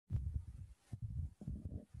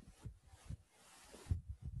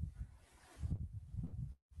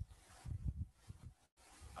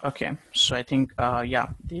Okay, so I think, yeah,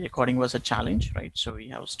 the recording was a challenge, right? So we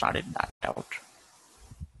have started that out.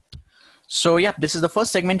 So yeah, this is the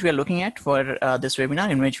first segment we are looking at for this webinar,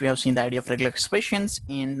 in which we have seen the idea of regular expressions,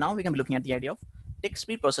 and now we can be looking at the idea of text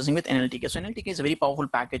preprocessing with NLTK. So NLTK is a very powerful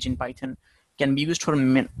package in Python, can be used for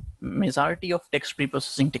majority of text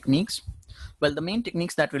preprocessing techniques. Well, the main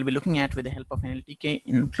techniques that we'll be looking at with the help of NLTK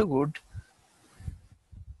include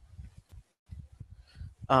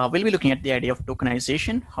we'll be looking at the idea of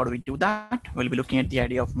tokenization. How do we do that? We'll be looking at the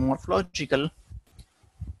idea of morphological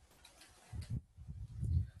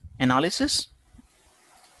analysis.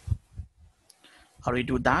 How do we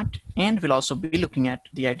do that? And we'll also be looking at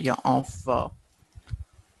the idea of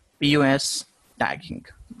POS tagging,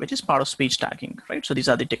 which is part of speech tagging, right? So these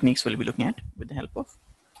are the techniques we'll be looking at with the help of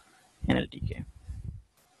NLTK.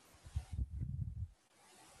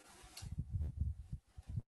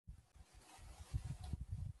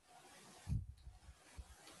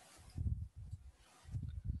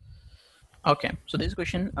 Okay, so this is a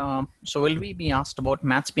question. So will we be asked about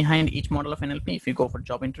maths behind each model of NLP if you go for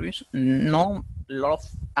job interviews? No, a lot of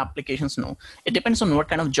applications, no. It depends on what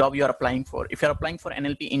kind of job you're applying for. If you're applying for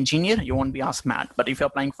NLP engineer, you won't be asked math. But if you're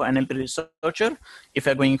applying for NLP researcher, if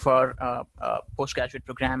you're going for a postgraduate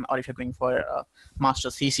program, or if you're going for a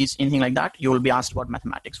master's thesis, anything like that, you will be asked about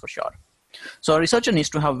mathematics for sure. So a researcher needs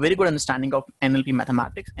to have very good understanding of NLP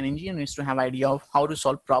mathematics. An engineer needs to have idea of how to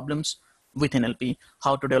solve problems with NLP,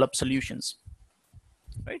 how to develop solutions,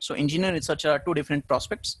 right? So engineer and researcher are two different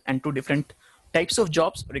prospects, and two different types of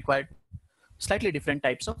jobs require slightly different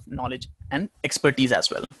types of knowledge and expertise as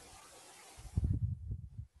well.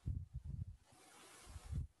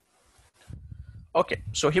 Okay,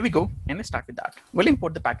 so here we go, and let's start with that. We'll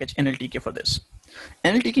import the package NLTK for this.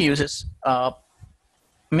 NLTK uses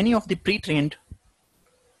many of the pre-trained,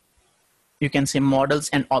 you can say, models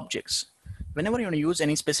and objects. Whenever you want to use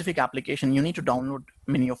any specific application, you need to download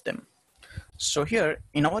many of them. So here,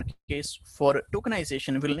 in our case, for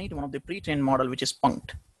tokenization, we'll need one of the pre-trained model, which is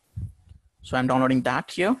Punkt. So I'm downloading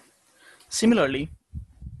that here. Similarly,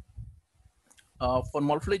 for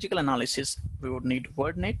morphological analysis, we would need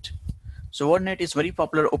WordNet. So WordNet is very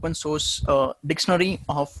popular open source dictionary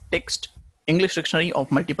of text, English dictionary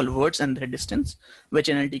of multiple words and their distance, which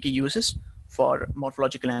NLTK uses for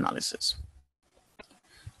morphological analysis.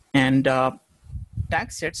 And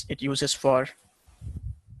tag sets it uses for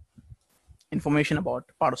information about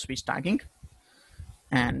part of speech tagging,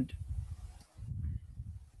 and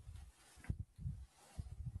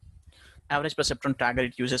average perceptron tagger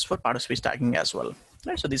it uses for part of speech tagging as well.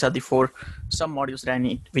 Right? So these are the 4 sub modules that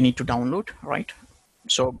we need to download, right?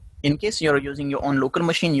 So in case you're using your own local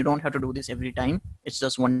machine, you don't have to do this every time. It's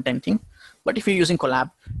just one-time thing. But if you're using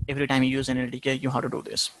Collab, every time you use NLTK, you have to do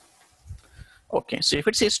this. Okay, so if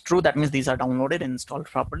it says true, that means these are downloaded and installed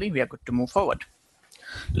properly. We are good to move forward.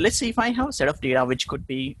 Let's see if I have a set of data which could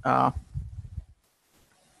be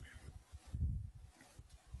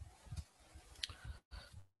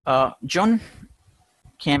John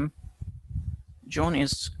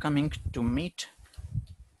is coming to meet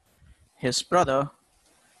his brother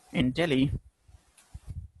in Delhi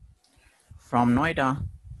from Noida,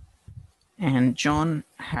 and John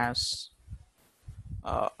has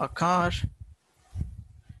a car,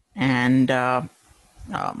 and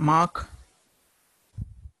Mark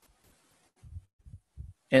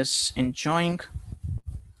is enjoying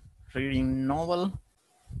reading novel,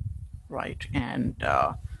 right? And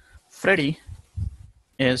Freddie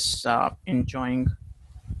is enjoying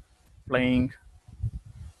playing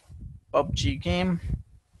PUBG game,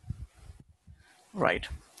 right?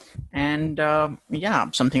 And yeah,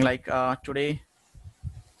 something like today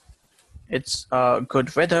it's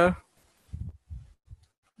good weather,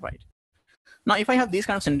 right? Now, if I have these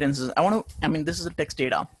kind of sentences, this is the text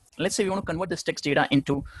data. Let's say we want to convert this text data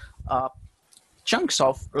into chunks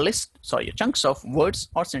of words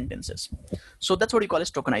or sentences. So that's what we call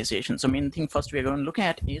as tokenization. So main thing first we're going to look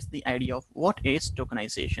at is the idea of what is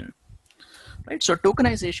tokenization, right? So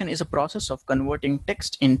tokenization is a process of converting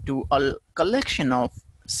text into a collection of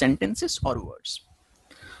sentences or words,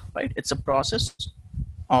 right? It's a process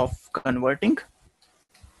of converting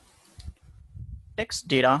text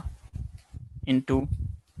data into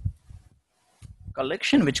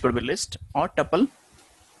collection, which could be list or tuple,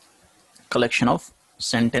 collection of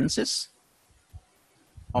sentences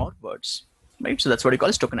or words, right? So that's what we call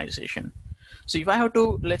as tokenization. So if I have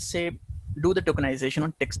to, let's say, do the tokenization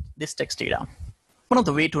on this text data, one of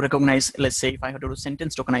the way to recognize, let's say, if I have to do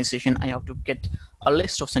sentence tokenization, I have to get a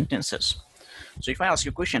list of sentences. So if I ask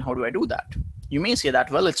you a question, how do I do that? You may say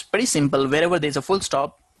that, well, it's pretty simple. Wherever there's a full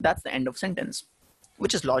stop, that's the end of sentence,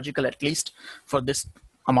 which is logical, at least for this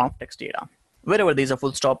amount of text data. Wherever there's a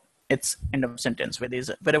full stop, it's end of sentence.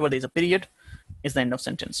 Wherever there's a period, is the end of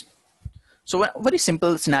sentence. So a very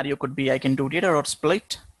simple scenario could be I can do data dot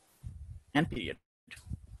split and period.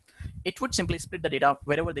 It would simply split the data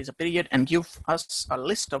wherever there's a period and give us a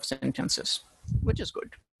list of sentences, which is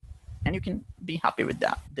good. And you can be happy with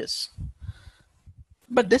this.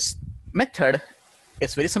 But this method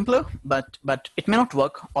is very simpler, but it may not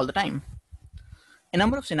work all the time. In a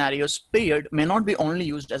number of scenarios, period may not be only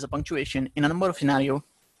used as a punctuation. In a number of scenarios,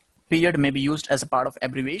 period may be used as a part of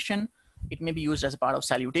abbreviation. It may be used as a part of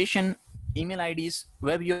salutation, email IDs,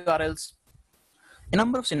 web URLs. In a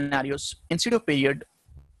number of scenarios, instead of period,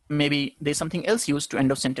 maybe there's something else used to end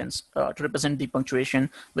of sentence to represent the punctuation,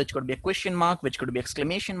 which could be a question mark, which could be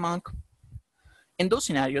exclamation mark. In those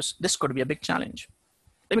scenarios, this could be a big challenge.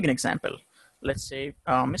 Let me give an example. Let's say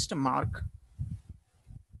Mr. Mark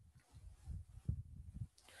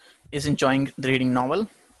is enjoying the reading novel,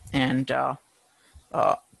 and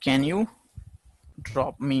can you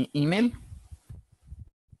drop me email?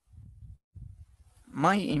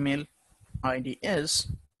 My email ID is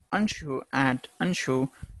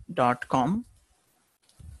anshu@anshu.com.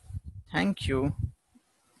 Thank you.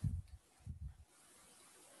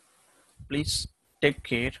 Please take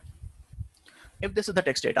care. If this is the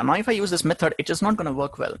text data, now if I use this method, it is not going to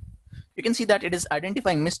work well. You can see that it is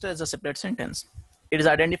identifying Mr. as a separate sentence. It is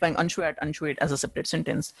identifying Anshu as a separate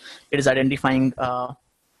sentence. It is identifying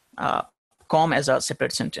com as a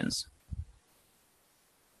separate sentence.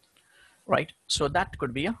 Right? So that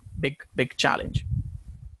could be a big challenge.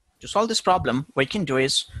 To solve this problem, what we can do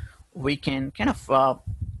is we can kind of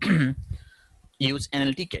use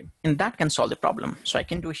NLTK, and that can solve the problem. So I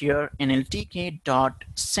can do here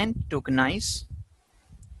NLTK.send tokenize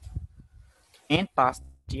and pass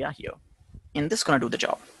data here. And this is going to do the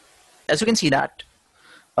job. As you can see that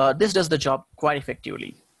this does the job quite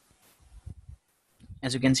effectively.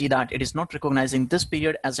 As you can see that it is not recognizing this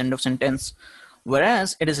period as end of sentence,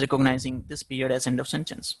 whereas it is recognizing this period as end of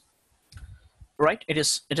sentence. Right? It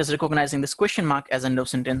is recognizing this question mark as end of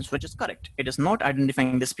sentence, which is correct. It is not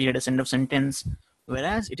identifying this period as end of sentence,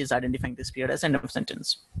 whereas it is identifying this period as end of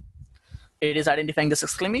sentence. It is identifying this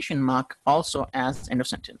exclamation mark also as end of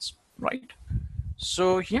sentence, right?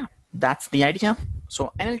 So yeah, that's the idea.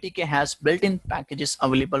 So NLTK has built-in packages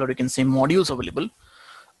available, or you can say modules available,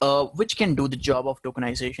 which can do the job of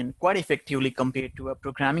tokenization quite effectively compared to a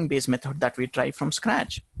programming-based method that we try from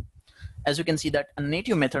scratch. As you can see that a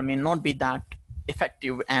native method may not be that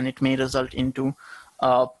effective, and it may result into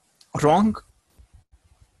wrong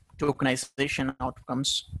tokenization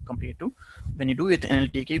outcomes compared to when you do it in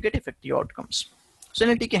NLTK, you get effective outcomes. So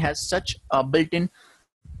NLTK has such built-in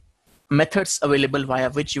methods available via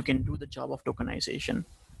which you can do the job of tokenization.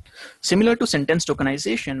 Similar to sentence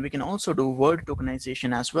tokenization, we can also do word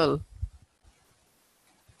tokenization as well,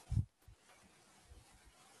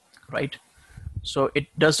 right? So it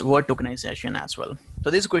does word tokenization as well. So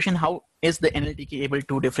this question, how is the NLTK able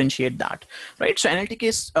to differentiate that, right? So NLTK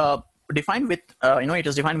is defined with, it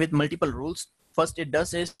is defined with multiple rules. First, it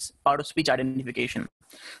does is part of speech identification.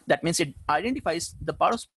 That means it identifies the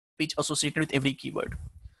part of speech associated with every keyword.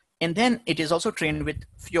 And then it is also trained with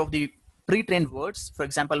few of the pre-trained words, for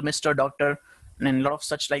example, Mr., Doctor, and a lot of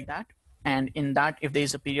such like that. And in that, if there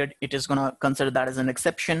is a period, it is going to consider that as an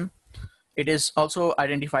exception. It is also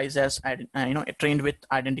identifies as, trained with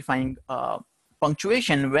identifying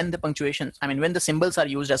punctuation when the symbols are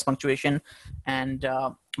used as punctuation, and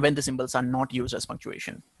when the symbols are not used as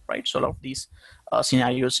punctuation, right? So a lot of these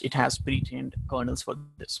scenarios, it has pre-trained kernels for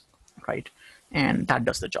this, right? And that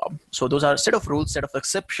does the job. So those are a set of rules, set of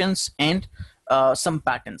exceptions, and some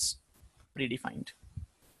patterns predefined.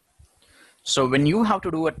 So when you have to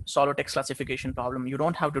do a solid text classification problem, you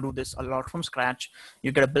don't have to do this a lot from scratch.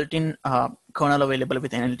 You get a built-in kernel available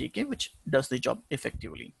with NLTK, which does the job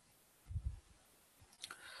effectively.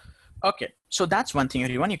 Okay, so that's one thing,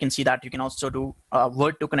 everyone. You can see that you can also do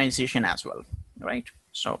word tokenization as well, right?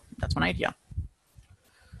 So that's one idea.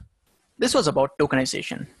 This was about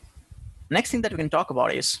tokenization. Next thing that we can talk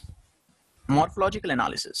about is morphological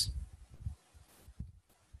analysis.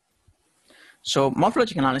 So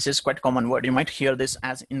morphological analysis is quite a common word. You might hear this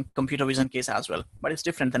as in computer vision case as well, but it's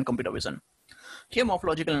different than computer vision. Here,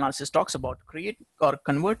 morphological analysis talks about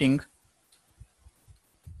converting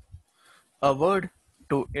a word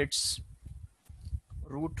to its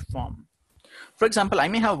root form. For example, I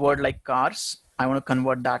may have a word like cars. I want to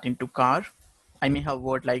convert that into car. I may have a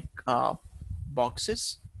word like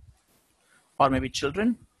boxes, or maybe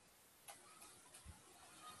children.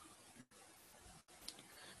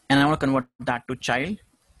 And I want to convert that to child.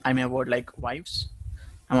 I may have a word like wives.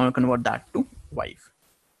 I want to convert that to wife.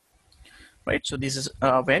 right? So this is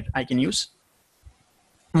where I can use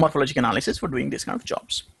morphologic analysis for doing these kind of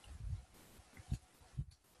jobs.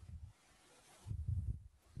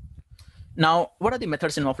 Now, what are the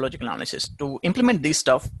methods in morphological analysis? To implement this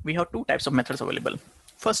stuff, we have two types of methods available.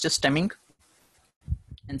 First is stemming,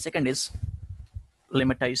 and second is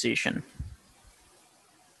lemmatization.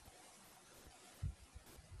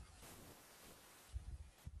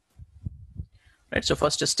 Right, so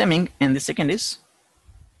first is stemming, and the second is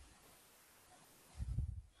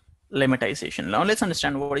lemmatization. Now let's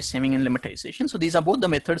understand what is stemming and lemmatization. So these are both the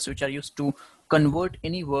methods which are used to convert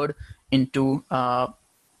any word into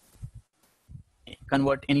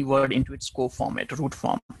its core format, root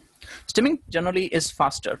form. Stemming generally is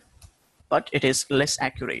faster, but it is less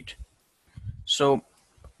accurate. So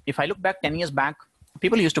if I look back 10 years back,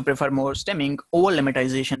 people used to prefer more stemming over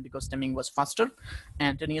lemmatization because stemming was faster.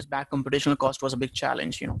 And 10 years back, computational cost was a big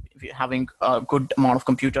challenge. If you're having a good amount of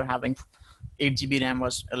computer, having 8 GB RAM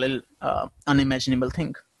was a little unimaginable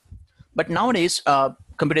thing. But nowadays,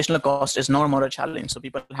 computational cost is no more a challenge. So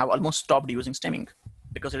people have almost stopped using stemming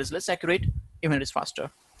because it is less accurate, even it is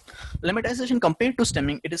faster. Lemmatization compared to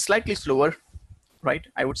stemming, it is slightly slower, right?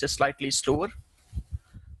 I would say slightly slower,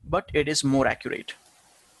 but it is more accurate,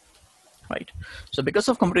 right? So because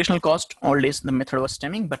of computational cost, old days the method was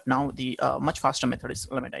stemming, but now the much faster method is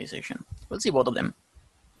lemmatization. We'll see both of them.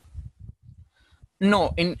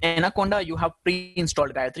 No, in Anaconda, you have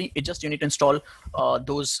pre-installed Gayatri. It just you need to install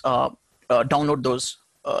download those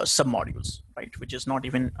submodules, right? Which is not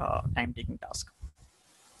even a time-taking task.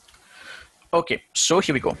 Okay, so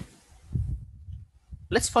here we go.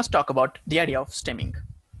 Let's first talk about the idea of stemming.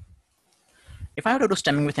 If I were to do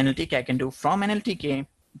stemming with NLTK, I can do from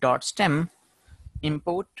NLTK.stem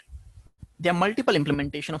import. There are multiple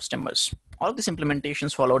implementation of stemmers. All of these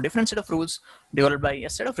implementations follow a different set of rules developed by a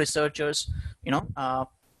set of researchers.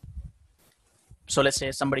 So let's say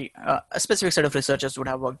a specific set of researchers would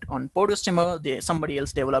have worked on Porto stemmer. Somebody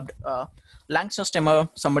else developed Langston stemmer.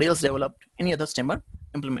 Somebody else developed any other stemmer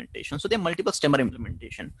implementation. So there are multiple stemmer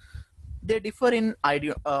implementation. They differ in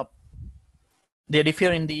idea. They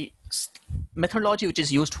differ in the methodology which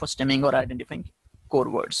is used for stemming or identifying core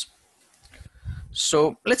words.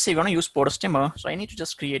 So let's say we want to use Porto stemmer. So I need to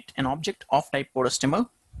just create an object of type Porto stemmer.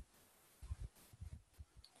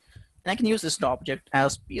 And I can use this object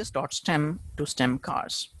as ps.stem to stem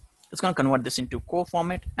cars. It's going to convert this into core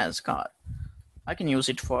format as car. I can use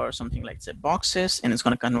it for something like say boxes, and it's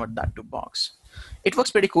going to convert that to box. It works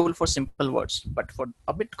pretty cool for simple words, but for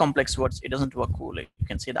a bit complex words, it doesn't work cool. You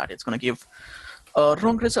can see that it's going to give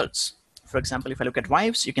wrong results. For example, if I look at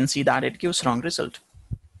wives, you can see that it gives wrong result.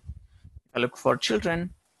 If I look for children,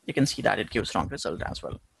 you can see that it gives wrong result as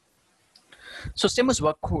well. So stemmers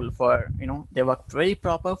work cool for, they work very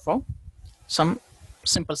proper for some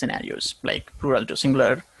simple scenarios like plural to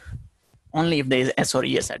singular, only if there is S or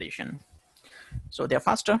ES addition. So they're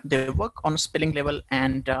faster, they work on spelling level,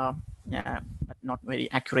 and but not very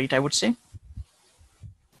accurate, I would say.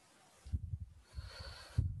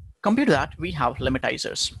 Compared to that, we have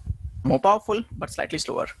lemmatizers. More powerful, but slightly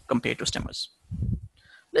slower compared to stemmers.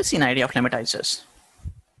 Let's see an idea of lemmatizers.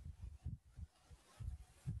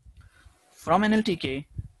 From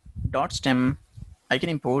NLTK.stem, I can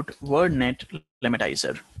import WordNet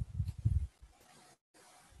lemmatizer.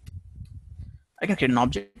 I can create an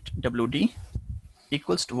object, WD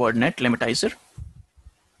equals to WordNet lemmatizer.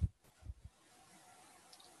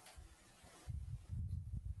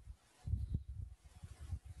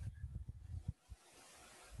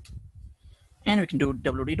 And we can do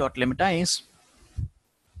wd.lemmatize.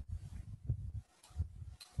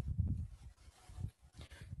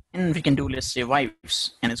 And we can do, let's say,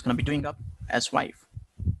 wives, and it's going to be doing up as wife.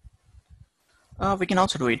 We can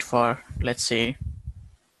also do it for, let's say,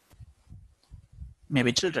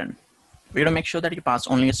 maybe children. We want to make sure that you pass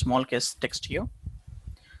only a small case text here.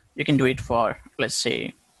 You can do it for, let's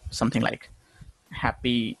say, something like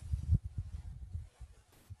happier.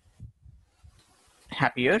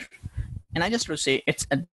 And I just will say it's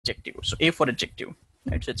adjective. So A for adjective,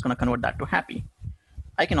 right? So it's going to convert that to happy.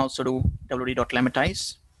 I can also do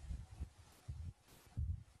wd.lemmatize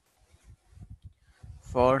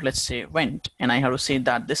for, let's say, went, and I have to say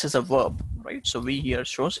that this is a verb, right? So we here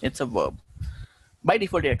shows it's a verb. By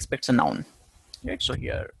default, it expects a noun, right? So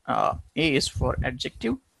here A is for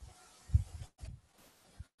adjective,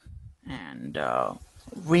 and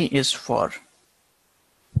V is for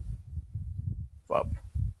verb.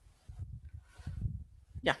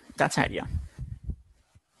 Yeah, that's the idea.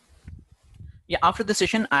 Yeah, after the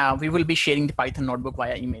session, we will be sharing the Python notebook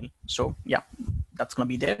via email. So yeah, that's going to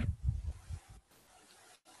be there.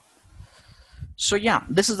 So yeah,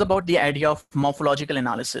 this is about the idea of morphological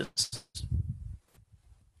analysis.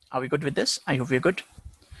 Are we good with this? I hope we're good.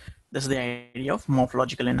 This is the idea of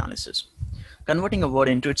morphological analysis. Converting a word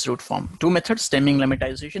into its root form. Two methods, stemming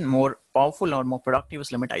lemmatization, more powerful or more productive is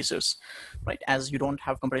lemmatizers, right? As you don't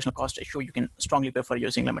have computational cost issue, you can strongly prefer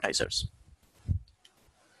using lemmatizers.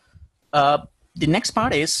 The next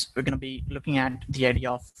part is we're going to be looking at the idea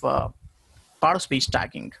of part of speech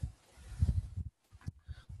tagging,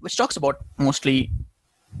 which talks about mostly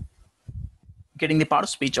getting the part of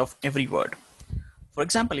speech of every word. For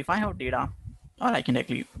example, if I have data, or I can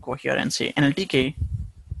directly go here and say NLTK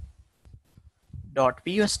dot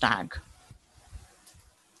pus tag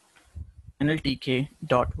NLTK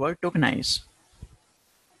dot word tokenize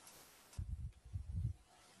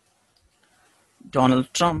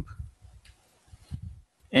Donald Trump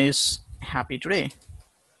is happy today,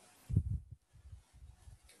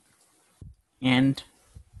 and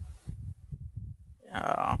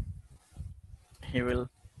uh, he will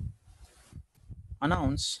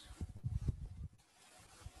announce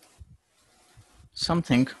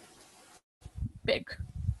something big.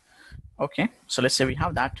 Okay, so let's say we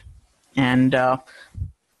have that, and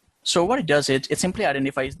so what it does is it simply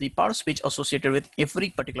identifies the part of speech associated with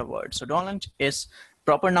every particular word. So Donald is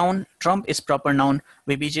proper noun, Trump is proper noun,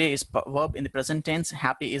 VBJ is verb in the present tense,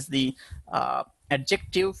 happy is the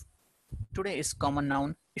adjective, today is common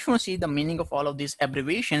noun. If you want to see the meaning of all of these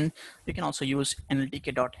abbreviations, you can also use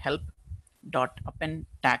nltk.help.append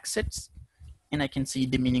tag sets, and I can see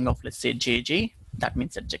the meaning of, let's say, JJ, that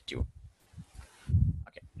means adjective.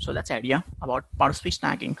 Okay, so that's the idea about part of speech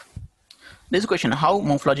tagging. There's a question, how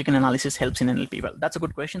morphological analysis helps in NLP? Well, that's a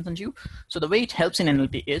good question, Sanjeev. So the way it helps in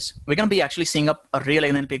NLP is we're going to be actually seeing up a real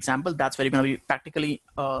NLP example. That's where you're going to be practically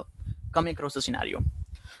coming across the scenario.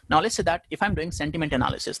 Now, let's say that if I'm doing sentiment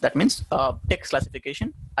analysis, that means text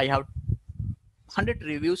classification, I have 100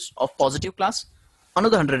 reviews of positive class,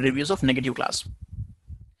 another 100 reviews of negative class.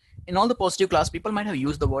 In all the positive class, people might have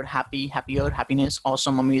used the word happy, happier, happiness,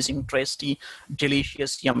 awesome, amazing, tasty,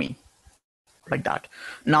 delicious, yummy, like that.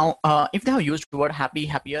 Now, if they have used the word happy,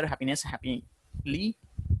 happier, happiness, happily,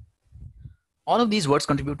 all of these words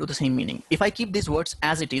contribute to the same meaning. If I keep these words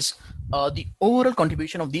as it is, the overall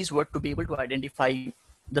contribution of these words to be able to identify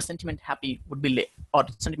the sentiment happy would be or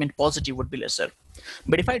sentiment positive would be lesser.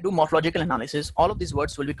 But if I do morphological analysis, all of these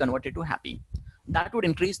words will be converted to happy. That would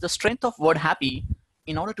increase the strength of word happy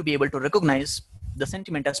in order to be able to recognize the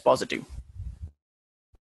sentiment as positive.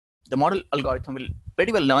 The model algorithm will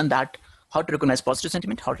pretty well learn that how to recognize positive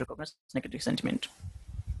sentiment, how to recognize negative sentiment.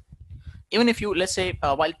 Even if you, let's say,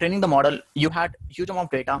 while training the model, you had huge amount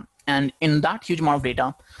of data, and in that huge amount of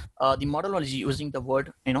data, the model was using the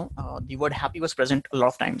word, the word happy was present a lot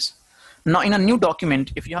of times. Now, in a new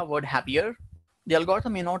document, if you have word happier, the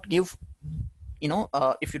algorithm may not give,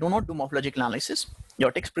 if you do not do morphological analysis,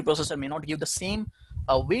 your text preprocessor may not give the same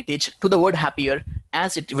weightage to the word happier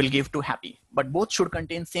as it will give to happy. But both should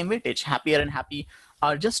contain same weightage. Happier and happy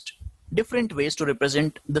are just different ways to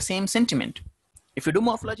represent the same sentiment. If you do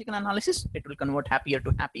morphological analysis, it will convert happier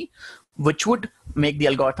to happy, which would make the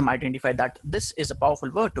algorithm identify that this is a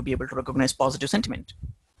powerful word to be able to recognize positive sentiment.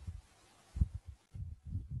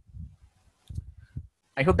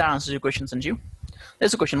 I hope that answers your question, Sanjeev.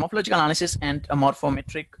 There's a question, morphological analysis and a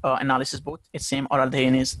morphometric analysis, both is same, or are there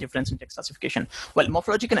any difference in text classification? Well,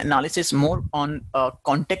 morphological analysis more on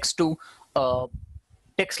context to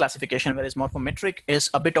text classification, whereas morphometric is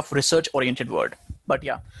a bit of research-oriented word. But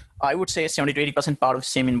yeah, I would say 70 to 80% part of the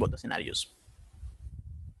same in both the scenarios.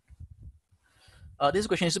 This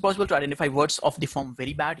question, is it possible to identify words of the form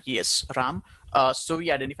very bad? Yes, Ram. So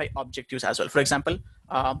we identify objectives as well. For example,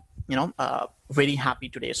 very happy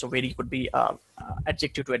today. So very could be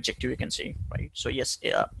adjective to adjective, you can say, right? So yes,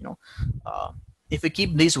 if we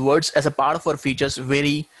keep these words as a part of our features,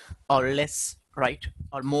 very or less, right,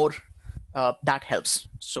 or more, that helps.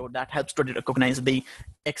 So that helps to recognize the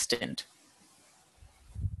extent.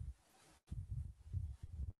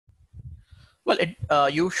 Well,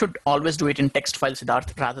 you should always do it in text file,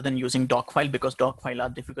 Siddharth, rather than using doc file, because doc file are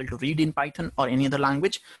difficult to read in Python or any other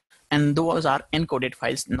language. And those are encoded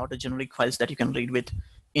files, not the generic files that you can read with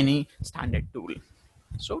any standard tool.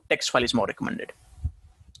 So text file is more recommended.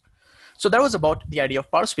 So that was about the idea of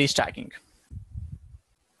part of speech tagging.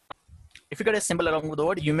 If you get a symbol along with the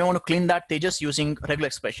word, you may want to clean that Tejas using regular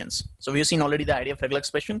expressions. So we've seen already the idea of regular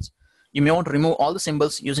expressions. You may want to remove all the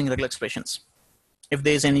symbols using regular expressions, if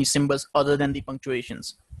there's any symbols other than the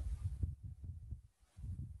punctuations.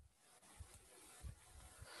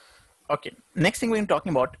 Okay, next thing we're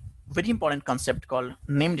talking about, very important concept called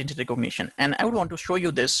named entity recognition. And I would want to show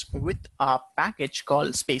you this with a package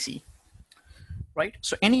called Spacey. right?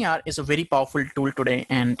 So NER is a very powerful tool today,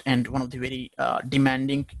 and one of the very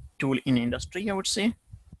demanding tool in industry, I would say.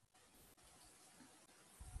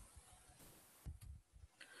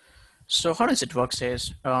 So how does it work?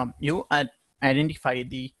 Says you identify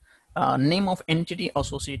the name of entity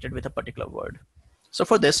associated with a particular word. So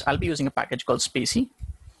for this, I'll be using a package called Spacey,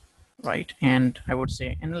 right? And I would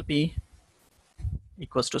say NLP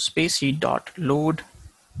equals to Spacey dot load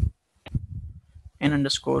n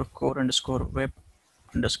underscore core underscore web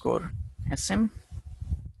underscore sm,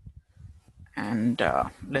 and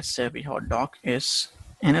let's say our doc is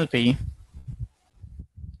NLP,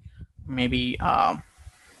 maybe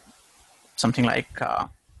something like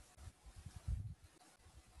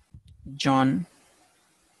John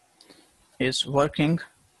is working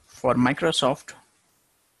for Microsoft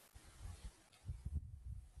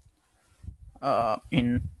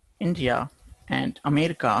in India and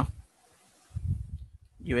America,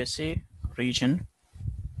 USA region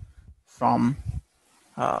from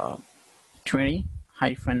 20-5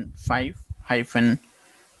 hyphen,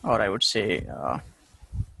 or I would say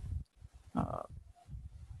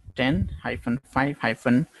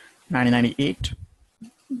 10-5 1998.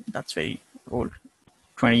 That's very old,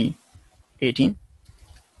 2018,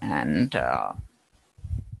 and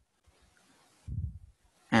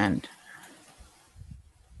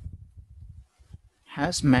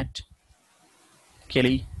has met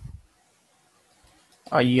Kelly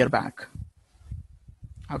a year back.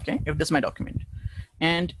 Okay, if this is my document,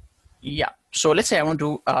 and yeah, so let's say I want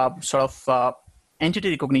to sort of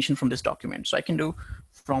entity recognition from this document. So I can do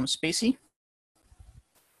from Spacey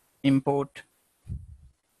import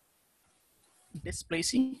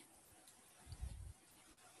displacey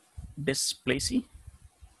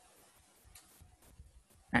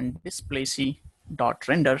and displacey dot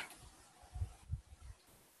render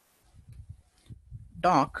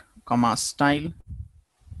doc comma style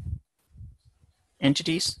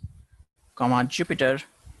entities comma Jupyter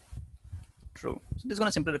true. So this is going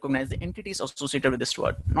to simply recognize the entities associated with this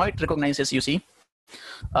word. Now it recognizes, you see,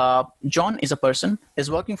 John is a person, is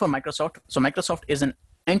working for Microsoft. So Microsoft is an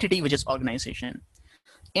entity which is organization.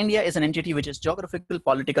 India is an entity which is geographical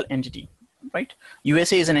political entity, right?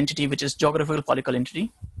 USA is an entity which is geographical political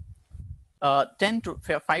entity.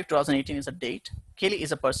 10-5-2018 is a date. Kelly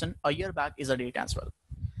is a person. A year back is a date as well.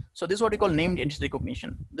 So this is what we call named entity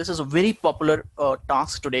recognition. This is a very popular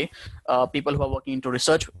task today. People who are working into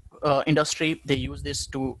research industry, they use this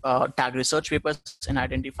to tag research papers and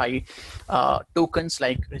identify tokens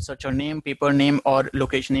like researcher name, paper name, or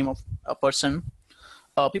location name of a person.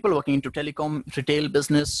 People working into telecom, retail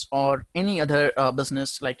business, or any other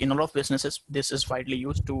business, like in a lot of businesses, this is widely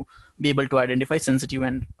used to be able to identify sensitive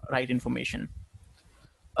and right information.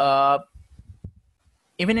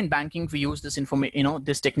 Even in banking, we use this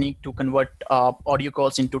this technique to convert audio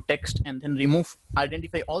calls into text and then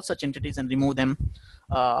identify all such entities and remove them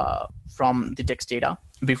from the text data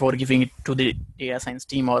before giving it to the data science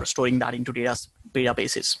team or storing that into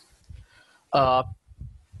databases.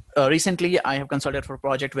 Recently, I have consulted for a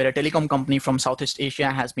project where a telecom company from Southeast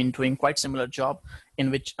Asia has been doing quite similar job,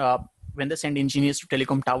 in which when they send engineers to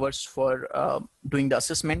telecom towers for doing the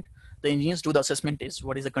assessment, the engineers do the assessment is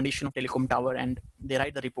what is the condition of telecom tower, and they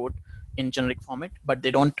write the report in generic format, but they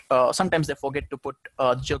don't, sometimes they forget to put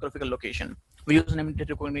geographical location. We use an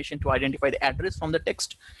entity recognition to identify the address from the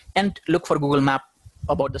text and look for Google Map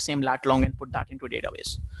about the same lat long and put that into a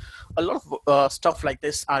database. A lot of stuff like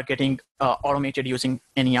this are getting automated using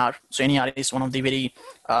NER. So NER is one of the very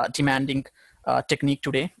demanding technique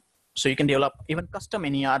today. So you can develop even custom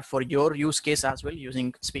NER for your use case as well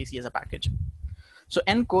using Spacey as a package. So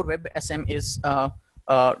NCore Web SM is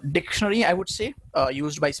dictionary, I would say,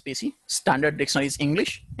 used by Spacey. Standard dictionary is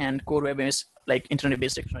English, and Core Web is like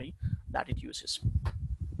internet-based dictionary that it uses.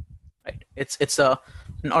 Right? It's a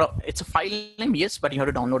file name, yes, but you have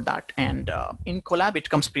to download that. And in Colab, it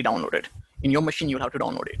comes pre-downloaded. In your machine, you'll have to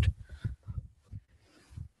download it.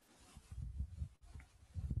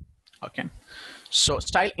 Okay. So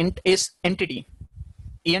style int is entity.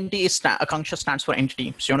 ENT is Akanksha stands for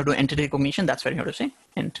entity. So you want to do entity recognition. That's where you have to say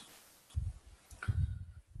int.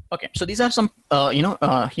 Okay, so these are some,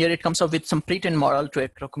 here it comes up with some pre-trained model to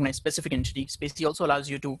recognize specific entity. Spacey also allows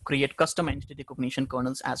you to create custom entity recognition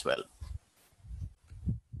kernels as well.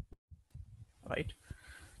 Right.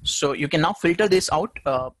 So you can now filter this out.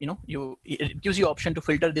 It gives you option to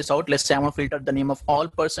filter this out. Let's say I want to filter the name of all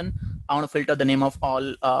person. I want to filter the name of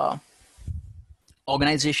all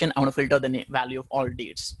organization. I want to filter the value of all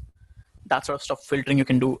dates. That sort of stuff filtering you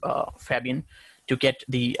can do, Fabian, to get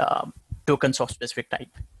the tokens of specific type.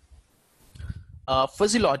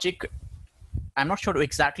 Fuzzy logic I'm not sure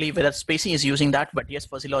exactly whether Spacey is using that, but yes,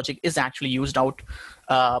 fuzzy logic is actually used out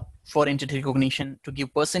for entity recognition to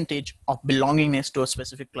give percentage of belongingness to a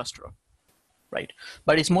specific cluster, right?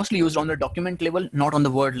 But it's mostly used on the document level, not on the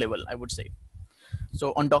word level, I would say.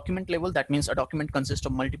 So on document level, that means a document consists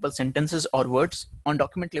of multiple sentences or words. On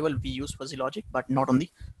document level, we use fuzzy logic, but not on the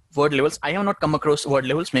word levels. I have not come across word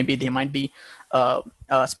levels. Maybe there might be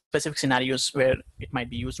specific scenarios where it might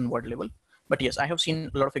be used on word level. But yes, I have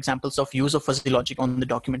seen a lot of examples of use of fuzzy logic on the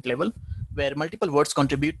document level, where multiple words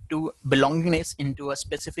contribute to belongingness into a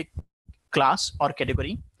specific class or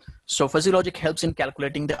category. So fuzzy logic helps in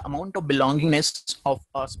calculating the amount of belongingness of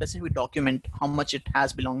a specific document, how much it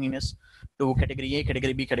has belongingness to category A,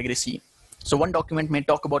 category B, category C. So one document may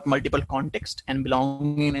talk about multiple context, and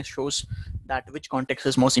belongingness shows that which context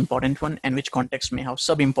is most important one and which context may have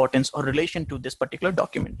sub-importance or relation to this particular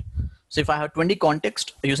document. So if I have 20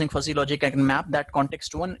 context using fuzzy logic, I can map that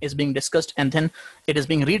context 1 is being discussed, and then it is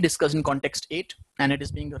being rediscussed in context 8, and it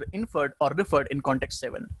is being inferred or referred in context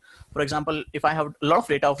 7. For example, if I have a lot of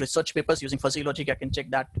data of research papers using fuzzy logic, I can check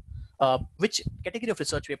that which category of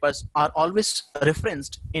research papers are always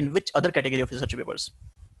referenced in which other category of research papers,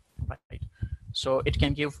 right? So it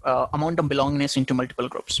can give amount of belongingness into multiple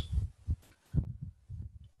groups.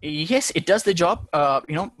 Yes, it does the job,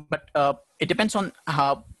 but it depends on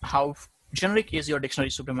how generic is your dictionary,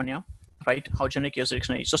 Subramania, right? How generic is the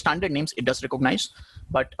dictionary. So standard names, it does recognize,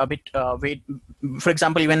 but a bit wait. For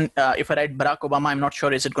example, even if I write Barack Obama, I'm not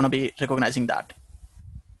sure is it going to be recognizing that.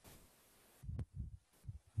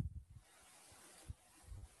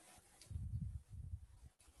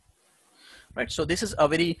 Right. So this is a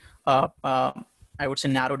very I would say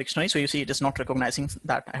narrow dictionary. So you see, it is not recognizing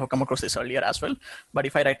that. I have come across this earlier as well. But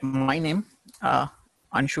if I write my name,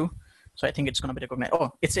 Anshu, so I think it's going to be recognized.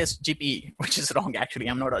 Oh, it says GPE, which is wrong. Actually,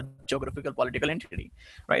 I'm not a geographical political entity,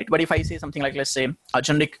 right? But if I say something like, let's say, a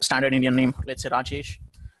generic standard Indian name, let's say Rajesh,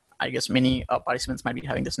 I guess many participants might be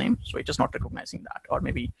having this name, so it is not recognizing that. Or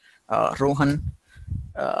maybe Rohan.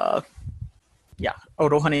 Yeah,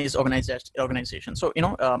 Rohan is organization. So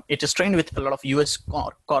it is trained with a lot of US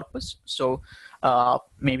corpus. So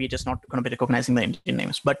maybe it is not going to be recognizing the Indian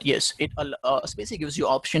names. But yes, it Spacey gives you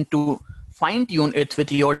option to fine tune it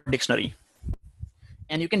with your dictionary,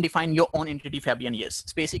 and you can define your own entity Fabian. Yes,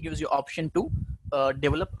 Spacey gives you option to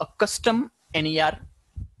develop a custom NER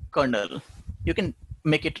kernel. You can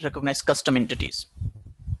make it recognize custom entities.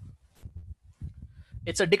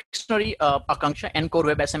 It's a dictionary, Akanksha. Encore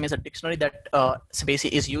WebSM is a dictionary that Spacey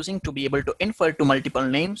is using to be able to infer to multiple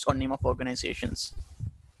names or name of organizations.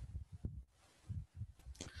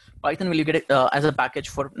 Python will you get it as a package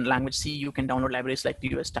for language C. You can download libraries like the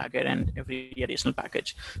US Tagger and every additional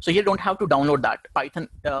package. So you don't have to download that. Python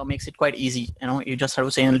makes it quite easy. You just have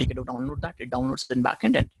to say NLP to download that. It downloads it in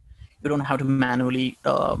backend, and you don't have to manually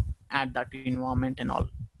add that to environment and all.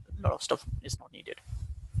 A lot of stuff is not needed.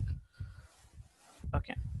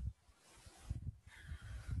 Okay.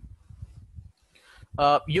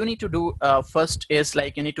 You need to do first is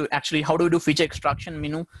like you need to actually, how do we do feature extraction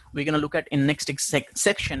menu? We're going to look at in next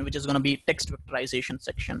section, which is going to be text vectorization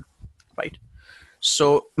section, right?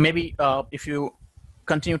 So maybe if you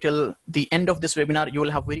continue till the end of this webinar, you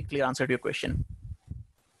will have very clear answer to your question.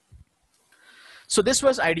 So this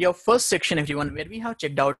was idea of first section, everyone, where we have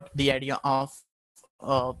checked out the idea of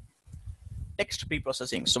text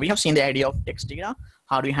preprocessing. So we have seen the idea of text data.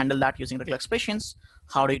 How do you handle that using regular expressions?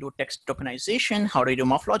 How do you do text tokenization? How do you do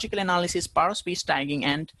morphological analysis, power speech tagging,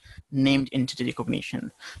 and named entity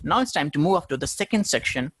recognition? Now it's time to move up to the second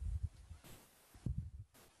section.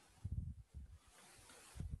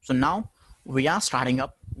 So now we are starting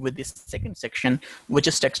up with this second section, which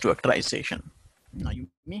is text vectorization. Now you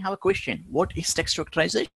may have a question, what is text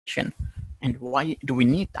vectorization and why do we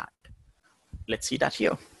need that? Let's see that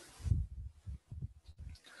here.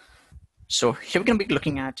 So here we're going to be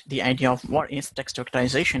looking at the idea of what is text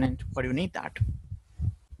vectorization and why do you need that.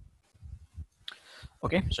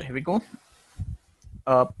 Okay, so here we go.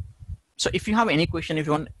 So if you have any question,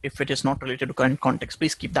 if it is not related to current context,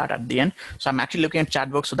 please keep that at the end. So I'm actually looking at chat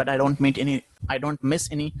box so that I don't miss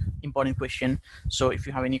any important question. So if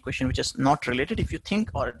you have any question which is not related, if you think,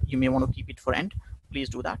 or you may want to keep it for end, please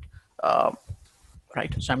do that.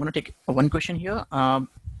 Right. So I'm going to take one question here.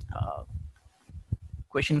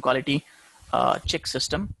 Question quality check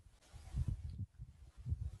system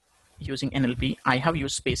using NLP. I have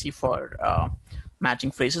used Spacey for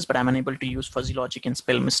matching phrases, but I'm unable to use fuzzy logic and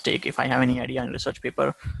spell mistake. If I have any idea in research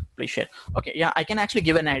paper, please share. Okay, yeah, I can actually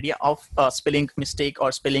give an idea of spelling mistake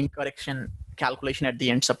or spelling correction calculation at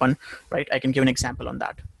the end, Sapan, right? I can give an example on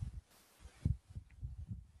that.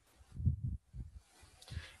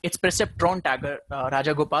 It's Preceptron tagger,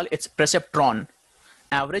 Rajagopal. It's Preceptron,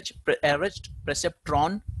 averaged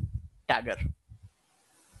Preceptron tagger.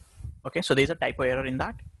 Okay, so there's a typo error in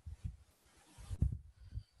that.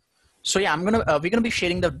 So yeah, we're gonna be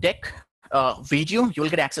sharing the deck video. You'll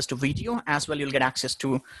get access to video as well. You'll get access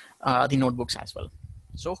to the notebooks as well.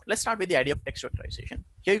 So let's start with the idea of text vectorization.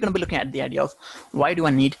 Here you're going to be looking at the idea of why do I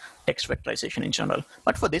need text vectorization in general.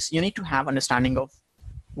 But for this, you need to have understanding of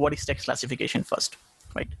what is text classification first,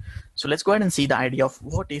 right? So let's go ahead and see the idea of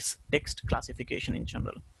what is text classification in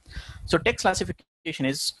general. So text classification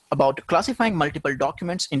is about classifying multiple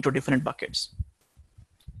documents into different buckets.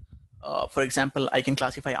 For example, I can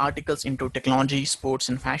classify articles into technology, sports,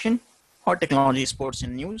 and fashion, or technology, sports,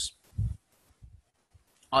 and news.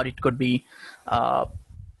 Or it could be,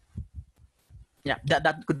 yeah,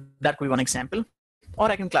 that could be one example. Or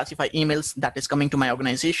I can classify emails that is coming to my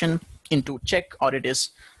organization into check, or it is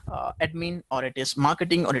admin, or it is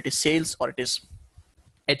marketing, or it is sales, or it is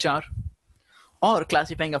HR. Or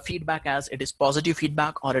classifying a feedback as it is positive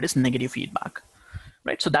feedback or it is negative feedback,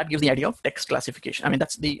 right? So that gives the idea of text classification. I mean,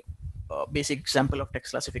 that's the basic example of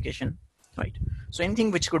text classification, right? So anything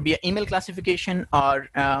which could be an email classification or,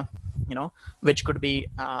 which could be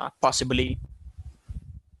possibly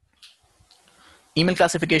email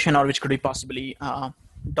classification, or which could be possibly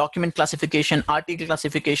document classification, article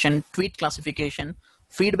classification, tweet classification,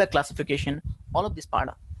 feedback classification. All of these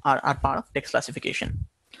are part of text classification.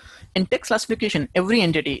 In text classification, every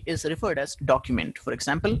entity is referred as document. For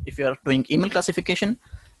example, if you're doing email classification,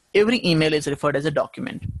 every email is referred as a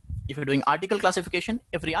document. If you're doing article classification,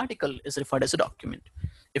 every article is referred as a document.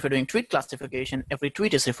 If you're doing tweet classification, every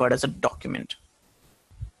tweet is referred as a document.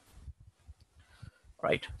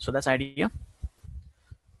 Right, so that's the idea.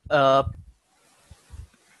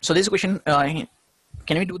 So this question, can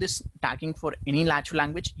we do this tagging for any natural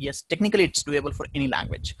language? Yes, technically it's doable for any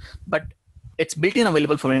language, but it's built-in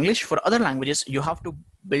available for English. For other languages, you have to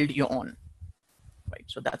build your own, right?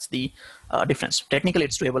 So that's the difference. Technically,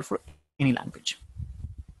 it's doable for any language.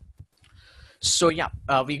 So yeah,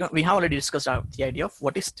 we have already discussed the idea of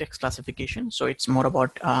what is text classification. So it's more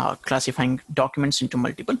about classifying documents into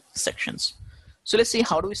multiple sections. So let's see,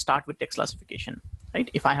 how do we start with text classification, right?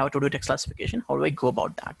 If I have to do text classification, how do I go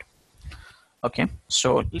about that? Okay,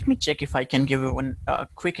 so let me check if I can give you one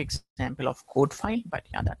quick example of code file, but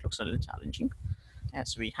yeah, that looks a little challenging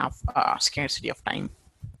as we have scarcity of time.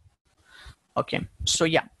 Okay, so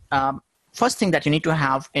yeah, first thing that you need to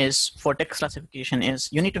have is for text classification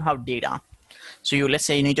is you need to have data. So let's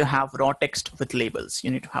say you need to have raw text with labels.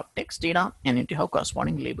 You need to have text data and you need to have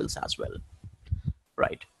corresponding labels as well,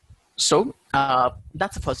 right? So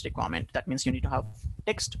that's the first requirement. That means you need to have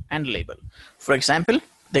text and label. For example,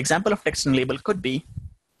 the example of text and label could be,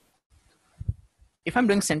 if I'm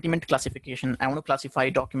doing sentiment classification, I want to classify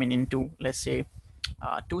a document into, let's say,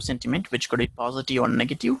 2 sentiment, which could be positive or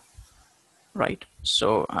negative, right?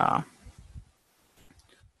 So I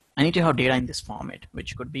need to have data in this format,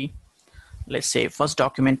 which could be, let's say, first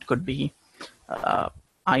document could be,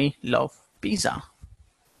 I love pizza.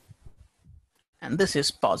 And this is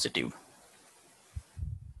positive.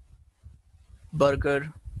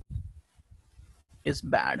 Burger is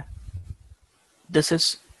bad. This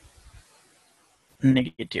is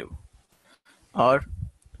negative. Or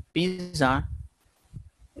pizza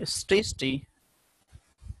is tasty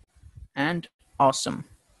and awesome.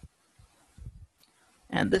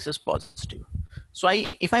 And this is positive. So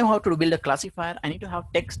if I have to build a classifier, I need to have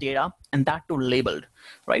text data and that too labeled,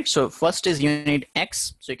 right? So first is you need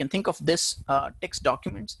X. So you can think of this text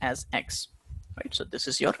documents as X, right? So this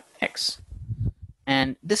is your X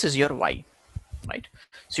and this is your Y, right?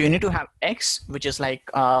 So you need to have X, which is like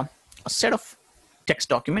a set of text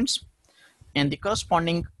documents, and the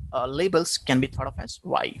corresponding labels can be thought of as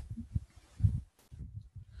Y.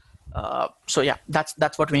 So yeah,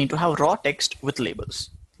 that's what we need to have, raw text with labels.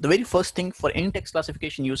 The very first thing for any text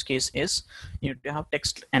classification use case is you need to have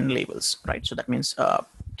text and labels, right? So that means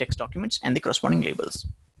text documents and the corresponding labels.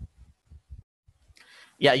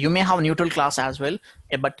 Yeah, you may have neutral class as well,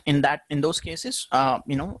 but in those cases,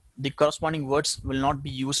 the corresponding words will not be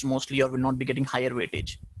used mostly or will not be getting higher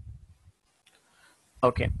weightage.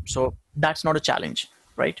 Okay, so that's not a challenge,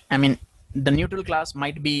 right? I mean, the neutral class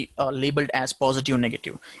might be labeled as positive or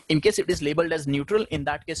negative. In case it is labeled as neutral, in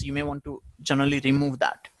that case, you may want to generally remove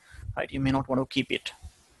that, right? You may not want to keep it.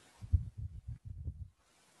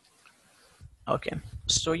 Okay,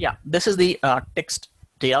 so yeah, this is the text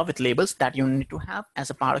data with labels that you need to have as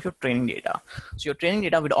a part of your training data. So your training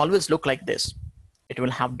data would always look like this. It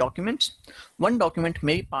will have documents. One document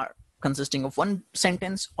may be consisting of one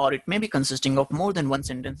sentence, or it may be consisting of more than one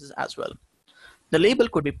sentences as well. The label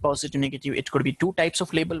could be positive, negative. It could be two types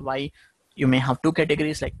of label. Why? You may have two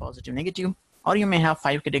categories like positive, negative, or you may have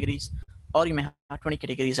 5 categories, or you may have 20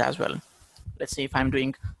 categories as well. Let's say if I'm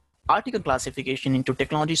doing article classification into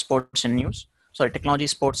technology, sports, and news. Sorry, technology,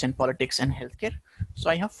 sports, and politics and healthcare. So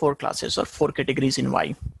I have 4 classes or 4 categories in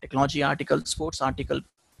Y: technology article, sports article,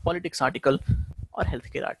 politics article, or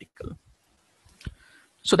healthcare article.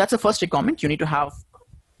 So that's the first requirement. You need to have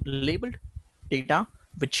labeled data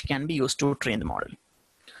which can be used to train the model.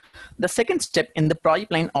 The second step in the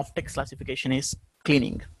pipeline of text classification is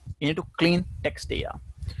cleaning. You need to clean text data,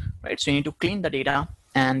 right? So you need to clean the data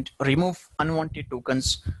and remove unwanted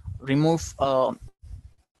tokens, remove,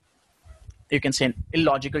 you can say,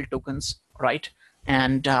 illogical tokens, right?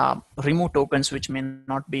 And remove tokens which may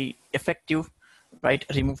not be effective, right?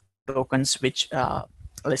 Remove tokens which,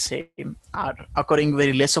 let's say, are occurring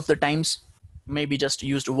very less of the times, maybe just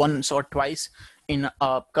used once or twice in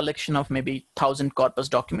a collection of maybe 1,000 corpus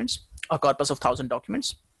documents, a corpus of 1,000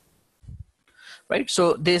 documents, right?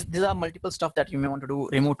 So these are multiple stuff that you may want to do.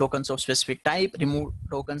 Remove tokens of specific type, remove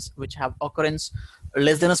tokens which have occurrence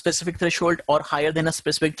less than a specific threshold or higher than a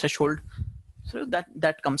specific threshold. So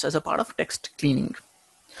that comes as a part of text cleaning.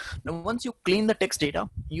 Now, once you clean the text data,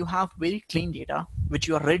 you have very clean data which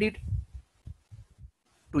you are ready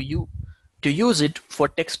to use it for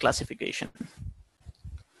text classification.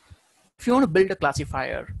 If you want to build a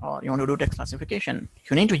classifier or you want to do text classification,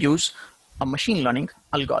 you need to use a machine learning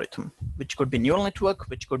algorithm, which could be neural network,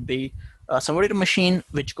 which could be simulated machine,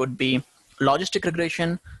 which could be logistic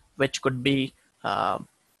regression, which could be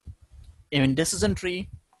even decision tree,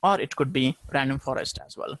 or it could be random forest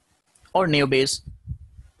as well, or neo-Bayes,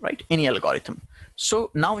 right? Any algorithm.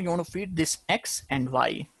 So now you want to feed this X and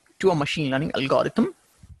Y to a machine learning algorithm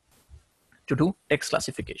to do text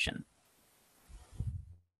classification,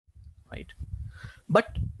 right?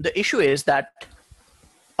 But the issue is that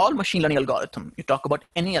all machine learning algorithm, you talk about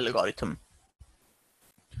any algorithm,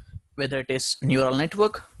 whether it is neural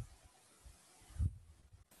network,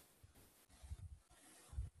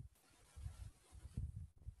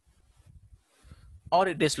 or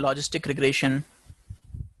it is logistic regression,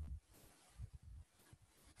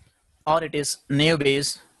 or it is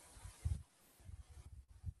neo-Bayes,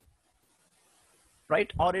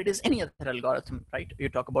 right? Or it is any other algorithm, right? You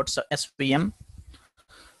talk about SVM.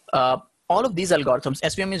 All of these algorithms,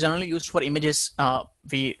 SVM is generally used for images.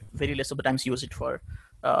 We very less of the times use it for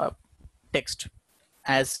text,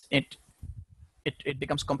 as it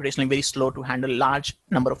becomes computationally very slow to handle large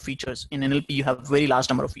number of features. In NLP, you have very large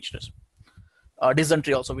number of features. Decision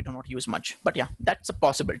tree also we do not use much, but yeah, that's a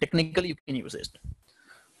possible. Technically, you can use it.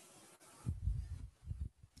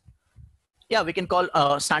 Yeah, we can call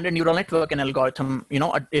a standard neural network an algorithm. You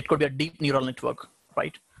know, it could be a deep neural network,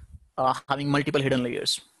 right? Having multiple hidden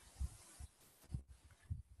layers.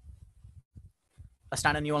 A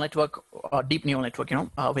standard neural network, or deep neural network, you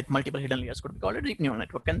know, with multiple hidden layers could be called a deep neural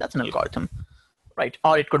network, and that's an algorithm, right?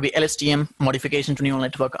 Or it could be LSTM, modification to neural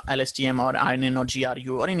network, LSTM or RNN or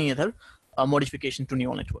GRU or any other modification to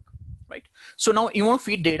neural network, right? So now you want to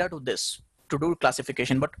feed data to this to do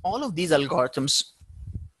classification, but all of these algorithms,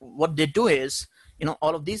 what they do is, you know,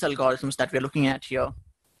 all of these algorithms that we're looking at here,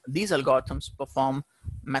 these algorithms perform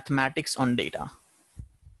mathematics on data.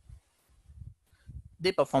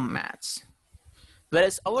 They perform maths.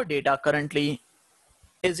 Whereas our data currently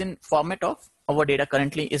is in format of, our data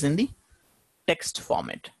currently is in the text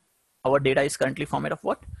format. Our data is currently format of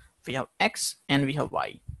what? We have X and we have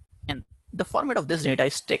Y. And the format of this data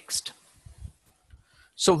is text.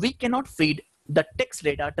 So we cannot feed the text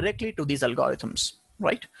data directly to these algorithms,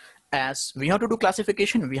 right? As we have to do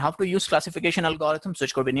classification, we have to use classification algorithms,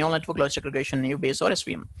 which could be neural network, logistic regression, neo-Bayes, or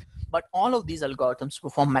SVM. But all of these algorithms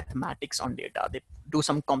perform mathematics on data. They do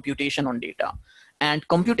some computation on data. And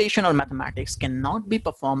computation or mathematics cannot be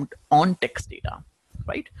performed on text data,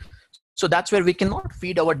 right? So that's where we cannot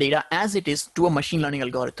feed our data as it is to a machine learning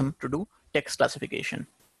algorithm to do text classification,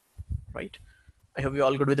 right? I hope you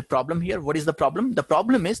all good with the problem here. What is the problem? The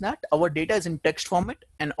problem is that our data is in text format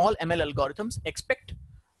and all ML algorithms expect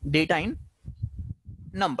data in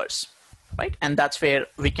numbers, right? And that's where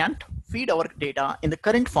we can't feed our data in the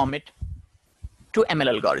current format to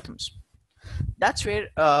ML algorithms. That's where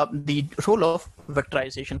the role of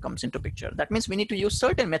vectorization comes into picture. That means we need to use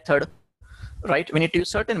certain method, right? We need to use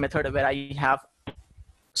certain method where I have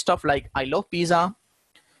stuff like I love pizza,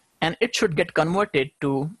 and it should get converted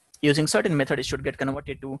to, using certain method, it should get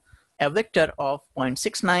converted to a vector of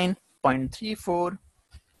 0.69, 0.34,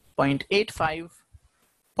 0.85,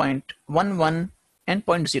 0.11, and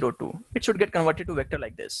 0.02. It should get converted to vector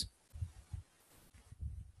like this.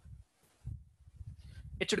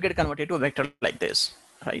 it should get converted to a vector like this,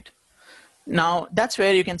 right? Now that's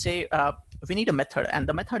where you can say we need a method, and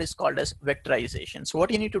the method is called as vectorization. So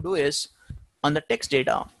what you need to do is on the text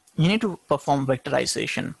data, you need to perform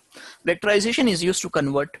vectorization. Vectorization is used to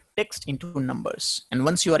convert text into numbers. And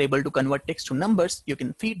once you are able to convert text to numbers, you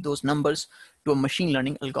can feed those numbers to a machine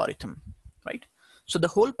learning algorithm, right? So the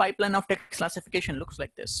whole pipeline of text classification looks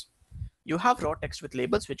like this. You have raw text with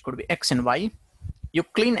labels, which could be X and Y. You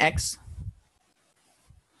clean X,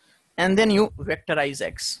 and then you vectorize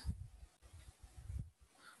X.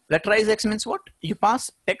 Vectorize X means what? You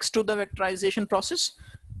pass text to the vectorization process.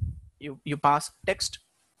 You pass text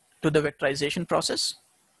to the vectorization process,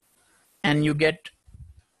 and you get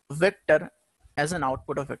vector as an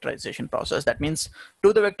output of vectorization process. That means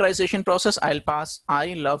to the vectorization process, I'll pass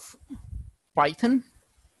I love Python,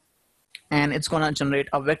 and it's gonna generate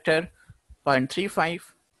a vector 0.35,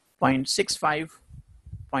 0.65,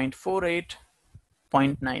 0.48,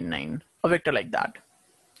 0.99, a vector like that.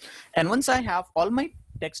 And once I have all my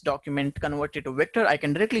text document converted to vector, I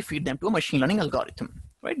can directly feed them to a machine learning algorithm,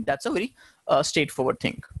 right? That's a very straightforward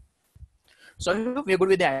thing. So I hope we're good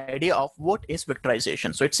with the idea of what is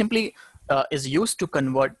vectorization. So it simply is used to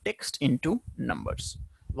convert text into numbers.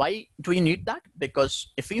 Why do you need that? Because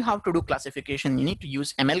if you have to do classification, you need to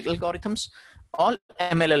use ML algorithms. All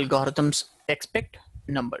ML algorithms expect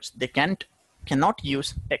numbers. They cannot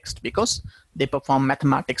use text because they perform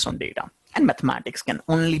mathematics on data, and mathematics can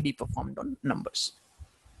only be performed on numbers.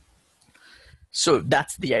 So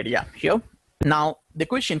that's the idea here. Now the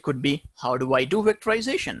question could be, how do I do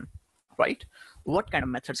vectorization, right? What kind of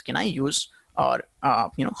methods can I use, or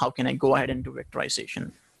how can I go ahead and do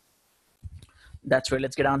vectorization? That's where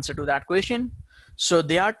let's get answer to that question. So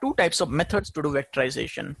there are two types of methods to do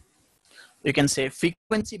vectorization. You can say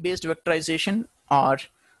frequency-based vectorization, or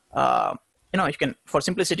you can, for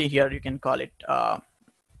simplicity here, you can call it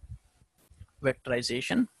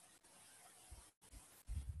vectorization.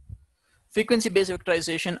 Frequency-based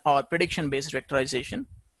vectorization or prediction-based vectorization.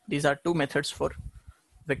 These are two methods for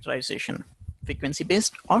vectorization: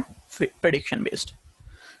 frequency-based or prediction-based.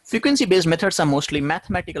 Frequency-based methods are mostly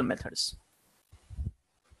mathematical methods.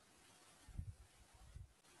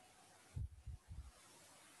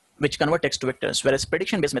 Which convert text to vectors, whereas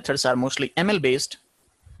prediction-based methods are mostly ML-based,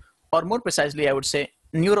 or more precisely, I would say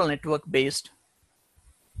neural network-based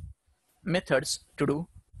methods to do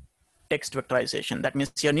text vectorization. That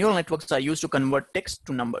means your neural networks are used to convert text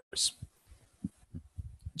to numbers.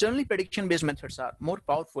 Generally, prediction-based methods are more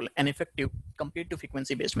powerful and effective compared to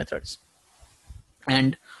frequency-based methods.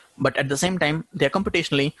 But at the same time, they're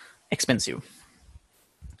computationally expensive.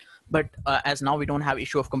 But as now we don't have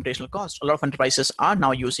issue of computational cost, a lot of enterprises are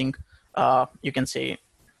now using, you can say,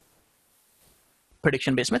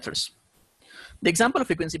 prediction-based methods. The example of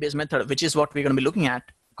frequency-based method, which is what we're going to be looking at,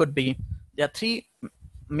 could be, there are three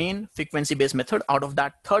main frequency-based methods. Out of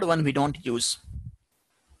that, third one we don't use.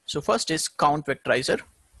 So first is count vectorizer.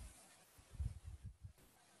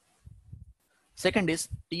 Second is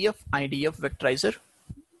TFIDF vectorizer.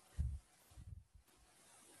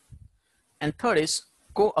 And third is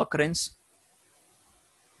co-occurrence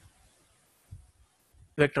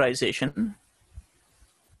vectorization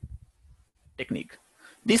technique.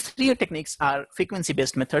 These three techniques are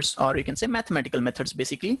frequency-based methods, or you can say mathematical methods,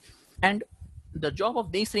 basically. And the job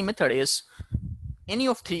of these three methods is, any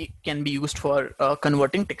of three can be used for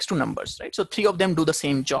converting text to numbers, right? So three of them do the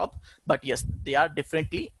same job, but yes, they are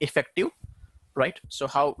differently effective, right?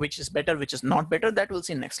 So which is better, which is not better, that we'll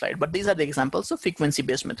see in next slide. But these are the examples of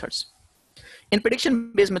frequency-based methods. In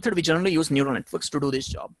prediction-based method, we generally use neural networks to do this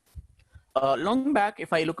job. Long back,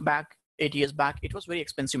 if I look back 8 years back, it was very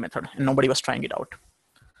expensive method and nobody was trying it out.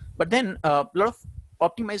 But then a lot of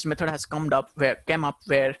optimized method has come up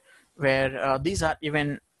where these are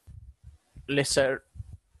even lesser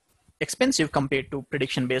expensive compared to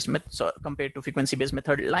prediction-based methods, or compared to frequency-based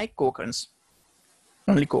method like co-occurrence,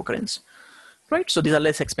 only co-occurrence, right? So these are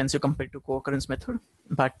less expensive compared to co-occurrence method,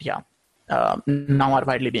 but yeah, now are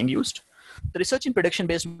widely being used. The research in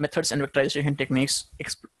prediction-based methods and vectorization techniques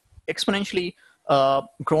exponentially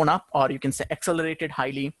grown up, or you can say accelerated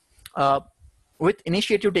highly, with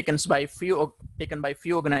initiative taken by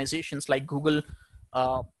few organizations like Google,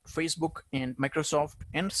 Facebook, and Microsoft,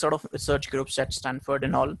 and sort of research groups at Stanford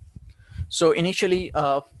and all. So initially,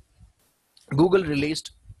 Google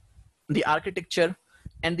released the architecture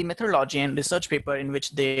and the methodology and research paper in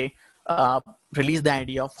which they released the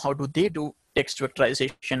idea of how do they do text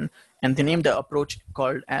vectorization, and they named the approach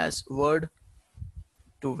called as word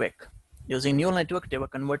to vec. Using neural network, they were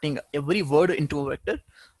converting every word into a vector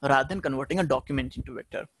rather than converting a document into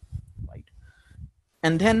vector, right?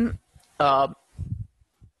 And then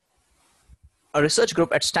a research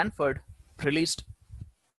group at Stanford released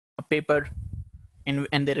a paper,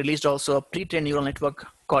 and they released also a pre-trained neural network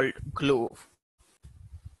called GLOW.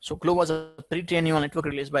 So GLOW was a pre-trained neural network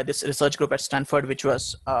released by this research group at Stanford, which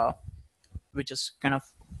is kind of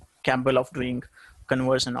capable of doing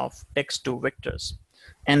conversion of text to vectors.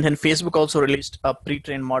 And then Facebook also released a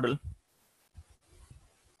pre-trained model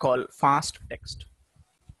called fast text.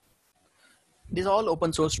 These are all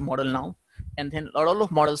open source model now. And then a lot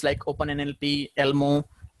of models like OpenNLP, Elmo,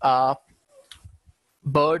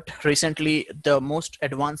 BERT. Recently, the most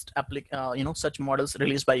advanced such models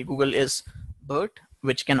released by Google is BERT,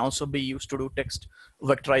 which can also be used to do text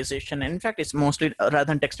vectorization. And in fact, it's mostly rather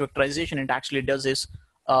than text vectorization, it actually does this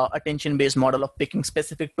attention-based model of picking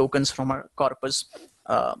specific tokens from our corpus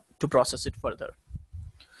to process it further.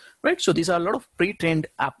 Right. So these are a lot of pre-trained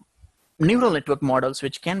neural network models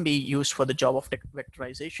which can be used for the job of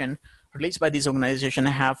vectorization, released by these organizations,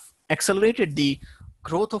 have accelerated the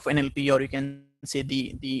growth of NLP, or you can say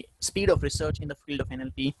the speed of research in the field of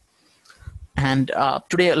NLP. And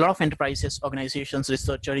today, a lot of enterprises, organizations,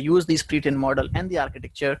 researchers use these pre-trained model and the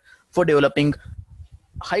architecture for developing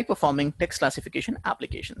high-performing text classification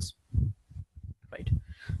applications. Right.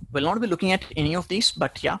 We'll not be looking at any of these,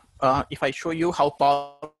 but yeah, if I show you how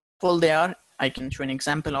powerful they are, I can show an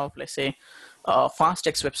example of, let's say, fast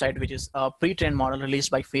text website, which is a pre-trained model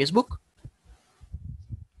released by Facebook.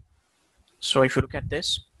 So if you look at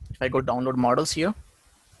this, if I go download models here,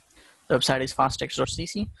 the website is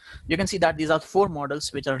fasttext.cc. You can see that these are 4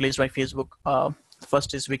 models which are released by Facebook.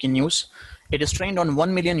 First is Wiki News. It is trained on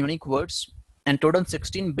 1 million unique words and total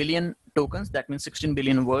 16 billion tokens. That means 16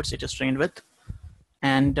 billion words it is trained with.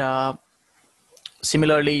 And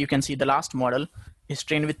similarly, you can see the last model is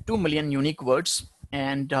trained with 2 million unique words,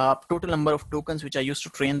 and total number of tokens which are used to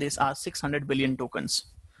train this are 600 billion tokens.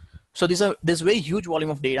 So there's very huge volume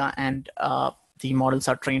of data, and the models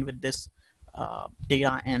are trained with this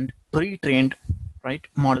data, and pre-trained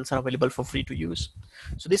models are available for free to use.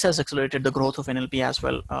 So this has accelerated the growth of NLP as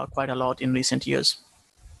well quite a lot in recent years.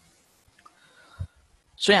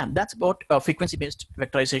 So yeah, that's about frequency-based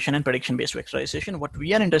vectorization and prediction-based vectorization. What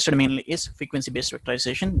we are interested in mainly is frequency-based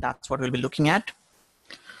vectorization. That's what we'll be looking at.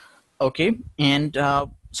 Okay, and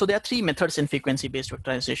so there are 3 methods in frequency-based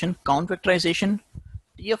vectorization: count vectorization,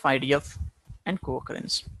 TFIDF, and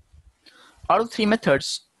co-occurrence. Out of 3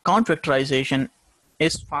 methods, count vectorization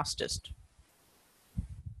is fastest,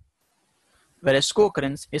 whereas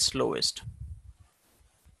co-occurrence is slowest.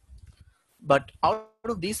 But out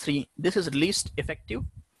of these 3, this is least effective,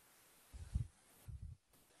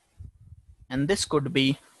 and this could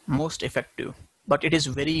be most effective, but it is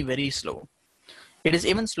very, very slow. It is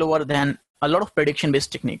even slower than a lot of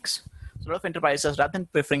prediction-based techniques. So a lot of enterprises, rather than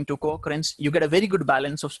preferring to co-occurrence, you get a very good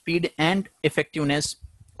balance of speed and effectiveness,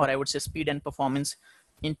 or I would say speed and performance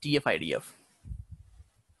in TFIDF.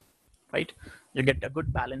 Right? You get a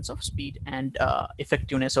good balance of speed and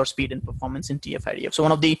effectiveness, or speed and performance in TFIDF. So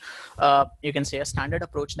one of the, you can say, a standard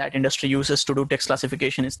approach that industry uses to do text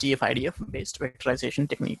classification is TFIDF-based vectorization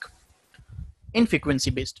technique. In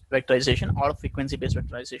frequency-based vectorization, or frequency-based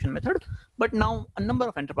vectorization method. But now a number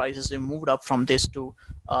of enterprises have moved up from this to,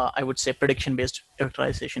 I would say, prediction-based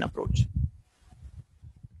vectorization approach.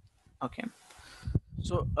 Okay,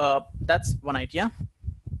 so that's one idea,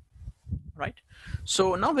 right?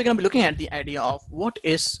 So now we're going to be looking at the idea of what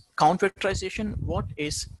is count vectorization, what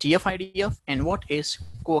is TF-IDF, and what is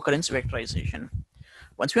co-occurrence vectorization.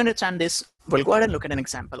 Once we understand this, we'll go ahead and look at an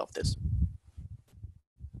example of this.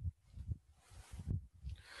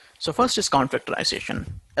 So first is count vectorization.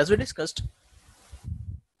 As we discussed,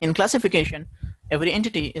 in classification, every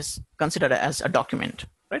entity is considered as a document,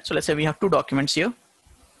 right? So let's say we have 2 documents here.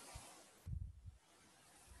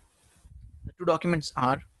 The 2 documents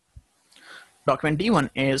are, document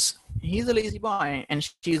D1 is, he's a lazy boy and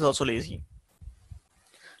she's also lazy.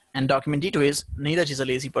 And document D2 is, Neeraj is a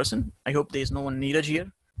lazy person. I hope there is no one Neeraj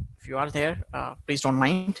here. If you are there, please don't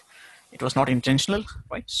mind. It was not intentional,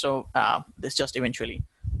 right? So this just eventually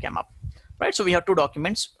came up, right? So we have 2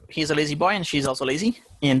 documents. He's a lazy boy and she's also lazy.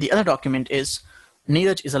 And the other document is,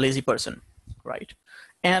 Neeraj is a lazy person, right?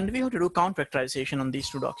 And we have to do count vectorization on these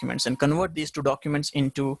 2 documents and convert these 2 documents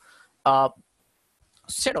into a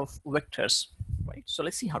set of vectors, right? So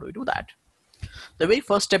let's see how do we do that. The very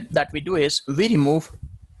first step that we do is we remove,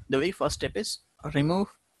 the very first step is remove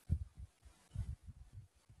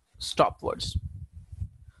stop words.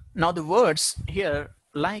 Now the words here,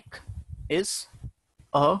 like, is,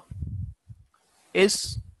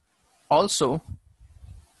 is, also,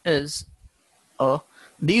 is,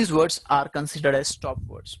 these words are considered as stop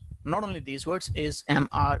words. Not only these words, is, am,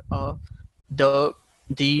 are, the,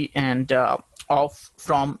 the, and of,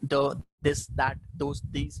 from, the, this, that, those,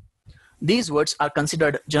 these. These words are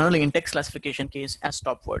considered generally in text classification case as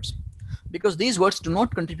stop words, because these words do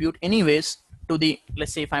not contribute anyways to the,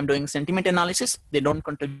 let's say if I'm doing sentiment analysis, they don't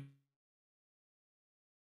contribute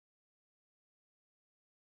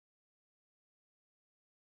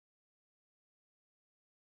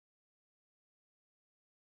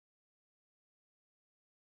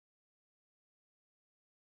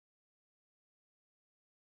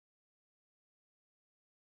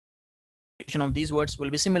of these words will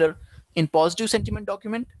be similar in positive sentiment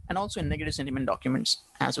document and also in negative sentiment documents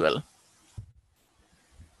as well.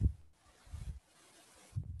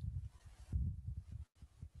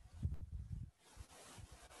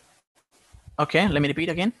 Okay, let me repeat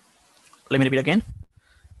again. Let me repeat again.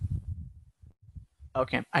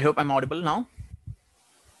 Okay, I hope I'm audible now.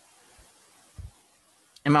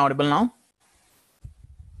 Am I audible now?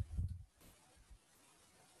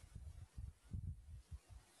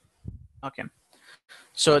 Okay.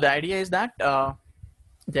 So the idea is that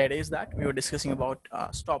we were discussing about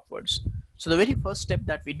stop words. So the very first step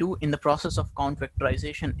that we do in the process of count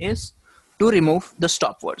vectorization is to remove the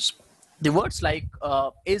stop words. The words like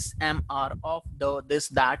is, am, are, of, the, this,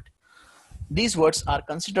 that, these words are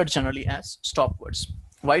considered generally as stop words.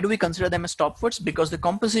 Why do we consider them as stop words? Because the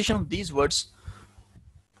composition of these words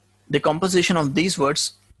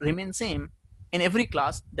remain same in every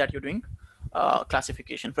class that you're doing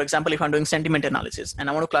classification. For example, if I'm doing sentiment analysis and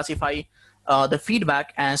I want to classify the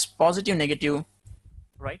feedback as positive, negative,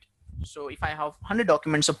 right? So if I have 100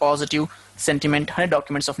 documents of positive sentiment, 100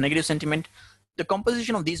 documents of negative sentiment, the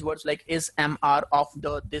composition of these words like is, am, are, of,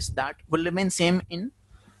 the, this, that will remain same in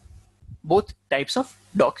both types of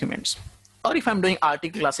documents. Or if I'm doing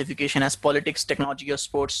article classification as politics, technology, or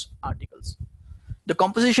sports articles, the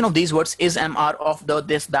composition of these words is, am, are, of, the,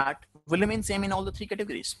 this, that will remain same in all the three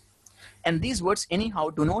categories. And these words anyhow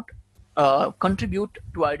do not contribute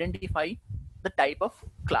to identify the type of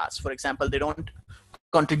class. For example, they don't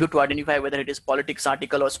contribute to identify whether it is politics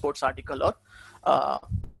article or sports article or uh,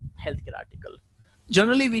 healthcare article.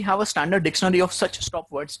 Generally, we have a standard dictionary of such stop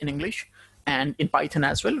words in English, and in Python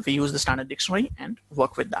as well. We use the standard dictionary and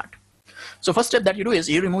work with that. So first step that you do is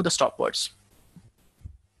you remove the stop words.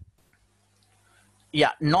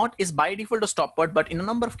 Yeah, not is by default a stop word, but in a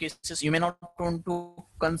number of cases, you may not want to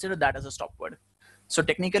consider that as a stop word. So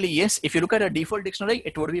technically, yes, if you look at a default dictionary,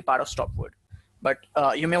 it would be part of stop word. But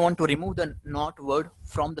you may want to remove the not word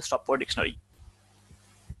from the stop word dictionary,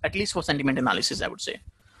 at least for sentiment analysis, I would say.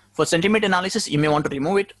 For sentiment analysis, you may want to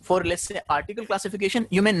remove it. For, let's say, article classification,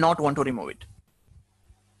 you may not want to remove it.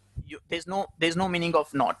 There's no meaning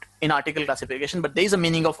of not in article classification, but there is a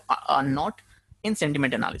meaning of not in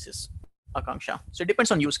sentiment analysis, Akanksha. So it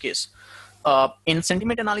depends on use case. In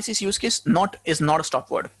sentiment analysis use case, not is not a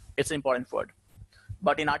stop word. It's an important word.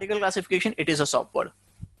 But in article classification, it is a stop word.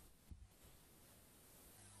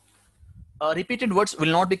 Repeated words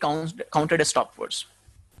will not be counted as stop words,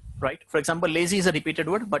 right? For example, lazy is a repeated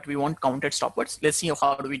word, but we want counted stop words. Let's see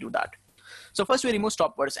how do we do that. So first we remove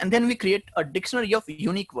stop words, and then we create a dictionary of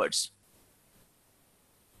unique words.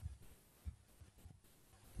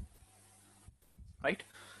 Right?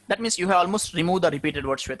 That means you have almost removed the repeated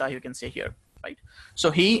word, Shweta, you can say here, right? So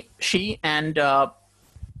he, she, and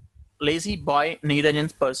lazy, boy,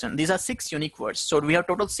 Neerajan's person. These are 6 unique words. So we have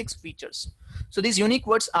total 6 features. So these unique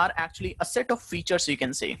words are actually a set of features, you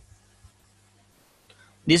can say.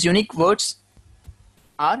 These unique words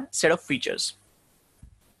are set of features,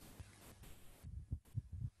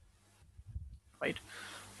 right?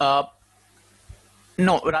 Uh,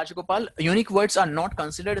 No, Rajagopal, unique words are not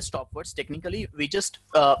considered as stop words. Technically, we just,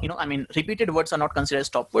 repeated words are not considered as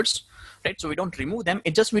stop words, right? So we don't remove them.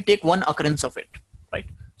 It just we take one occurrence of it, right?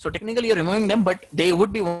 So technically, you're removing them, but they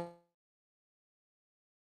would be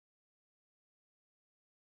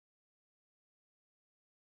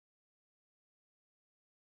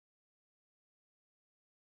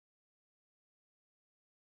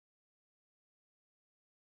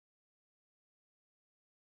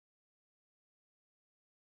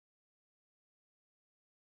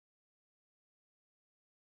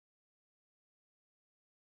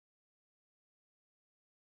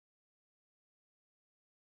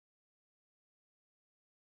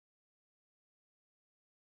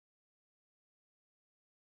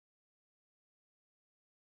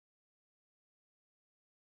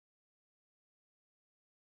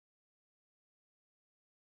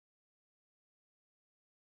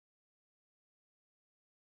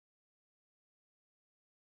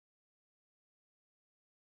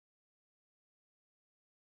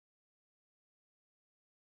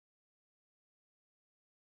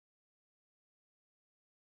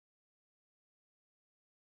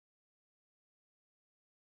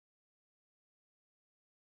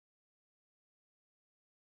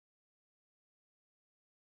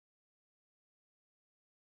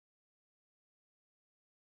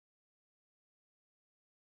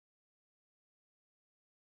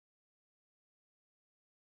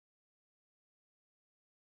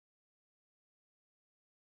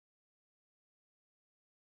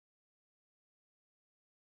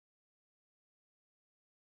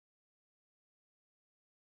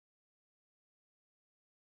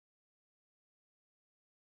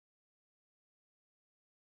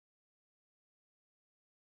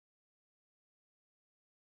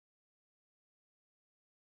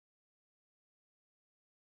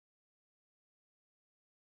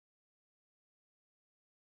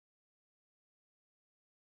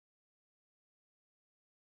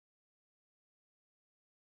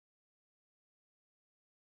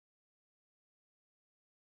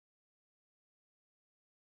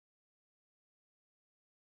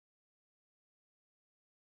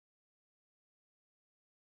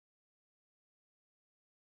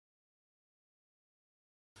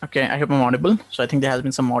Okay, I hope I'm audible. So I think there has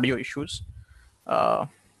been some audio issues.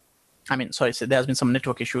 Sorry, so there has been some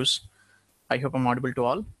network issues. I hope I'm audible to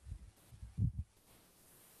all.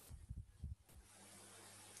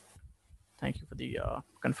 Thank you for the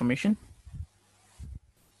confirmation.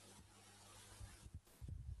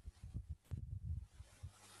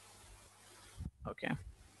 Okay.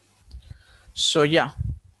 So yeah,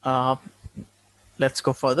 let's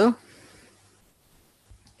go further.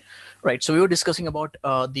 Right. So we were discussing about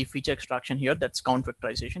the feature extraction here. That's count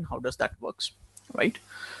vectorization. How does that works? Right.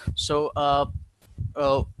 So uh,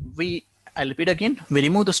 we I'll repeat again. We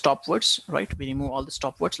remove the stop words. Right. We remove all the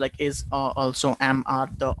stop words like is, also, am, are,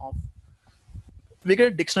 the, of. We get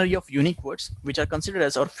a dictionary of unique words which are considered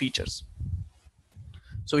as our features.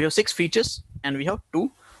 So we have 6 features and we have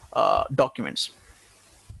 2 documents.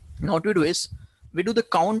 Now what we do is we do the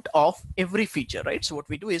count of every feature, right? So what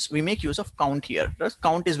we do is we make use of count here.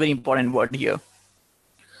 Count is very important word here.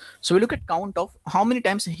 So we look at count of how many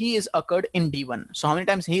times he is occurred in D1. So how many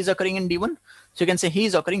times he is occurring in D1? So you can say he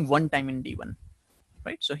is occurring 1 time in D1,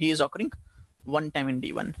 right? So he is occurring 1 time in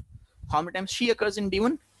D1. How many times she occurs in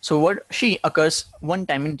D1? So word she occurs 1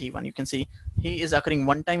 time in D1. You can see he is occurring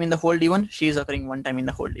 1 time in the whole D1. She is occurring 1 time in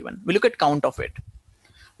the whole D1. We look at count of it.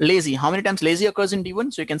 Lazy, how many times lazy occurs in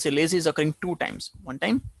D1? So you can say lazy is occurring 2 times. 1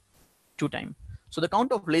 time, 2 time. So the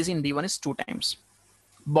count of lazy in D1 is 2 times.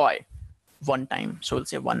 Boy, 1 time. So we'll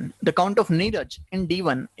say 1. The count of Neeraj in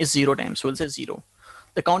D1 is 0 times. So we'll say 0.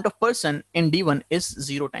 The count of person in D1 is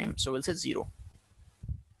 0 times. So we'll say 0.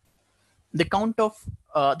 The count of,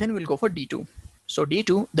 then we'll go for D2. So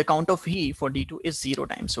D2, the count of he for D2 is 0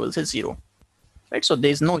 times. So we'll say 0. Right? So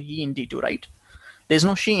there's no he in D2, right? There's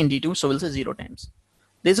no she in D2. So we'll say 0 times.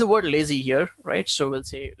 There's a word lazy here, right? So we'll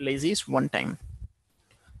say lazy is 1 time.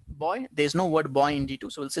 Boy, there's no word boy in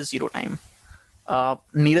D2. So we'll say 0 time.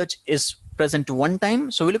 Neeraj is present 1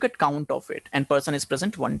 time. So we look at count of it, and person is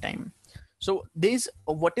present 1 time. So these,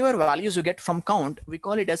 whatever values you get from count, we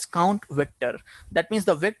call it as count vector. That means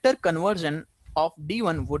the vector conversion of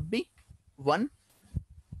D1 would be 1,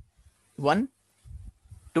 1,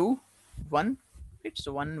 2, 1. Right?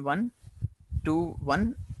 So 1, 1, 2,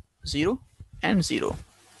 1, 0, and 0.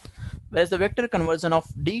 Whereas the vector conversion of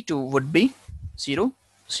D2 would be 0,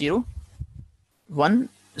 0, 1,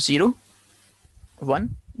 0,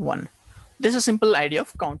 1, 1. This is a simple idea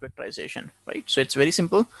of count vectorization, right? So it's very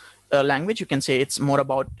simple language. You can say it's more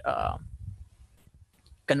about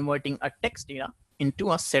converting a text data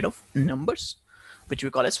into a set of numbers, which we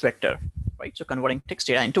call as vector, right? So converting text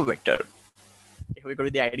data into vector. If we go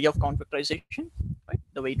with the idea of count vectorization, right,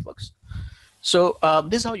 the way it works. So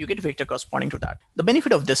this is how you get vector corresponding to that. The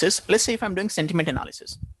benefit of this is, let's say if I'm doing sentiment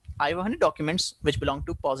analysis, I have 100 documents which belong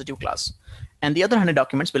to positive class, and the other 100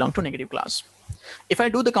 documents belong to negative class. If I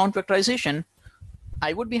do the count vectorization,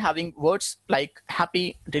 I would be having words like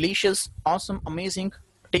happy, delicious, awesome, amazing,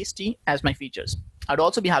 tasty as my features. I'd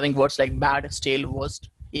also be having words like bad, stale, worst,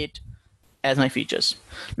 hate as my features.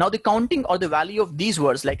 Now the counting or the value of these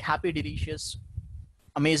words like happy, delicious,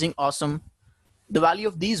 amazing, awesome, the value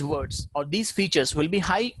of these words or these features will be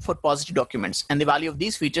high for positive documents, and the value of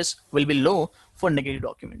these features will be low for negative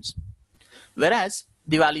documents. Whereas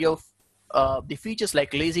the value of the features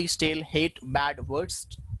like lazy, stale, hate, bad,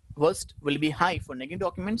 worst will be high for negative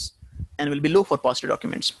documents and will be low for positive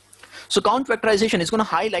documents. So count vectorization is going to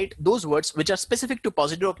highlight those words which are specific to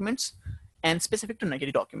positive documents and specific to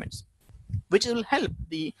negative documents, which will help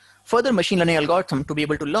the further machine learning algorithm to be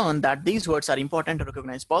able to learn that these words are important to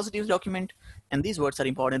recognize positive document and these words are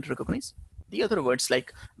important to recognize the other words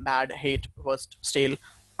like bad, hate, worst, stale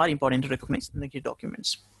are important to recognize negative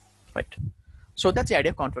documents, right? So that's the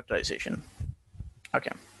idea of count vectorization.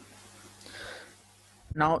 Okay.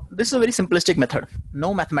 Now, this is a very simplistic method.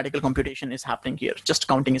 No mathematical computation is happening here, just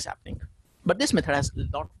counting is happening. But this method has a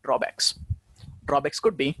lot of drawbacks. Drawbacks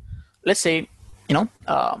could be, let's say, there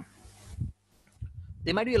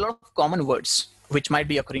might be a lot of common words which might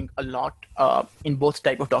be occurring a lot in both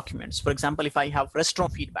type of documents. For example, if I have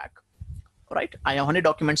restaurant feedback, right? I have 100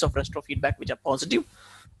 documents of restaurant feedback which are positive,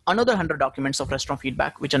 another 100 documents of restaurant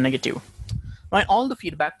feedback which are negative. Right? All the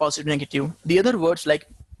feedback, positive, negative. The other words like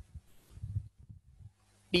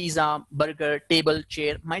pizza, burger, table,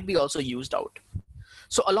 chair might be also used out.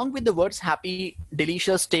 So along with the words happy,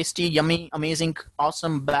 delicious, tasty, yummy, amazing,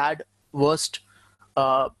 awesome, bad, worst,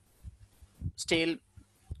 stale,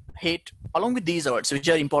 hate, along with these words, which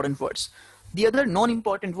are important words, the other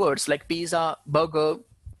non-important words like pizza, burger,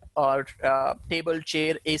 or table,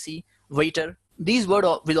 chair, AC, waiter, these words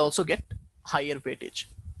will also get higher weightage,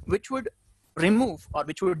 which would remove or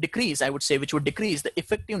which would decrease, I would say, which would decrease the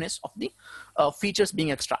effectiveness of the features being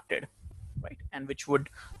extracted. right? And which would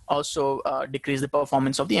also decrease the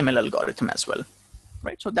performance of the ML algorithm as well,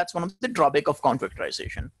 right? So that's one of the drawback of count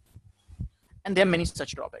vectorization. And there are many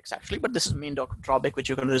such drawbacks actually, but this is the main drawback which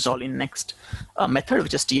you're going to resolve in next method,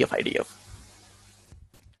 which is TFIDF.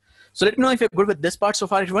 So let me know if you're good with this part so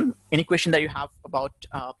far, everyone. Any question that you have about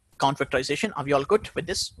count vectorization? Are we all good with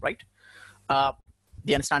this, right?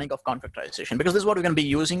 The understanding of count vectorization, because this is what we're going to be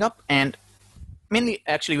using up, and mainly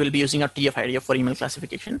actually we'll be using a TF-IDF for email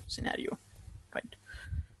classification scenario, right?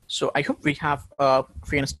 So I hope we have a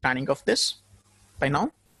free understanding of this by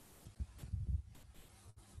now.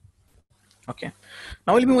 Okay,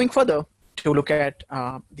 now we'll be moving further to look at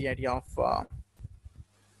the idea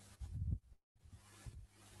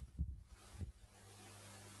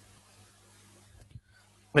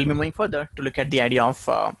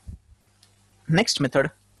of next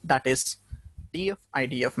method, that is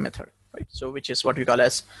TF-IDF method, right? So which is what we call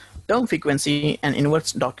as term frequency and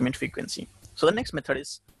inverse document frequency. So the next method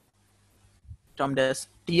is termed as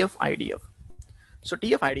TF-IDF. So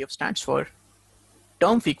TF-IDF stands for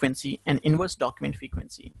term frequency and inverse document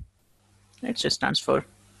frequency. It just stands for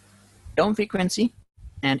term frequency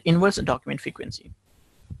and inverse document frequency.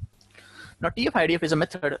 Now TF-IDF is a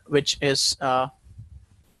method which is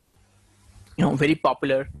very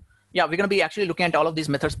popular. Yeah, we're going to be actually looking at all of these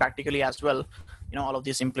methods practically as well, all of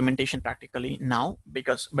this implementation practically now,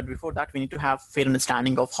 but before that we need to have fair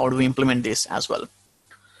understanding of how do we implement this as well.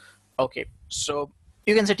 Okay, so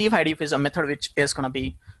you can say TF-IDF is a method which is going to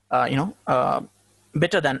be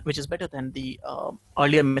better than the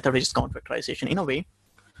earlier method, which is count vectorization in a way.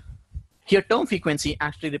 Here term frequency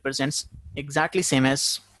actually represents exactly same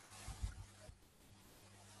as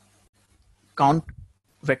count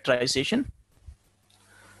vectorization,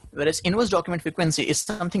 whereas inverse document frequency is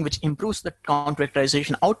something which improves the count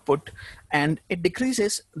vectorization output, and it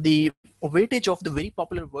decreases the weightage of the very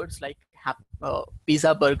popular words like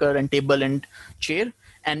pizza, burger, and table and chair,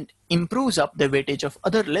 and improves up the weightage of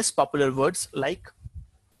other less popular words like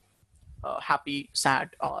happy, sad,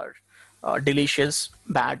 or delicious,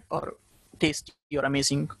 bad, or tasty, or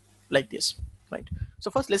amazing, like this, right?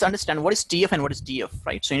 So first let's understand what is TF and what is DF,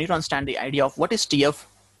 right? So you need to understand the idea of what is TF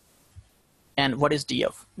and what is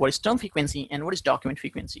DF, what is term frequency and what is document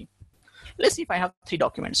frequency. Let's see if I have three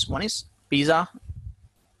documents. One is pizza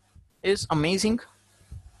is amazing,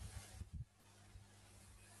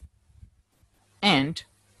 and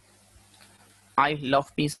I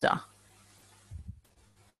love pizza.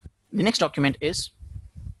 The next document is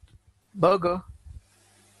burger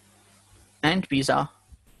and pizza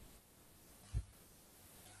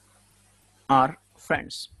are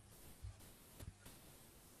friends.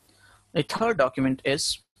 The third document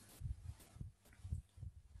is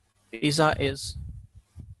pizza is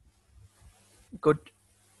good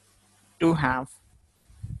to have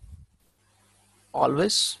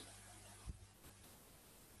always.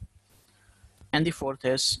 And the fourth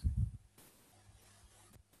is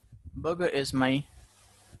burger is my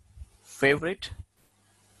favorite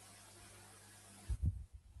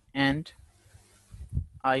and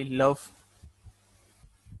I love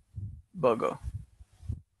burger.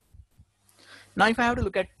 Now if I have to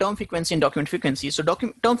look at term frequency and document frequency, so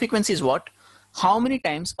term frequency is what? How many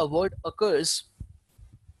times a word occurs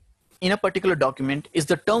in a particular document is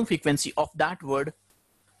the term frequency of that word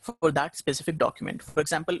for that specific document. For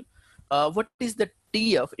example, what is the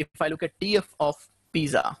TF if I look at TF of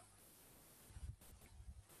pizza?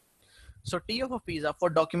 So TF of pizza for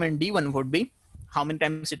document D1 would be how many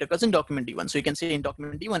times it occurs in document D1. So you can say in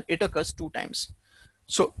document D1 it occurs 2 times.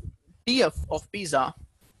 So TF of pizza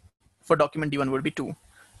for document D1 would be 2.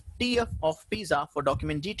 TF of pizza for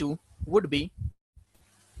document D2 would be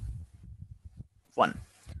 1.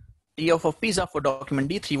 TF of pizza for document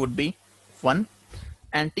D3 would be 1.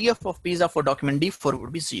 And TF of pizza for document D4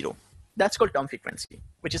 would be 0. That's called term frequency,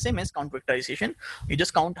 which is same as count vectorization. You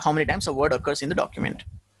just count how many times a word occurs in the document.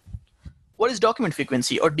 What is document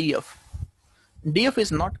frequency or DF? DF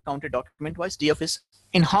is not counted document wise. DF is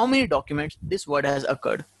in how many documents this word has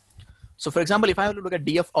occurred. So for example, if I have to look at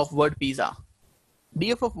DF of word pizza,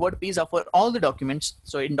 DF of word pizza for all the documents.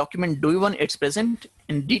 So in document D1 it's present,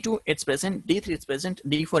 in D2 it's present, D3 it's present,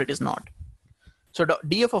 D4 it is not. So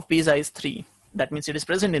DF of pizza is 3. That means it is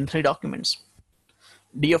present in 3 documents.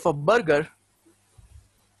 DF of burger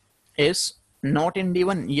is not in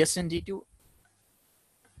D1, yes in D2,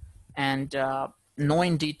 and no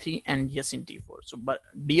in D3 and yes in D4. So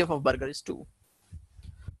DF of burger is 2.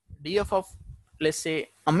 DF of, let's say,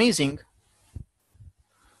 amazing,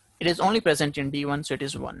 it is only present in D1, so it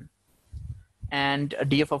is 1. And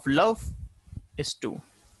DF of love is 2,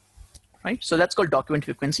 right? So that's called document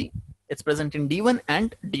frequency. It's present in D1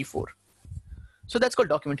 and D4. So that's called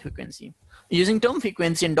document frequency. Using term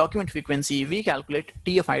frequency and document frequency, we calculate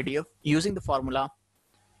TFIDF using the formula,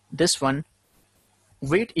 this one,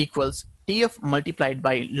 weight equals TF multiplied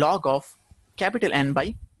by log of capital N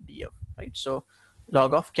by DF, right? So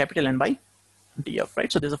log of capital N by DF,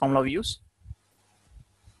 right? So there's a formula we use.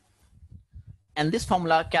 And this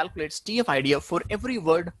formula calculates TF-IDF for every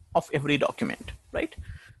word of every document, right?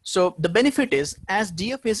 So the benefit is, as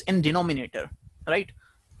DF is in denominator, right?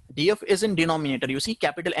 DF is in denominator. You see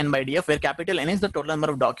capital N by DF, where capital N is the total number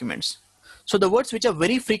of documents. So the words which are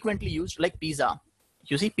very frequently used, like pizza,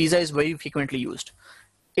 you see pizza is very frequently used.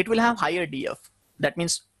 It will have higher DF. That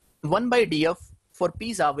means 1 by DF for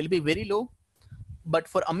pizza will be very low, but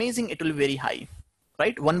for amazing it will be very high,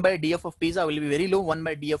 right? 1 by DF of pizza will be very low, 1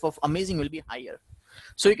 by DF of amazing will be higher.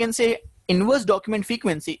 So you can say inverse document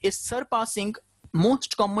frequency is surpassing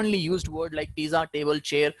most commonly used word like pizza, table,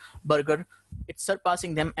 chair, burger. It's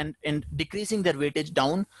surpassing them and decreasing their weightage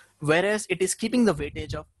down, whereas it is keeping the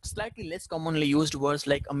weightage of slightly less commonly used words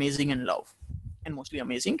like amazing and love, and mostly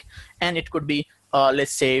amazing. And it could be,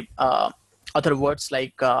 let's say, other words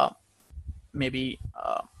like maybe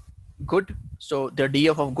good. So the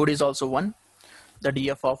DF of good is also 1. The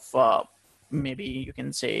DF of maybe you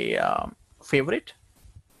can say favorite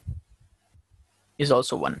is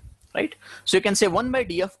also 1, right? So you can say 1 by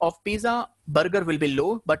DF of pizza, burger will be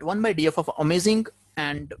low, but 1 by DF of amazing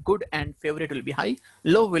and good and favorite will be high.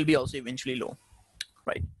 Low will be also eventually low,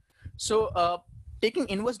 right? So taking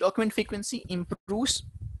inverse document frequency improves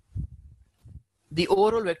the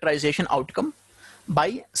overall vectorization outcome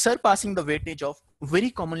by surpassing the weightage of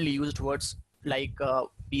very commonly used words like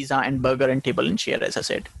pizza and burger and table and chair, as I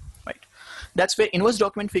said, right? That's where inverse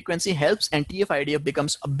document frequency helps, and TF-IDF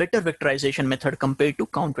becomes a better vectorization method compared to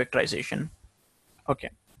count vectorization. Okay,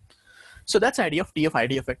 so that's the idea of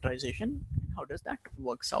TF-IDF vectorization. How does that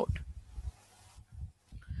works out?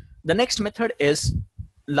 The next method is,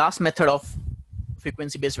 last method of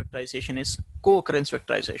frequency-based vectorization is co-occurrence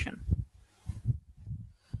vectorization.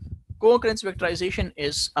 Co-occurrence vectorization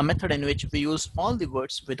is a method in which we use all the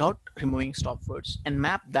words without removing stop words and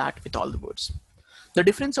map that with all the words. The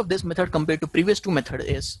difference of this method compared to previous two methods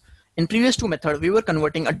is, in previous two methods, we were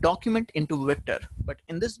converting a document into a vector, but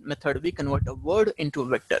in this method, we convert a word into a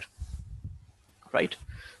vector, right?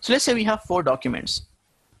 So let's say we have 4 documents.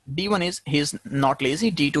 D1 is he is not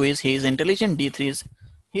lazy, D2 is he is intelligent, D3 is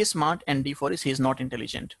he is smart, and D4 is he is not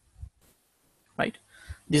intelligent, right?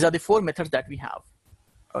 These are the 4 methods that we have,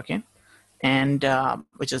 okay? And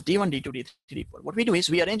which is D1, D2, D3, D4. What we do is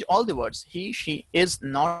we arrange all the words, he, she is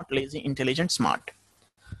not lazy, intelligent, smart.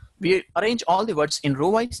 We arrange all the words in row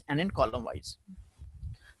wise and in column wise.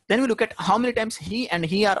 Then we look at how many times he and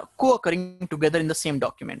he are co-occurring together in the same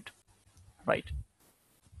document, right?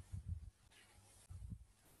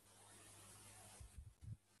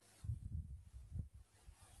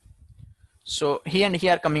 So he and he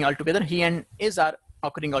are coming all together. He and is are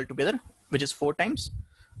occurring all together, which is 4 times.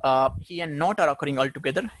 He and not are occurring all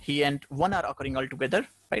together. He and one are occurring all together,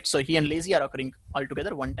 right? So he and lazy are occurring all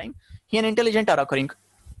together 1 time. He and intelligent are occurring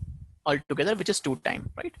all together, which is 2 times,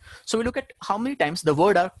 right? So we look at how many times the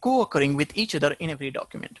word are co-occurring with each other in every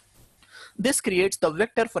document. This creates the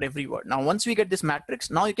vector for every word. Now, once we get this matrix,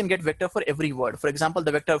 now you can get vector for every word. For example,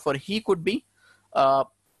 the vector for he could be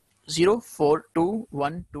 0, 4, 2,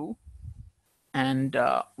 1, 2, and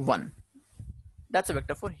 1. That's a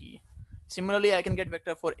vector for he. Similarly, I can get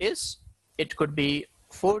vector for is. It could be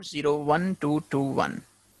 4, 0, 1, 2, 2, 1.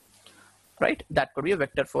 Right? That could be a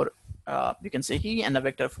vector for, you can say he, and a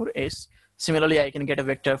vector for is. Similarly, I can get a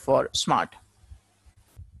vector for smart,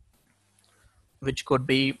 which could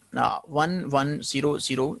be 1, 1, 0,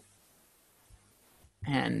 0,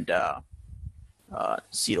 and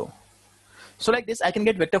 0. So like this, I can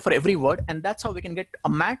get vector for every word, and that's how we can get a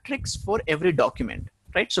matrix for every document,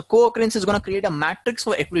 right? So co-occurrence is going to create a matrix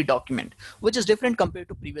for every document, which is different compared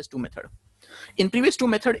to previous 2 method. In previous 2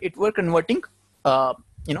 method, it were converting,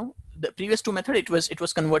 the previous 2 method, it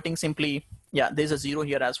was converting simply, yeah, there's a 0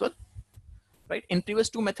 here as well, right? In previous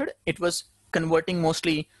 2 method, it was converting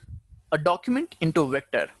mostly a document into a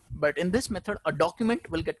vector, but in this method, a document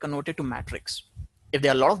will get converted to matrix. If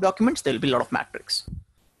there are a lot of documents, there will be a lot of matrix.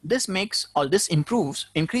 This makes, or this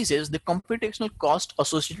increases the computational cost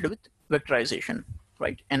associated with vectorization,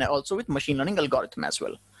 right? And also with machine learning algorithm as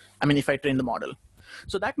well. I mean, if I train the model.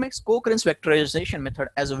 So that makes co-occurrence vectorization method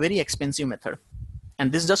as a very expensive method.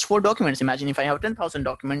 And this is just 4 documents. Imagine if I have 10,000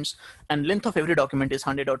 documents and length of every document is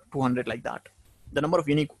 100 or 200 like that. The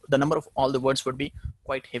number of all the words would be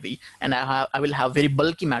quite heavy, and I will have very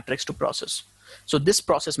bulky matrix to process. So this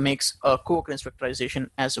process makes co-occurrence vectorization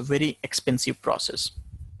as a very expensive process,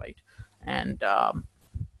 right? And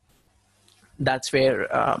that's where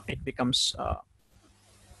it becomes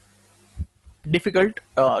difficult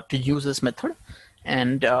to use this method.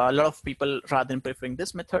 And a lot of people, rather than preferring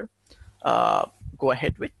this method, go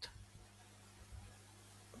ahead with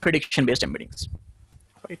prediction-based embeddings,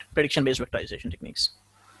 right? Prediction-based vectorization techniques.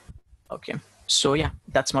 Okay, so yeah,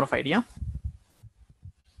 that's more of idea.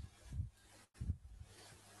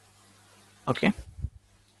 Okay.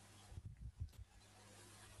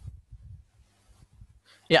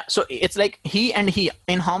 Yeah, so it's like he and he.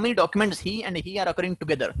 In how many documents he and he are occurring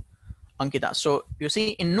together, Ankita? So you see,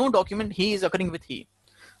 in no document he is occurring with he.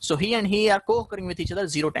 So he and he are co-occurring with each other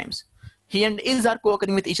 0 times. He and is are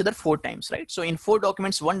co-occurring with each other 4 times, right? So in 4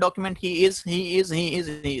 documents, one document he is, he is, he is,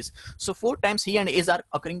 he is. So 4 times he and is are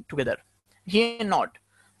occurring together. He and not.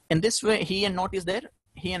 In this way, he and not is there.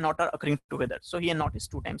 He and not are occurring together. So he and not is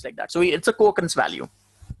 2 times like that. So it's a co-occurrence value,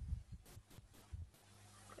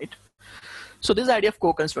 right? So this idea of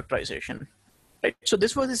co-occurrence vectorization, right? So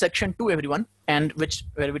this was the section 2, everyone, and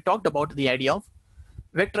where we talked about the idea of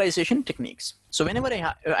vectorization techniques. So whenever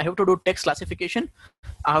I have to do text classification,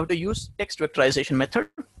 I have to use text vectorization method.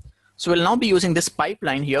 So we'll now be using this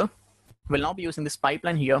pipeline here.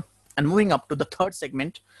 And moving up to the third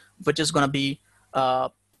segment, which is going to be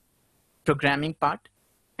programming part,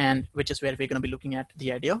 and which is where we're going to be looking at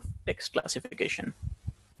the idea of text classification,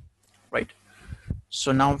 right?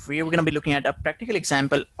 So now we're going to be looking at a practical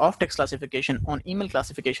example of text classification on email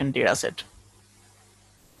classification dataset.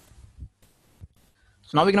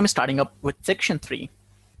 So now we're going to be starting up with section 3.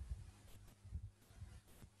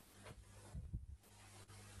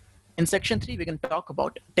 In section 3, we can talk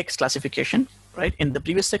about text classification, right? In the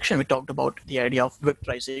previous section, we talked about the idea of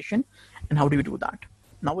vectorization and how do we do that.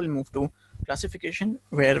 Now we'll move to classification,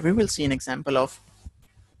 where we will see an example of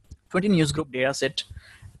 20 news group dataset,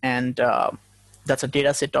 and that's a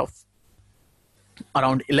dataset of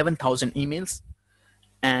around 11,000 emails,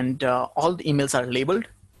 and all the emails are labeled.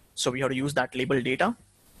 So we have to use that labeled data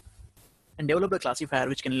and develop a classifier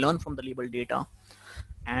which can learn from the labeled data.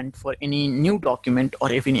 And for any new document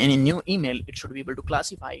or if in any new email, it should be able to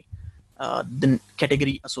classify the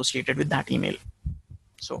category associated with that email.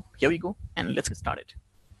 So here we go, and let's get started.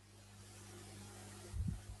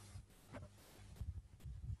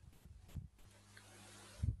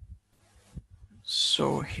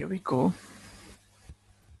 So here we go.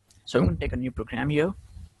 So I'm going to take a new program here,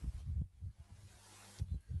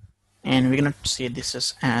 and we're going to say this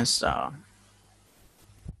is as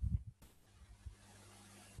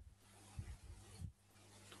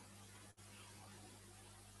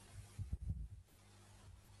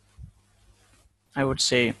I would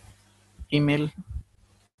say email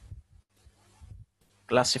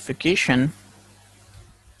classification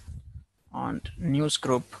on news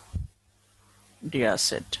group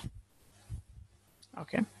dataset.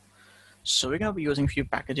 Okay. So we're going to be using a few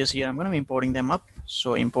packages here. I'm going to be importing them up.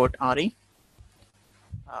 So import RE.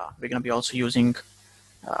 We're going to be also using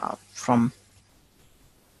from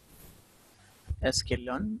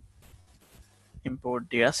sklearn import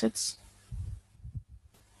datasets.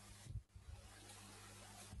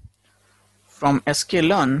 From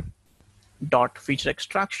sklearn dot feature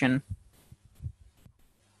extraction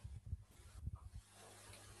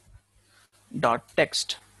dot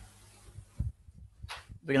text,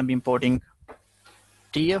 we're going to be importing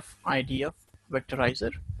TFIDF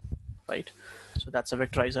vectorizer, right? So that's a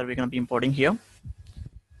vectorizer we're going to be importing here.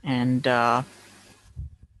 And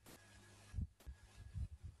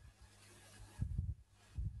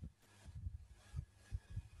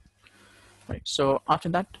right, so after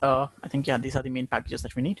that, I think, yeah, these are the main packages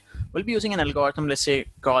that we need. We'll be using an algorithm, let's say,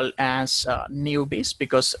 called as neobase,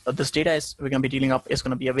 because this data is we're going to be dealing up is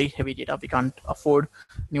going to be a very heavy data. We can't afford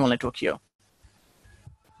neural network here.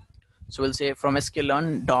 So we'll say from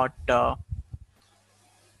sklearn dot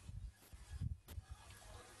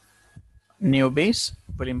neobase,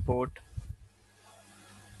 we'll import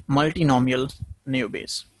multinomial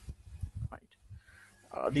neobase.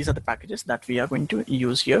 Right. These are the packages that we are going to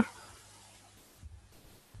use here.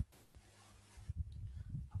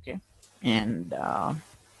 Okay, and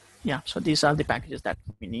yeah, so these are the packages that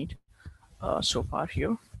we need so far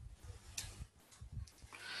here.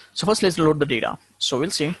 So first, let's load the data. So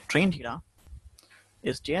we'll say train data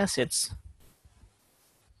is datasets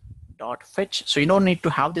dot fetch. So you don't need to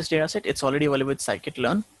have this dataset; it's already available with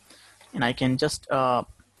scikit-learn, and I can just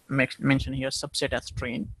mention here subset as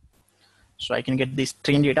train. So I can get this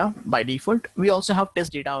train data by default. We also have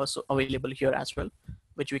test data also available here as well,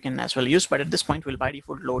 which we can as well use. But at this point, we'll by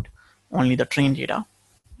default load only the train data.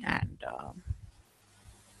 And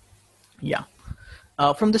yeah,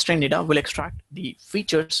 From this trained data, we'll extract the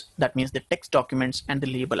features, that means the text documents and the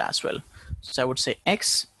label as well. So I would say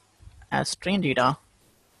X as trained data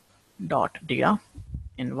dot data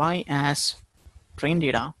and Y as trained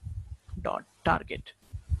data dot target.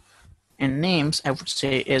 And names I would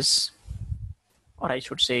say is, or I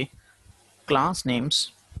should say class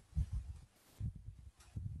names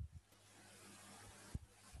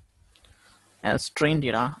as trained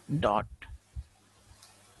data dot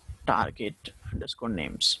target underscore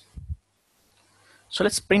names. So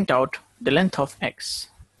let's print out the length of X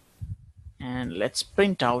and let's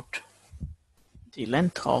print out the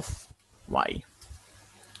length of Y.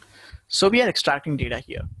 So we are extracting data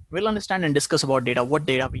here. We'll understand and discuss about data, what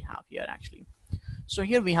data we have here actually. So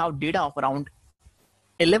here we have data of around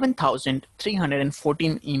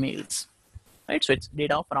 11,314 emails, right? So it's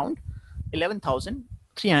data of around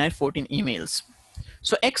 11,314 emails.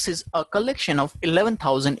 So X is a collection of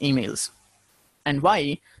 11,000 emails, and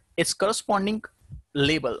Y is corresponding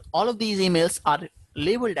label. All of these emails are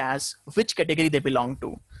labeled as which category they belong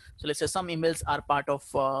to. So let's say some emails are part of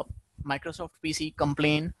Microsoft PC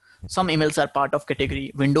complaint, some emails are part of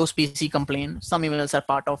category Windows PC complaint, some emails are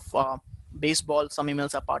part of baseball, some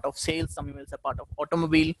emails are part of sales, some emails are part of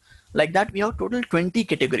automobile. Like that, we have total 20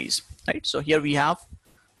 categories, right? So here we have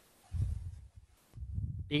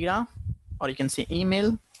data, or you can say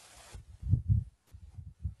email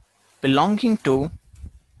belonging to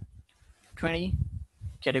 20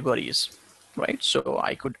 categories, right? So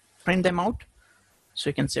I could print them out. So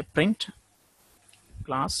you can say print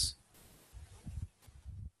class.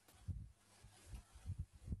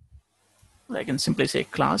 I can simply say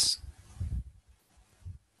class.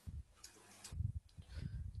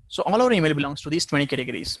 So all our email belongs to these 20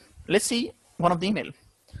 categories. Let's see one of the email.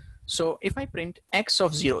 So if I print X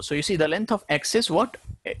of 0, so you see the length of X is what?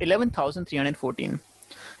 11,314.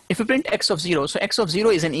 If you print X of 0, so X of 0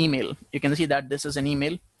 is an email. You can see that this is an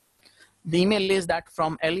email. The email is that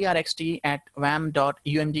from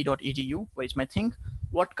lerxt@wam.umd.edu. Where is my thing?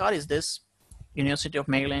 What car is this? University of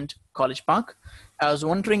Maryland, College Park. I was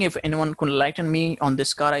wondering if anyone could enlighten me on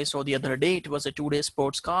this car I saw the other day. It was a 2-day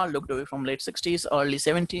sports car, looked away from late 60s, early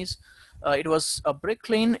 70s. It was a brick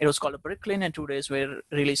lane. It was called a brick lane, and 2 days were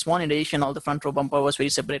really small in addition. All the front row bumper was very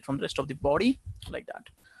separate from the rest of the body, like that.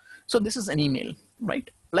 So this is an email, right?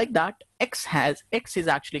 Like that, X is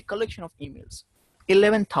actually a collection of emails,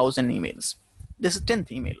 11,000 emails. This is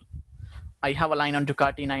 10th email. I have a line on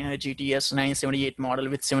Ducati 900 GTS 978 model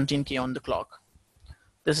with 17K on the clock.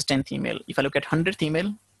 This is 10th email. If I look at 100th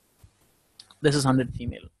email, this is 100th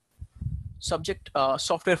email. Subject,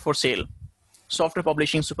 software for sale. Software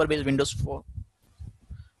publishing, Superbase Windows 4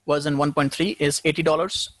 version 1.3 is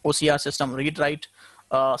 $80. OCR system read write,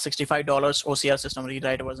 $65. OCR system read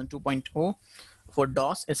write version 2.0 for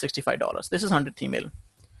DOS is $65. This is 100th email.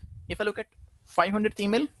 If I look at 500th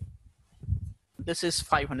email, this is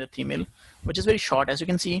 500th email, which is very short. As you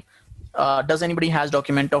can see, does anybody has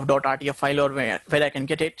document of .rtf file or where I can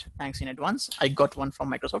get it? Thanks in advance. I got one from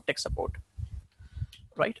Microsoft Tech Support,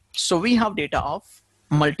 right? So we have data of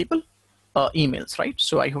multiple emails, right?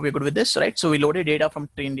 So I hope you're good with this, right? So we loaded data from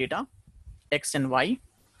train data, X and Y.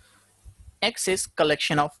 X is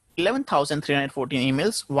collection of 11,314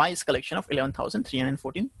 emails. Y is collection of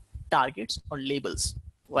 11,314 targets or labels.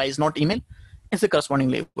 Y is not email, it's the corresponding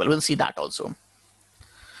label. We'll see that also.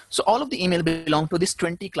 So all of the email belong to these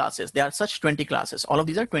 20 classes. There are such 20 classes. All of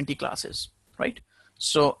these are 20 classes, right?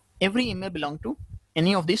 So every email belong to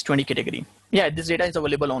any of these 20 category. Yeah, this data is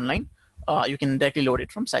available online. You can directly load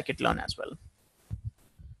it from scikit-learn as well.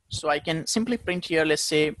 So I can simply print here, let's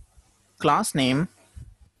say class name.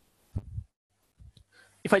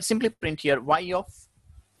 If I simply print here Y of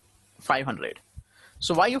 500.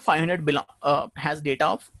 So Y of 500 has data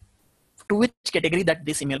of to which category that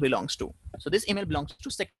this email belongs to. So this email belongs to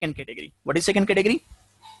second category. What is second category?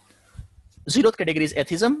 0th category is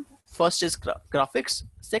atheism. First is graphics.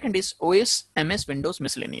 Second is OS, MS, Windows,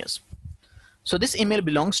 miscellaneous. So this email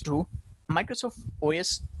belongs to Microsoft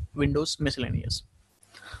OS, Windows, miscellaneous.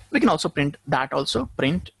 We can also print that also.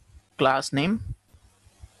 Print class name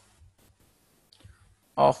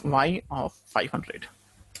of Y of 500.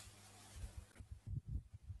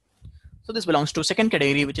 So this belongs to second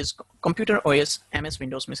category, which is computer OS, MS,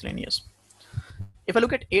 Windows, miscellaneous. If I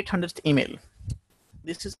look at 800th email,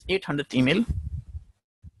 this is 800th email,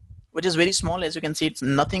 which is very small. As you can see, it's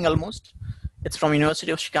nothing almost. It's from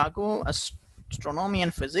University of Chicago, astronomy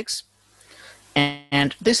and physics.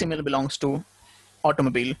 And this email belongs to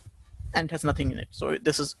automobile and has nothing in it. So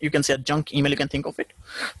this is, you can say, a junk email, you can think of it.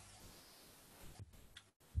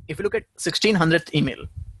 If you look at 1600th email,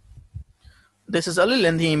 this is a little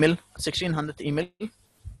lengthy email, 1600th email,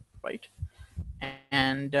 right?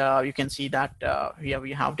 And you can see that here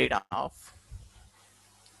we have data of,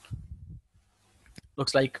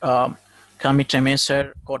 looks like Kami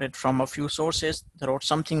Tremeser quoted from a few sources. They wrote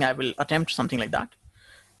something, I will attempt something like that.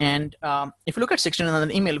 And if you look at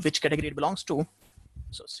 1600 email, which category it belongs to,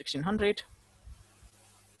 so 1600,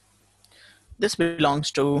 this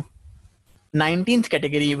belongs to 19th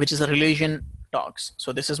category, which is a religion talks.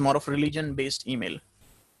 So this is more of religion based email,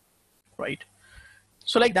 right?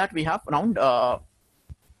 So like that, we have around,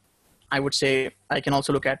 I would say I can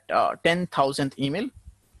also look at 10,000th email,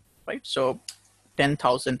 right? So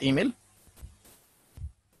 10,000th email,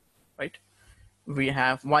 right? We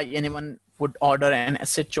have why anyone would order an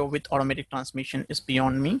SHO with automatic transmission is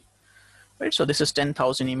beyond me, right? So this is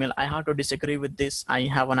 10,000 email. I have to disagree with this. I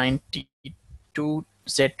have a 92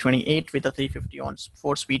 Z28 with a 350 on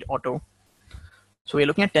 4-speed auto. So we're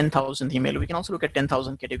looking at 10,000 email. We can also look at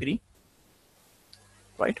 10,000 category,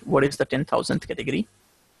 right? What is the 10,000th category?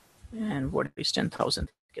 And what is 10,000th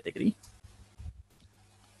category?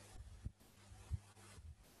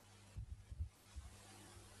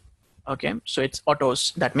 Okay, so it's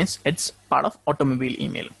autos. That means it's part of automobile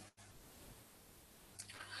email.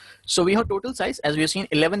 So we have total size, as we have seen,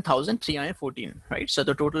 11,314, right? So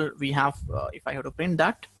the total we have, if I have to print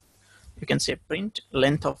that, you can say print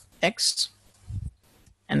length of X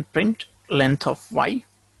and print length of Y.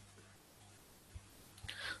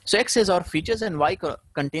 So X is our features and Y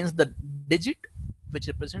contains the digit which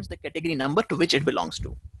represents the category number to which it belongs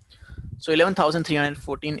to. So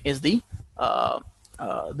 11,314 is the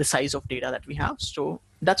size of data that we have. So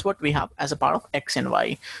that's what we have as a part of X and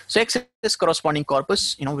Y. So X is corresponding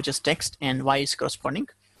corpus, which is text, and Y is corresponding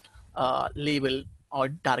label or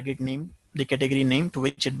target name, the category name to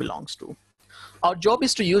which it belongs to. Our job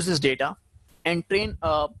is to use this data and train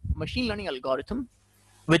a machine learning algorithm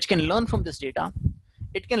which can learn from this data.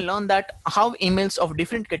 It can learn that how emails of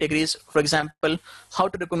different categories, for example, how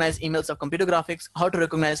to recognize emails of computer graphics, how to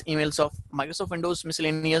recognize emails of Microsoft Windows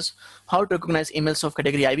miscellaneous, how to recognize emails of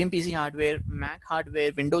category IBM PC hardware, Mac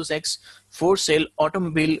hardware, Windows X, for sale,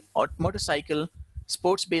 automobile, motorcycle,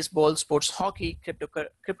 sports baseball, sports hockey,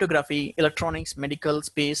 cryptography, electronics, medical,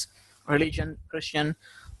 space, religion, Christian,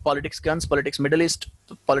 politics, guns, politics, Middle East,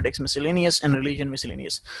 politics miscellaneous, and religion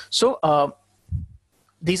miscellaneous. So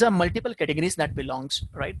these are multiple categories that belongs,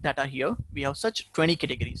 right, that are here. We have such 20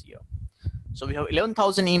 categories here. So we have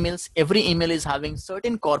 11,000 emails. Every email is having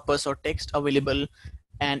certain corpus or text available,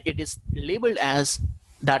 and it is labeled as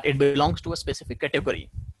that it belongs to a specific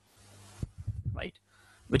category, right,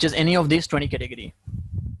 which is any of these 20 category.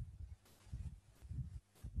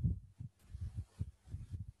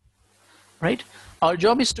 Right? Our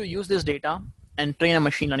job is to use this data and train a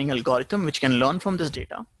machine learning algorithm which can learn from this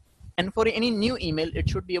data. And for any new email, it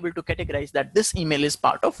should be able to categorize that this email is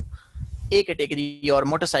part of A category, or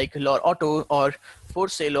motorcycle, or auto, or for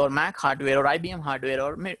sale, or Mac hardware, or IBM hardware,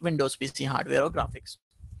 or Windows PC hardware, or graphics.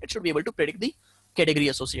 It should be able to predict the category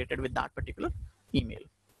associated with that particular email.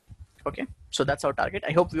 Okay, so that's our target.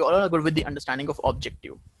 I hope we all are good with the understanding of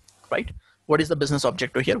objective, right? What is the business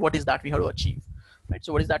objective here? What is that we have to achieve, right?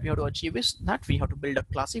 So what is that we have to achieve is that we have to build a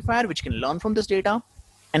classifier which can learn from this data,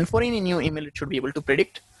 and for any new email, it should be able to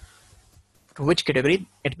predict to which category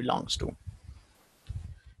it belongs to.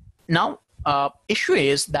 Now, issue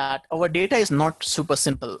is that our data is not super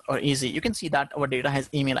simple or easy. You can see that our data has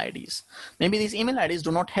email IDs. Maybe these email IDs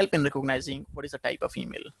do not help in recognizing what is the type of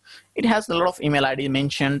email. It has a lot of email ID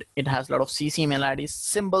mentioned. It has a lot of CC email IDs,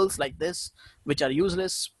 symbols like this, which are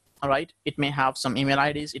useless. All right. It may have some email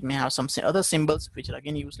IDs. It may have some other symbols, which are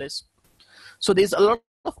again useless. So there's a lot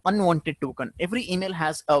of unwanted token. Every email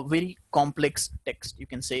has a very complex text, you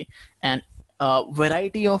can say, and a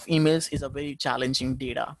variety of emails is a very challenging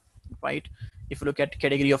data, right? If you look at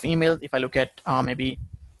category of email, if I look at maybe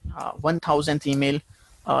 1000th email,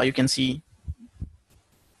 you can see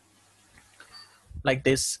like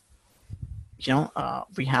this,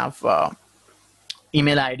 we have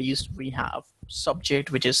email IDs, we have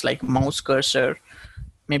subject, which is like mouse cursor.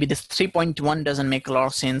 Maybe this 3.1 doesn't make a lot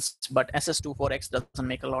of sense, but SS24X doesn't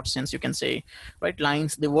make a lot of sense, you can say, right?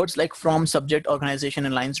 Lines, the words like from, subject, organization,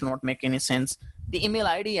 and lines do not make any sense. The email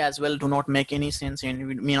ID as well do not make any sense, and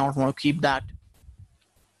we may not want to keep that,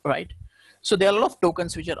 right? So there are a lot of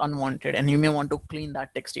tokens which are unwanted, and you may want to clean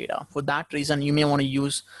that text data. For that reason, you may want to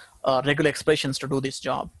use regular expressions to do this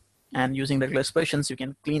job. And using regular expressions, you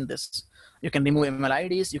can clean this. You can remove email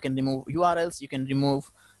IDs, you can remove URLs, you can remove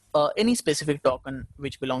any specific token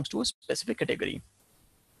which belongs to a specific category.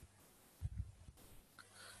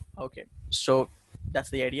 Okay, so that's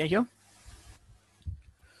the idea here.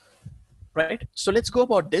 right? So let's go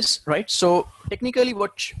about this, right? So technically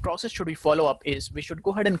what process should we follow up is we should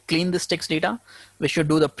go ahead and clean this text data. We should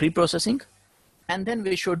do the pre-processing, and then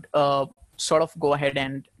we should sort of go ahead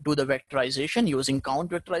and do the vectorization using count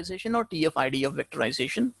vectorization or TFIDF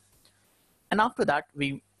vectorization. And after that,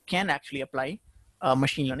 we can actually apply a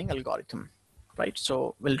machine learning algorithm, right?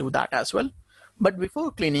 So we'll do that as well. But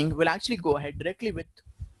before cleaning, we'll actually go ahead directly with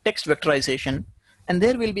text vectorization, and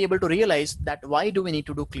there we'll be able to realize that why do we need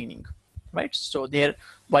to do cleaning, right? So there,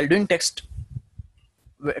 while doing text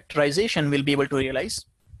vectorization, we'll be able to realize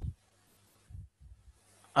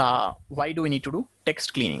why do we need to do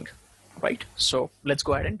text cleaning, right? So let's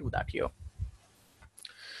go ahead and do that here.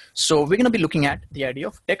 So we're going to be looking at the idea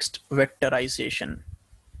of text vectorization.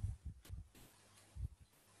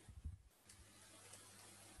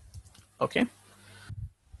 Okay.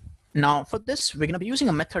 Now for this, we're going to be using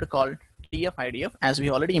a method called TFIDF, as we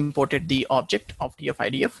already imported the object of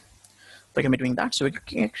TFIDF. We're going to be doing that. So we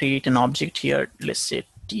can create an object here. Let's say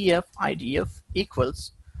TFIDF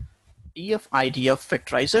equals TFIDF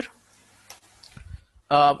vectorizer.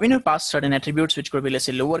 We're going to pass certain attributes, which could be, let's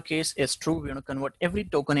say, lowercase is true. We're going to convert every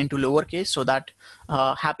token into lowercase so that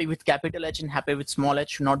happy with capital H and happy with small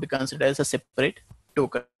h should not be considered as a separate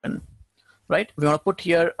token, right? We want to put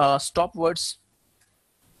here stop words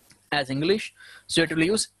as English. So it will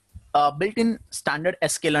use a built-in standard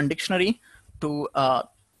sklearn dictionary to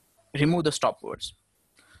remove the stop words.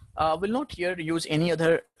 We'll not here use any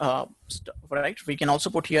other right? We can also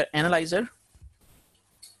put here analyzer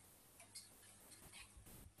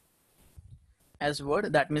as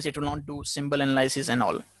word. That means it will not do symbol analysis and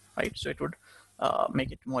all, right? So it would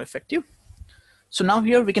make it more effective. So now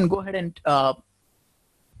here we can go ahead and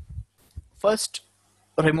first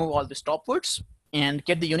remove all the stop words and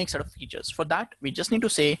get the unique set of features. For that, we just need to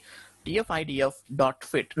say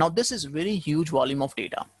TFIDF.fit. Now this is very huge volume of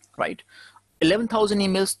data, right? 11,000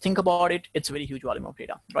 emails, think about it, it's a very huge volume of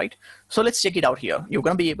data, right? So let's check it out here. You're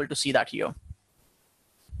gonna be able to see that here,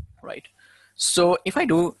 right? So if I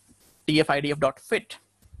do TFIDF.fit,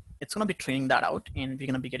 it's gonna be training that out, and we're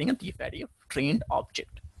gonna be getting a TFIDF trained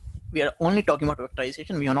object. We are only talking about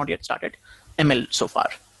vectorization. We have not yet started ML so far.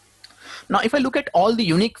 Now, if I look at all the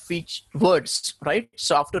unique words, right?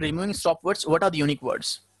 So after removing stop words, what are the unique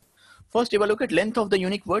words? First, if I look at length of the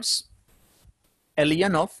unique words,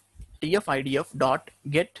 len of TFIDF dot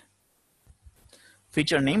get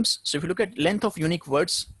feature names. So if you look at length of unique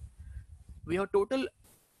words, we have total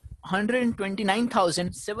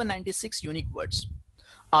 129,796 unique words.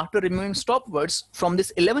 After removing stop words from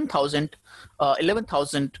this 11,000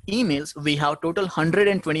 emails, we have total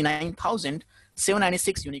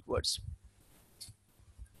 129,796 unique words,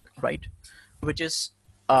 right? Which is,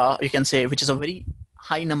 you can say, which is a very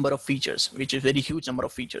high number of features, which is very huge number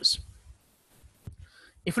of features.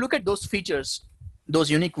 If you look at those features,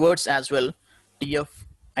 those unique words as well,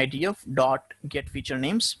 TF-IDF dot get feature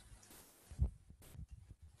names.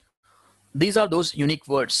 These are those unique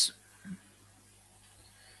words.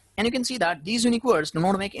 And you can see that these unique words do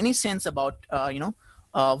not make any sense about,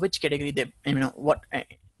 which category they, what,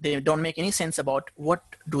 they don't make any sense about what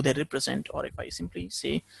do they represent. Or if I simply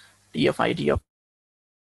say TF-IDF,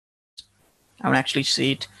 I will actually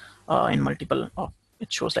see it in multiple,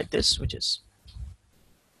 it shows like this, which is,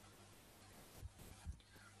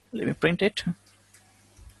 let me print it.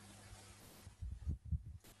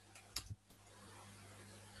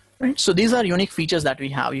 Right. So these are unique features that we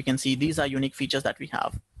have. You can see these are unique features that we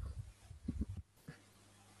have.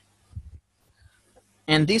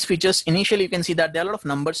 And these features, initially, you can see that there are a lot of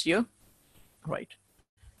numbers here, right?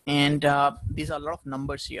 And these are a lot of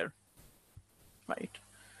numbers here, right?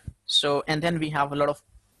 So, and then we have a lot of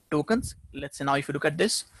tokens. Let's say now if you look at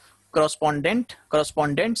this, correspondent,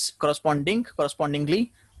 correspondence, corresponding,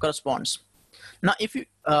 correspondingly, corresponds. Now, if you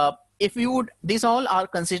would, these all are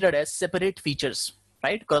considered as separate features,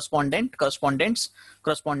 right? Correspondent, correspondence,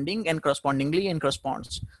 corresponding, and correspondingly, and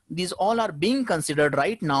corresponds. These all are being considered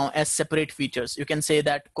right now as separate features. You can say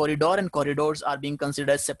that corridor and corridors are being considered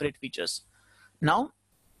as separate features. Now,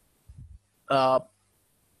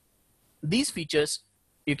 these features,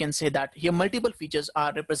 you can say that here multiple features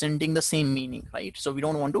are representing the same meaning, right? So we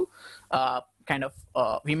don't want to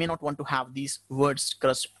we may not want to have these words,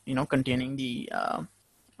 containing the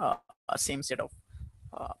same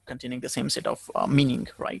set of meaning,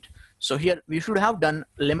 right? So here we should have done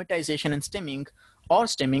lemmatization and stemming, or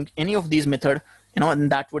stemming, any of these method, and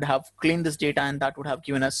that would have cleaned this data, and that would have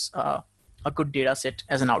given us a good data set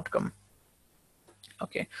as an outcome.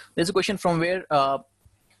 Okay, there's a question from where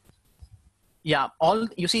Yeah, all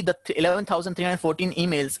you see the 11,314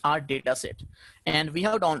 emails are data set, and we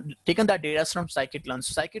have taken that data from scikit-learn.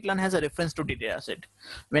 So scikit-learn has a reference to the data set.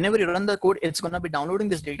 Whenever you run the code, it's going to be downloading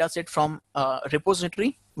this data set from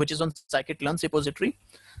repository, which is on scikit-learn's repository,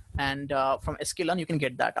 and from sklearn you can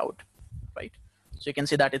get that out, right? So you can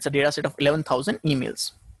see that it's a data set of 11,000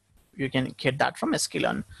 emails. You can get that from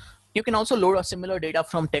sklearn. You can also load a similar data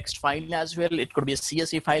from text file as well. It could be a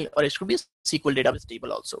CSV file, or it could be a SQL database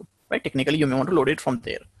table also, right? Technically, you may want to load it from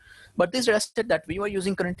there. But this data set that we are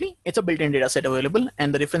using currently, it's a built-in data set available,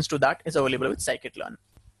 and the reference to that is available with scikit-learn.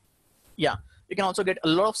 Yeah, you can also get a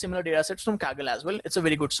lot of similar data sets from Kaggle as well. It's a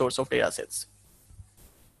very good source of data sets.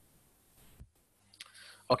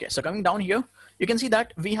 Okay, so coming down here, you can see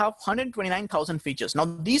that we have 129,000 features. Now,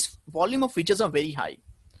 these volume of features are very high.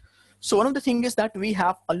 So one of the things is that we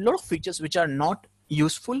have a lot of features which are not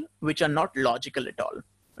useful, which are not logical at all,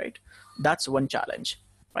 right? That's one challenge,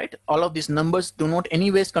 right? All of these numbers do not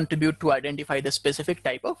anyways contribute to identify the specific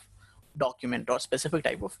type of document or specific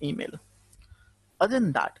type of email. Other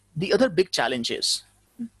than that, the other big challenge is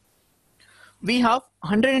we have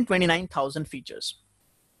 129,000 features,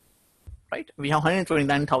 right? We have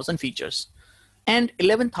 129,000 features and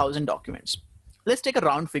 11,000 documents. Let's take a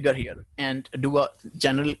round figure here and do a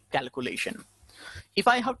general calculation. If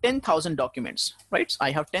I have 10,000 documents, right? So I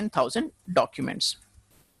have 10,000 documents.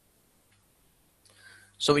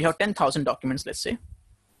 So we have 10,000 documents, let's say.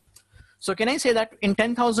 So can I say that in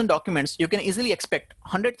 10,000 documents, you can easily expect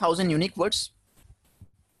 100,000 unique words?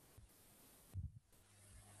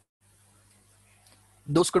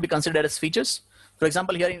 Those could be considered as features. For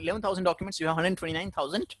example, here in 11,000 documents, you have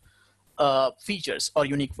 129,000 features or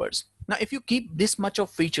unique words. Now, if you keep this much of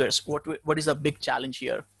features, what is a big challenge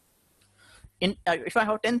here? If I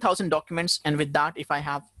have 10,000 documents, and with that, if I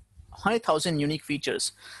have 100,000 unique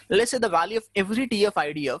features, let's say the value of every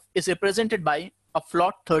TFIDF is represented by a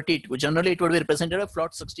float 32. Generally, it would be represented by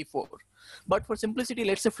float 64. But for simplicity,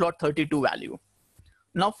 let's say float 32 value.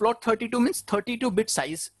 Now, float 32 means 32-bit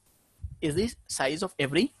size is the size of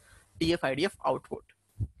every TFIDF output.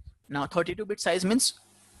 Now, 32-bit size means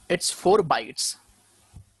it's 4 bytes.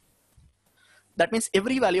 That means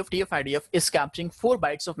every value of TFIDF is capturing 4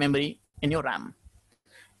 bytes of memory in your RAM.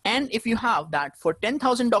 And if you have that for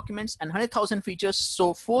 10,000 documents and 100,000 features,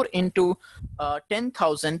 so 4 into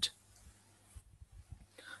 10,000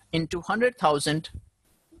 into 100,000,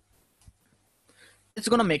 it's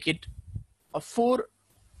going to make it a 4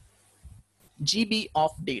 GB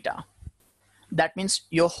of data. That means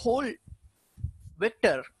your whole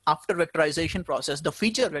vector after vectorization process, the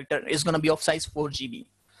feature vector is going to be of size 4 GB.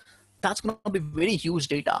 That's going to be very huge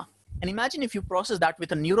data. And imagine if you process that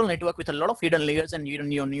with a neural network with a lot of hidden layers and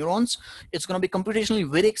neurons, it's going to be computationally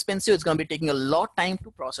very expensive. It's going to be taking a lot of time to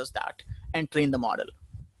process that and train the model,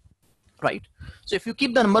 right? So if you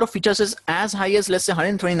keep the number of features as high as, let's say,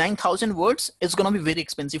 129,000 words, it's going to be very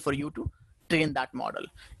expensive for you to train that model.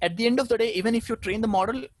 At the end of the day, even if you train the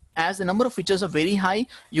model, as the number of features are very high,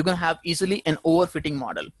 you're going to have easily an overfitting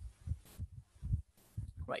model,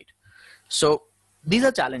 right? So these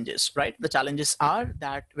are challenges, right? The challenges are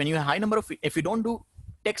that when you have a high number of, if you don't do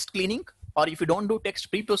text cleaning or if you don't do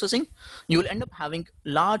text pre-processing, you will end up having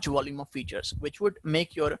large volume of features, which would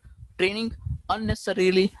make your training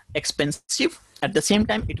unnecessarily expensive. At the same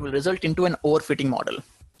time, it will result into an overfitting model.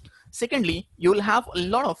 Secondly, you will have a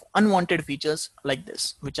lot of unwanted features like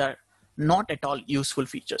this, which are not at all useful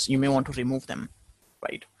features. You may want to remove them,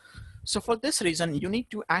 right? So for this reason, you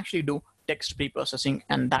need to actually do text pre-processing,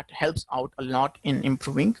 and that helps out a lot in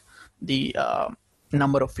improving the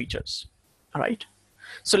number of features. All right.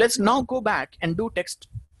 So let's now go back and do text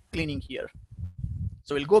cleaning here.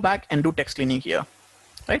 So we'll go back and do text cleaning here,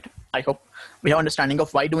 right? I hope we have understanding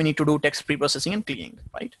of why do we need to do text pre-processing and cleaning,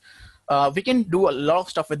 right? We can do a lot of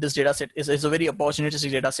stuff with this data set. It's a very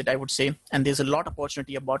opportunistic data set, I would say, and there's a lot of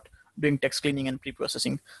opportunity about doing text cleaning and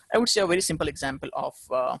pre-processing. I would say a very simple example of,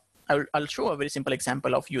 I'll show a very simple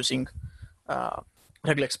example of using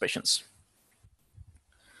regular expressions.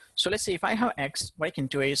 So let's say if I have X, what I can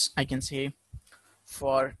do is I can say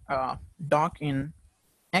for doc in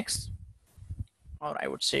X, or I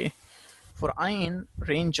would say for I in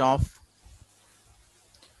range of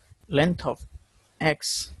length of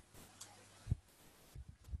X,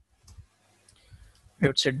 we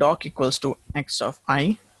would say doc equals to X of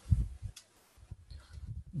I,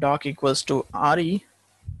 doc equals to RE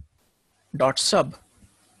dot sub.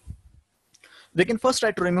 We can first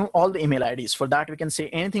try to remove all the email IDs. For that, we can say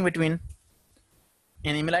anything between,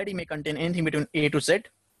 an email ID may contain anything between A to Z,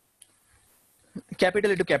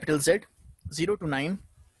 capital A to capital Z, 0 to 9,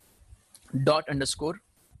 dot underscore,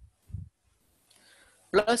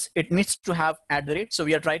 Plus it needs to have @. So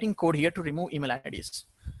we are writing code here to remove email IDs.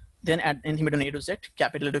 Then add anything between A to Z,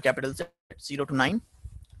 capital to capital Z, 0 to 9,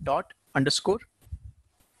 dot, underscore,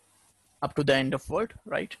 up to the end of word,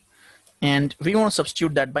 right? And we want to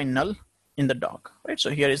substitute that by null in the doc, right?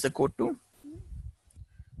 So here is the code to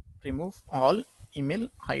remove all email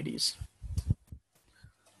IDs.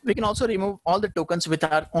 We can also remove all the tokens which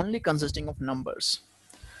are only consisting of numbers.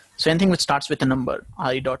 So anything which starts with a number,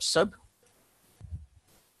 I.sub.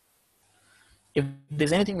 If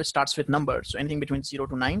there's anything which starts with number, so anything between 0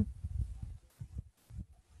 to 9.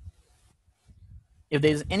 If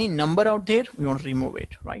there's any number out there, we want to remove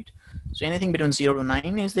it, right? So anything between 0 to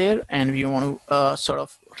 9 is there, and we want to sort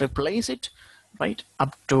of replace it, right,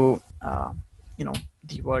 up to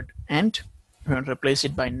the word end. We want to replace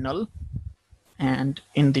it by null, and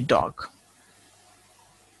in the doc,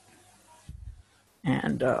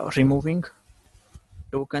 and removing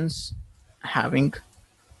tokens having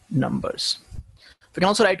numbers. We can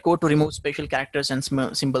also write code to remove special characters and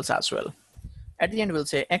symbols as well. At the end, we'll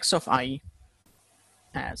say x of I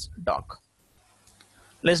as doc.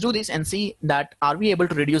 Let's do this and see that are we able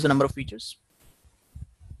to reduce the number of features?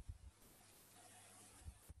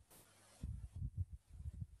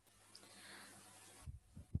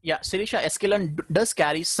 Yeah, Sirisha, sklearn does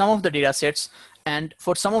carry some of the data sets, and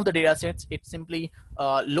for some of the data sets, it simply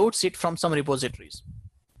loads it from some repositories,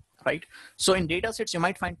 right? So in data sets, you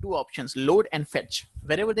might find two options, load and fetch.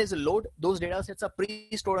 Wherever there's a load, those data sets are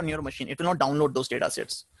pre-stored on your machine. It will not download those data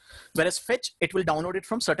sets. Whereas fetch, it will download it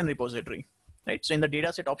from certain repository, right? So in the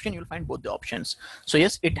data set option, you'll find both the options. So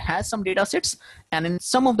yes, it has some data sets, and in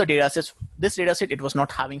some of the data sets, this data set, it was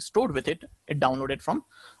not having stored with it. It downloaded from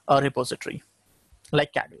a repository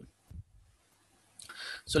like Kaggle.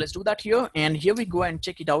 So let's do that here. And here we go and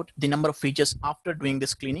check it out, the number of features after doing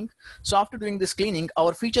this cleaning. So after doing this cleaning,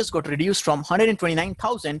 our features got reduced from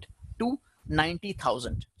 129,000 to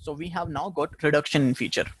 90,000. So we have now got reduction in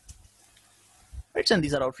feature. Right, and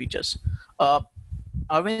these are our features.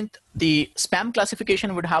 Arvind, the spam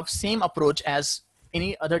classification would have same approach as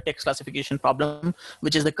any other text classification problem,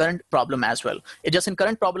 which is the current problem as well. It just in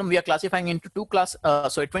current problem, we are classifying into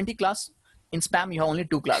 20 class. In spam, you have only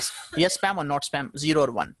 2 class. Yes, spam or not spam, 0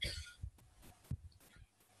 or 1.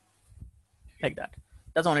 Like that.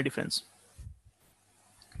 That's the only difference.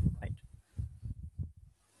 Right.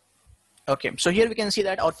 Okay, so here we can see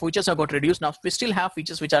that our features have got reduced. Now we still have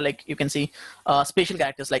features which are like, you can see special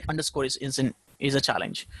characters like underscore is a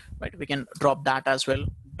challenge, right? We can drop that as well.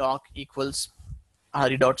 Doc equals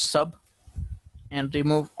ri.sub and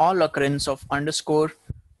remove all occurrence of underscore,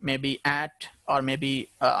 maybe at, or maybe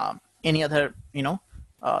any other,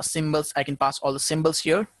 symbols. I can pass all the symbols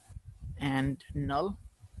here, and null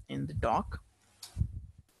in the doc.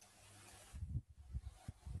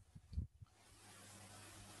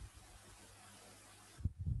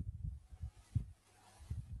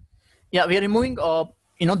 Yeah, we are removing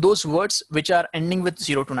those words which are ending with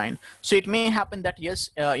 0 to 9. So it may happen that yes,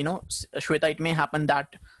 Shweta, it may happen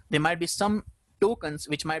that there might be some tokens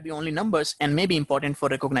which might be only numbers and may be important for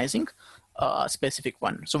recognizing a specific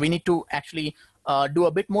one. So we need to actually do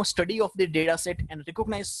a bit more study of the data set and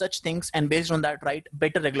recognize such things, and based on that, write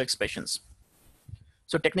better regular expressions.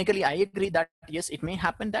 So technically, I agree that yes, it may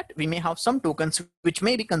happen that we may have some tokens which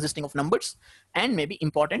may be consisting of numbers and may be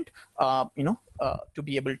important, to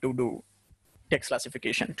be able to do text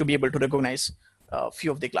classification, to be able to recognize a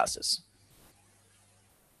few of the classes,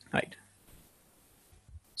 right?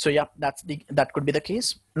 So yeah, that could be the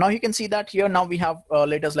case. Now you can see that here. Now we have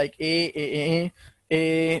letters like A,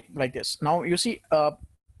 like this. Now you see,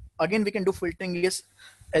 again, we can do filtering is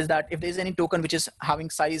that if there's any token which is having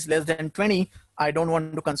size less than 20, I don't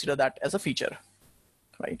want to consider that as a feature,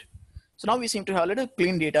 right? So now we seem to have a little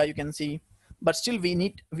clean data, you can see, but still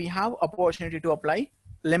we have opportunity to apply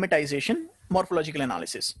lemmatization, morphological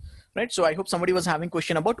analysis, right? So I hope somebody was having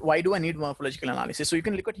question about why do I need morphological analysis? So you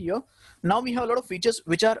can look at here. Now we have a lot of features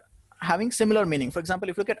which are having similar meaning. For example,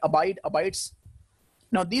 if you look at abides,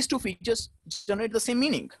 now these two features generate the same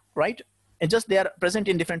meaning, right? It's just they are present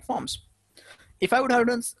in different forms. If I would have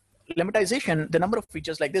done lemmatization, the number of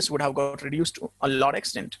features like this would have got reduced to a lot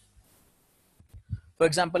extent. For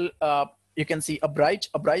example, you can see abridged,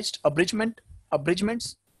 abridgment,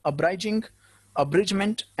 abridgments, abridging,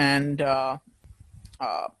 abridgment, and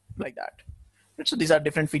like that. So these are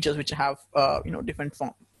different features which have different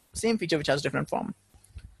form. Same feature which has different form,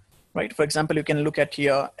 right? For example, you can look at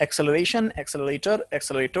here acceleration, accelerator,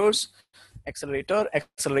 accelerators, accelerator,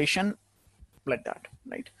 acceleration, like that,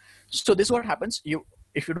 right? So this is what happens.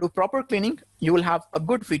 If you do proper cleaning, you will have a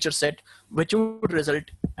good feature set which would result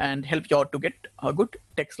and help you out to get a good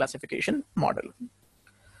text classification model.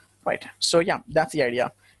 right? So yeah, that's the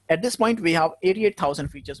idea. At this point, we have 88,000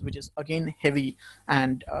 features, which is again heavy,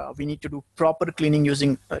 and we need to do proper cleaning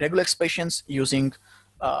using regular expressions, using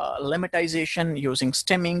lemmatization, using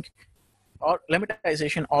stemming, or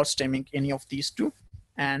lemmatization or stemming, any of these two.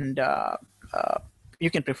 And uh,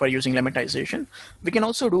 you can prefer using lemmatization. We can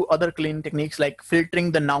also do other cleaning techniques like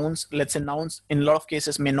filtering the nouns. Let's say nouns in a lot of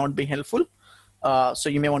cases may not be helpful. So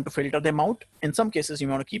you may want to filter them out. In some cases, you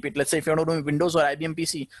may want to keep it. Let's say if you're not doing Windows or IBM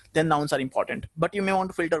PC, then nouns are important. But you may want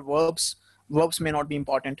to filter verbs. Verbs may not be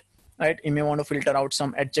important, right? You may want to filter out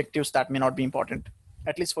some adjectives that may not be important.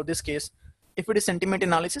 At least for this case, if it is sentiment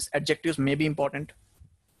analysis, adjectives may be important,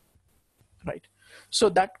 right? So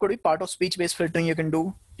that could be part of speech-based filtering. You can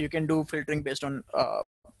do filtering based on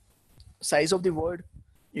size of the word.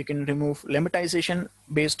 You can remove lemmatization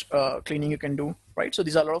based cleaning you can do, right? So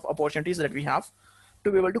these are a lot of opportunities that we have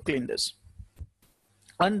to be able to clean this.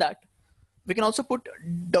 On that, we can also put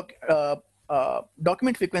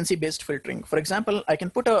document frequency based filtering. For example, I can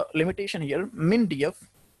put a limitation here, min df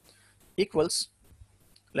equals,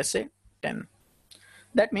 let's say 10.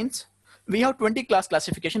 That means we have 20 class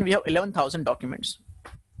classification, we have 11,000 documents.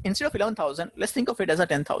 Instead of 11,000, let's think of it as a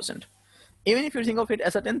 10,000. Even if you think of it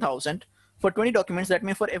as a 10,000, for 20 documents, that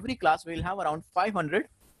means for every class, we'll have around 500.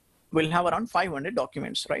 We'll have around 500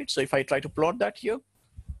 documents, right? So if I try to plot that here,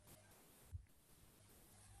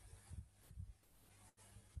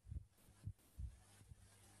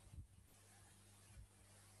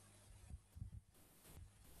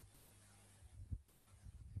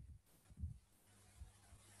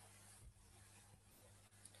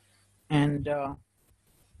 and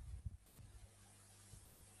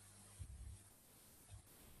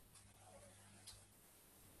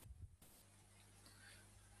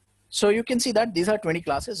so you can see that these are 20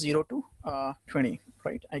 classes, 0 to 20,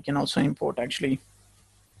 right? I can also import actually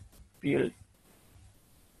PL,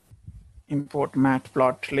 import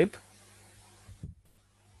matplotlib.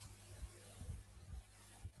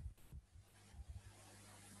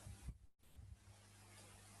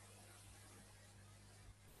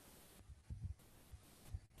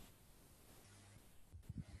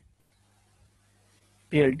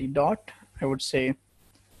 PLD dot, I would say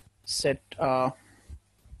set or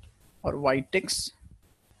ytix,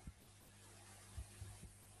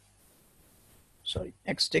 sorry,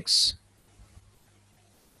 xtix.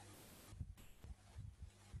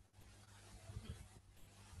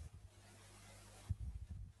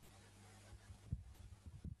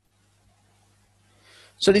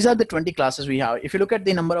 So these are the 20 classes we have. If you look at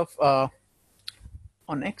the number of on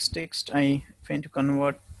xtext, I tend to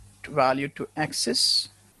convert value to axis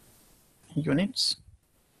units.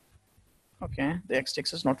 Okay, the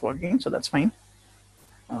xtext is not working, so that's fine.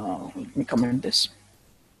 Let me comment this.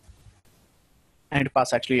 I need to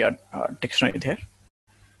pass actually a dictionary there,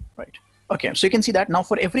 right? Okay, so you can see that now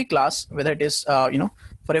for every class, whether it is,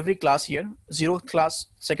 for every class here, 0th class,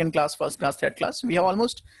 2nd class, 1st class, 3rd class, we have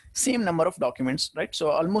almost same number of documents, right?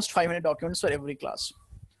 So almost 500 documents for every class.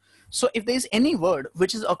 So if there is any word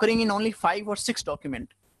which is occurring in only 5 or 6 document,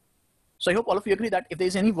 so I hope all of you agree that if there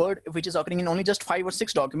is any word which is occurring in only just 5 or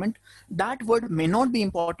 6 document, that word may not be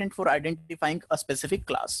important for identifying a specific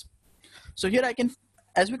class. So here I can,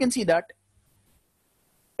 as we can see that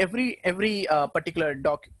every particular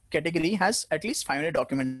doc category has at least 500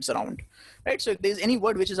 documents around, right? So if there's any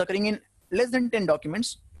word which is occurring in less than 10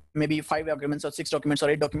 documents, maybe 5 documents or 6 documents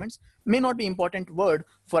or 8 documents, may not be important word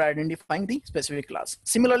for identifying the specific class.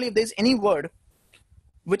 Similarly, if there's any word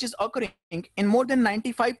which is occurring in more than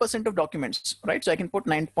 95% of documents, right? So I can put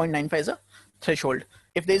 9.95 as a threshold.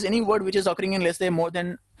 If there's any word which is occurring in, let's say, more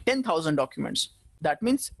than 10,000 documents, that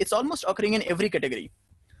means it's almost occurring in every category.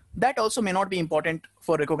 That also may not be important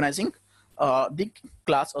for recognizing the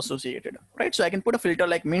class associated, right? So I can put a filter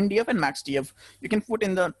like min df and max df. You can put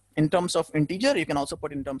in terms of integer. You can also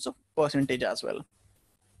put in terms of percentage as well.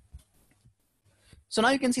 So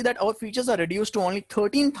now you can see that our features are reduced to only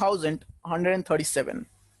 13,137,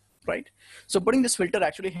 right? So putting this filter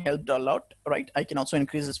actually helped a lot, right? I can also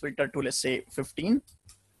increase this filter to, let's say, 15.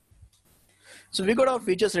 So we got our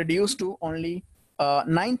features reduced to only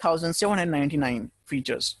 9,799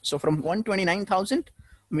 features. So from 129,000,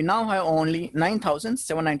 we now have only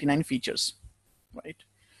 9,799 features, right?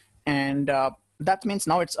 And that means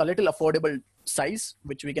now it's a little affordable size,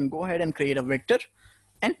 which we can go ahead and create a vector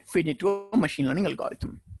and feed it to a machine learning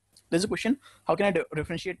algorithm. There's a question, how can I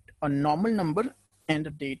differentiate a normal number and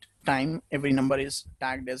a date time? Every number is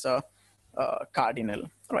tagged as a cardinal,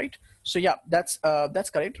 right? So yeah, that's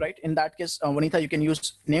correct, right? In that case, Vanitha, you can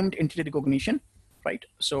use named entity recognition, right?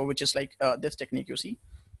 So which is like this technique you see.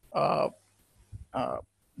 Uh,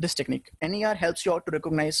 this technique. NER helps you out to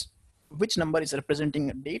recognize which number is representing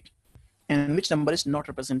a date and which number is not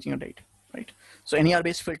representing a date, right? So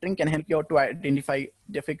NER-based filtering can help you out to identify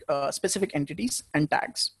specific entities and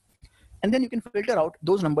tags. And then you can filter out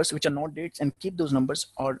those numbers which are not dates and keep those numbers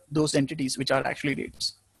or those entities which are actually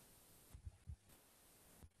dates.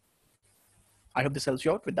 I hope this helps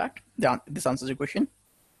you out with that. This answers your question,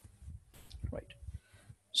 right?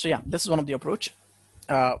 So yeah, this is one of the approach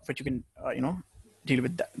which you can, deal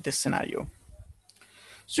with this scenario.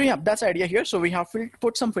 So yeah, that's the idea here. So we have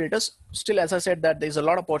put some filters. Still, as I said, that there's a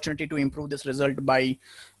lot of opportunity to improve this result by,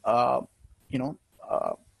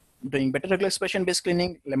 doing better regular expression-based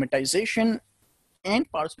cleaning, lemmatization, and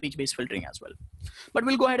part speech-based filtering as well. But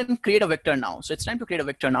we'll go ahead and create a vector now. So it's time to create a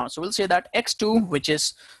vector now. So we'll say that x2, which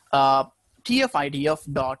is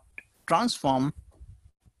TFIDF dot transform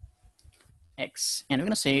x, and we're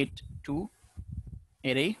going to say it to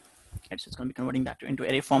array. It's going to be converting that into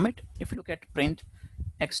array format. If you look at print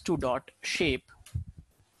x2 dot shape,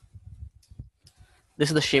 this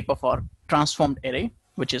is the shape of our transformed array,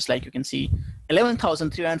 which is like you can see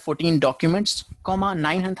 11,314 documents, comma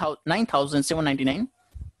 9,799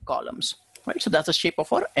 columns, right? So that's the shape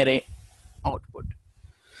of our array output.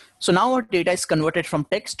 So now our data is converted from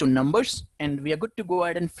text to numbers, and we are good to go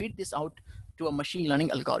ahead and feed this out to a machine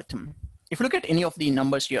learning algorithm. If you look at any of the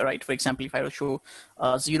numbers here, right? For example, if I will show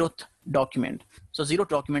a 0th document, so 0th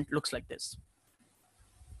document looks like this.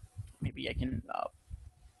 Maybe I can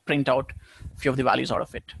print out a few of the values out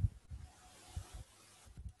of it.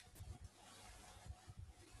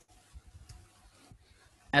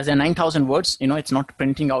 As in 9,000 words, it's not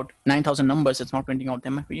printing out 9,000 numbers. It's not printing out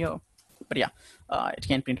them here, but yeah, it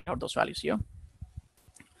can print out those values here.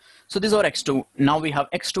 So this is our x2. Now we have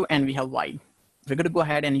x2 and we have y. We're going to go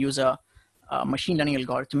ahead and use a machine learning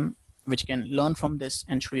algorithm which can learn from this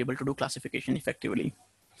and should be able to do classification effectively.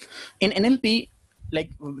 In NLP,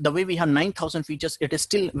 like the way we have 9,000 features, it is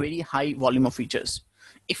still very high volume of features.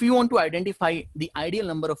 If you want to identify the ideal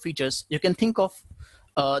number of features, you can think of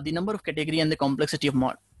the number of category and the complexity of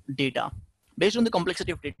data. Based on the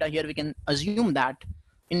complexity of data here, we can assume that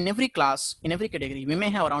in every class, in every category, we may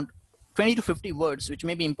have around 20 to 50 words, which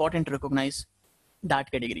may be important to recognize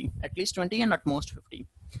that category, at least 20 and at most 50.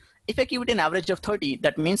 If I give it an average of 30,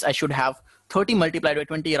 that means I should have 30 multiplied by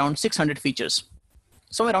 20, around 600 features.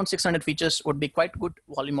 So around 600 features would be quite good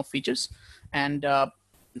volume of features. And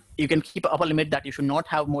you can keep an upper limit that you should not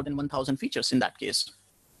have more than 1,000 features in that case,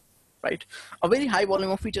 right? A very high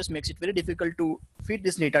volume of features makes it very difficult to feed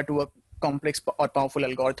this data to a complex or powerful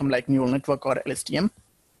algorithm like neural network or LSTM.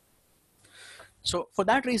 So for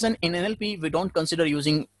that reason, in NLP, we don't consider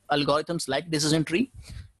using algorithms like decision tree,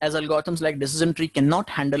 as algorithms like decision tree cannot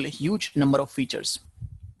handle a huge number of features.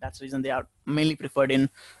 That's the reason they are mainly preferred in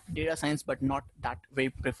data science, but not that way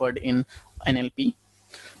preferred in NLP.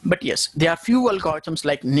 But yes, there are few algorithms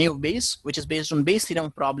like naive Bayes, which is based on Bayes theorem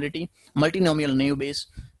of probability. Multinomial naive Bayes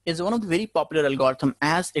is one of the very popular algorithm,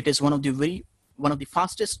 as it is one of the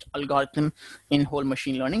fastest algorithm in whole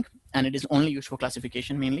machine learning, and it is only used for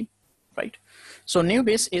classification mainly, right? So naive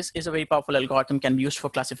Bayes is a very powerful algorithm, can be used for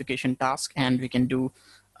classification tasks, and we can do,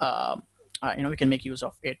 we can make use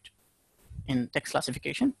of it in text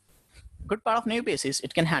classification. Good part of naive Bayes is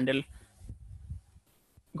it can handle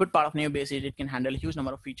a huge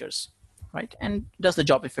number of features, right? And does the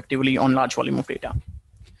job effectively on large volume of data.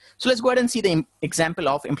 So let's go ahead and see the example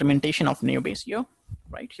of implementation of naive Bayes here,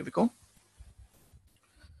 right? Here we go.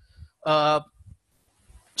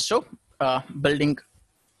 Building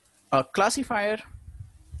a classifier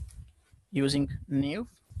using naive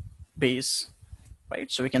Bayes,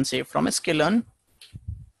 right? So we can say from sklearn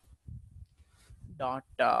dot,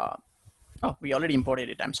 oh, we already imported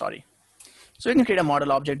it, I'm sorry. So we can create a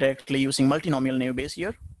model object directly using multinomial naive Bayes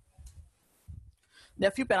here. There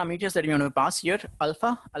are a few parameters that we want to pass here.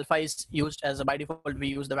 Alpha is used as by default, we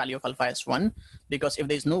use the value of alpha as 1, because if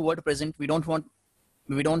there's no word present, we don't want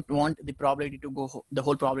the probability to go, the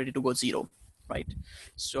whole probability to go 0, right?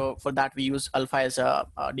 So for that, we use alpha as a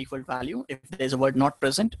default value. If there's a word not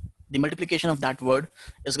present, the multiplication of that word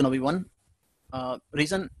is going to be 1.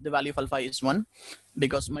 Reason the value of alpha is 1,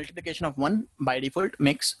 because multiplication of 1 by default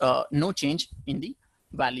makes no change in the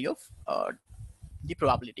value of the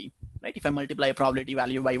probability, right? If I multiply a probability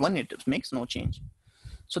value by 1, it makes no change.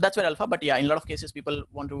 So that's where alpha, but yeah, in a lot of cases, people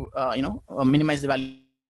want to, minimize the value,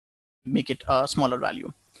 make it a smaller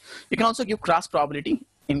value. You can also give class probability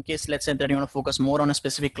in case, let's say that you want to focus more on a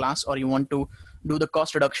specific class, or you want to do the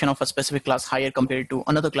cost reduction of a specific class higher compared to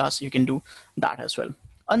another class, you can do that as well.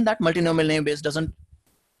 And that multinomial naive Bayes doesn't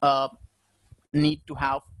need to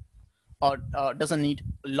have, or doesn't need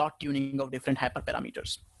a lot tuning of different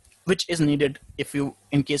hyperparameters. which is needed if you,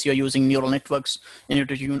 in case you're using neural networks, you need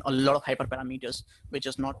to tune a lot of hyperparameters, which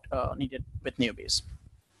is not needed with Neobase.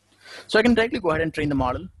 So I can directly go ahead and train the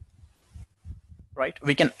model, right?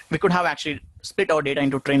 We could have actually split our data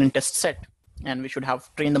into train and test set, and we should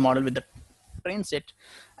have trained the model with the train set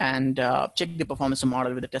and check the performance of the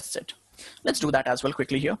model with the test set. Let's do that as well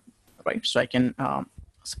quickly here, right? So I can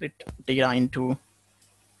split data into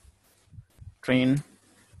train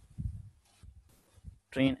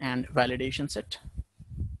and validation set.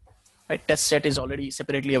 Right, test set is already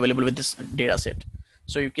separately available with this data set.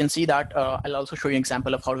 So you can see that I'll also show you an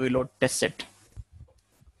example of how do we load test set.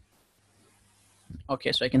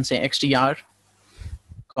 Okay, so I can say xtr,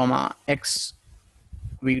 comma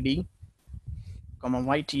xvd, comma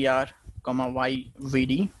ytr, comma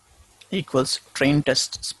yvd equals train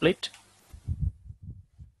test split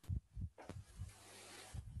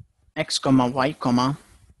x comma y comma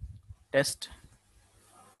test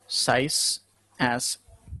size as,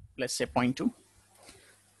 let's say, 0.2,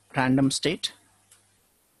 random state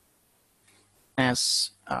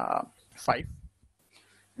as 5,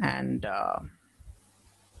 and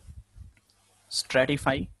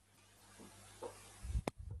stratify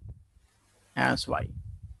as y.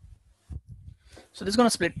 So this is going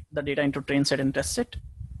to split the data into train set and test set.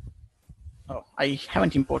 Oh, I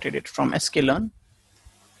haven't imported it from sklearn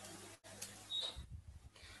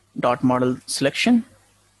dot model selection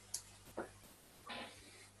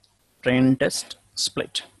train test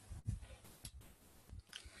split.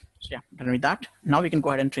 So yeah, done with that. Now we can go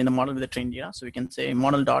ahead and train the model with the trained data. So we can say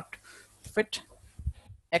model dot fit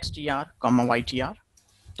xtr comma ytr.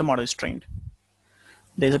 The model is trained.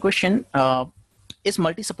 There's a question: is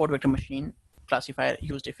multi-support vector machine classifier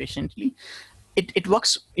used efficiently? It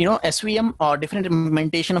works. You know, SVM or different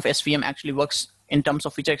implementation of SVM actually works in terms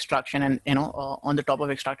of feature extraction, and on the top of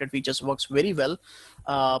extracted features works very well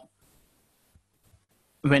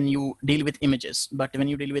when you deal with images. But when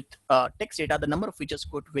you deal with text data, the number of features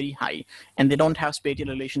go very high, and they don't have spatial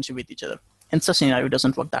relationship with each other. In such scenario, it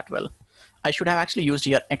doesn't work that well. I should have actually used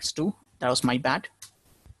here x2. That was my bad.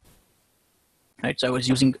 Right, so I was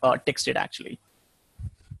using text data actually.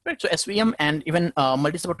 Right, so SVM and even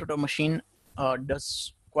multi-support vector machine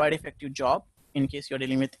does quite effective job in case you're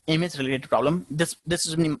dealing with image-related problem. This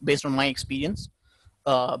is based on my experience.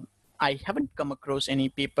 I haven't come across any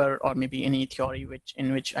paper or maybe any theory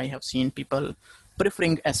in which I have seen people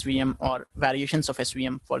preferring SVM or variations of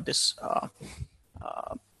SVM for this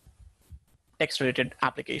text-related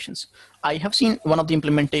applications. I have seen one of the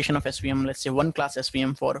implementation of SVM, let's say one class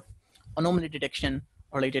SVM for anomaly detection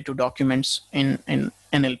related to documents in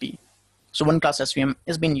NLP. So one class SVM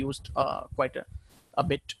is being used quite a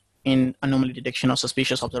bit in anomaly detection or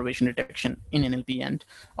suspicious observation detection in NLP, and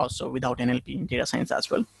also without NLP in data science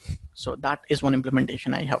as well. So that is one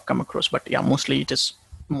implementation I have come across, but yeah, mostly it is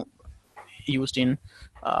used in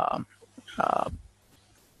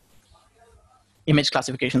image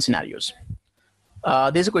classification scenarios.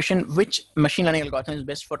 There's a question: which machine learning algorithm is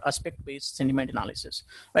best for aspect-based sentiment analysis?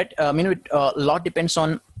 Right? A lot depends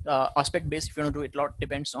on aspect-based. If you want to do it, a lot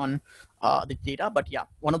depends on the data. But yeah,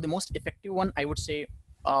 one of the most effective one, I would say,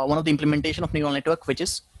 one of the implementation of neural network, which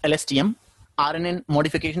is LSTM, RNN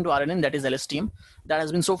modification to RNN, that is LSTM. That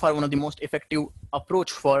has been so far one of the most effective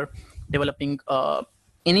approach for developing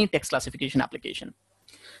any text classification application.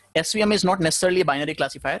 SVM is not necessarily a binary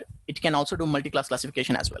classifier. It can also do multi-class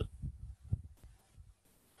classification as well.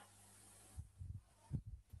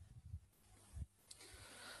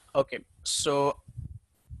 Okay, so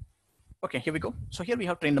here we go. So here we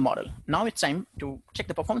have trained the model. Now it's time to check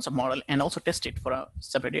the performance of model and also test it for a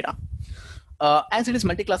separate data. As it is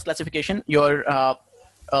multi-class classification, your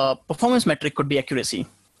performance metric could be accuracy,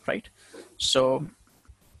 right? So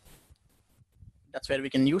that's where we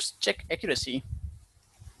can use check accuracy,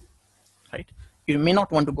 right? You may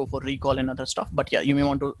not want to go for recall and other stuff, but yeah, you may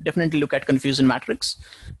want to definitely look at confusion matrix,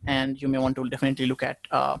 and you may want to definitely look at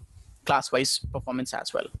class-wise performance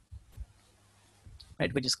as well,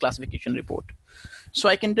 right? Which is classification report. So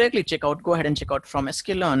I can directly go ahead and check out from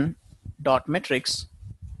sklearn.metrics,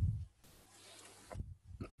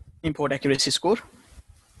 import accuracy score,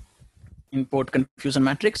 import confusion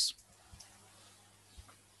matrix.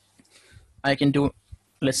 I can do,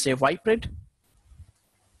 let's say, ypred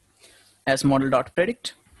as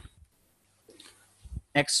model.predict,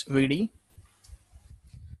 xvd,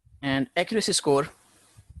 and accuracy score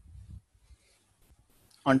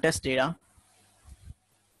on test data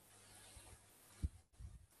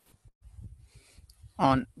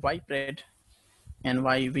on ypred and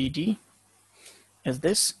yvd is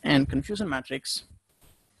this, and confusion matrix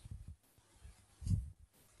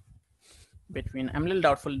I'm a little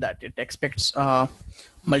doubtful that it expects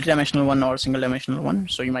multidimensional one or single dimensional one.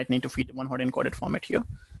 So you might need to feed one hot encoded format here.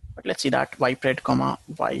 But let's see that ypred, comma,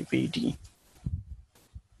 yvd.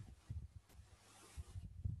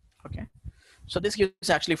 Okay. So this gives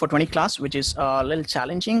actually for 20 class, which is a little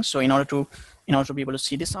challenging. So in order to be able to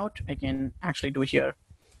see this out, I can actually do here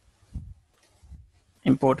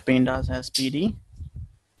import pandas as pd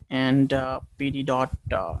and pd dot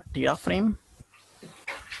data frame.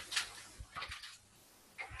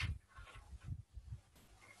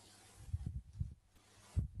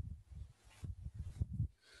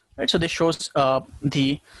 Right. So this shows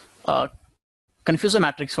the confuser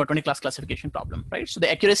matrix for 20 class classification problem, right? So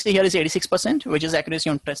the accuracy here is 86%, which is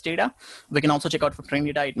accuracy on test data. We can also check out for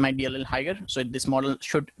training data. It might be a little higher. So this model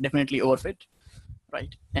should definitely overfit,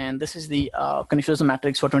 right? And this is the confuser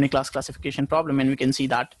matrix for 20 class classification problem. And we can see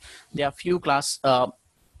that there are few class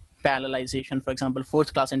parallelization. For example,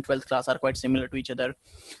 4th class and 12th class are quite similar to each other.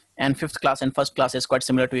 And 5th class and 1st class is quite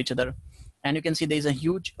similar to each other. And you can see there's a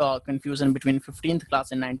huge confusion between 15th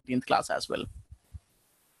class and 19th class as well.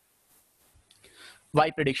 Y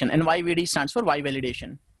prediction, and YVD stands for Y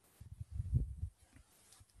validation.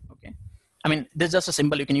 Okay. I mean, this is just a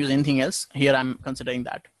symbol. You can use anything else. Here I'm considering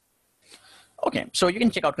that. Okay, so you can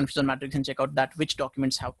check out confusion matrix and check out that which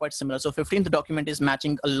documents have quite similar. So 15th document is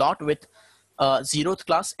matching a lot with 0th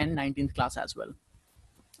class and 19th class as well,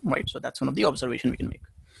 right? So that's one of the observation we can make.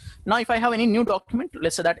 Now, if I have any new document,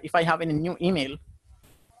 let's say that if I have any new email,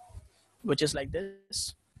 which is like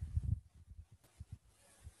this.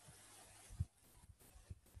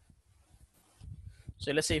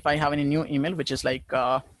 So let's say if I have any new email, which is like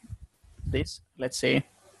this, let's say,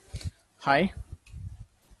 hi,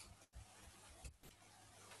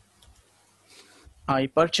 I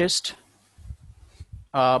purchased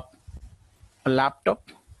a laptop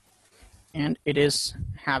and it is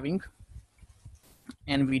having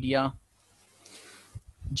NVIDIA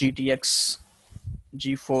GTX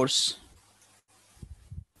GeForce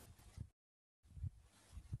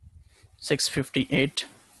 658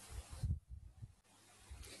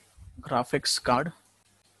 graphics card,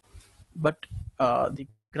 but the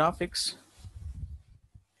graphics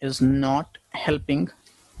is not helping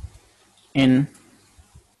in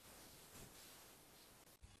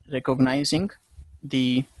recognizing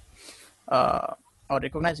the I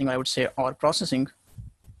would say, or processing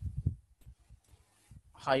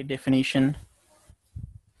high definition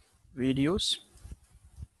videos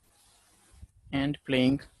and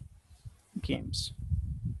playing games.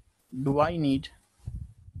 Do I need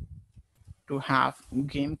to have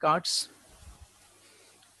game cards,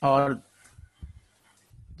 or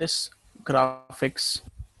this graphics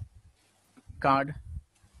card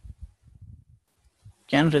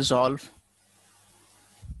can resolve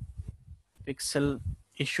pixel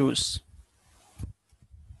issues,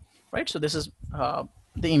 right? So this is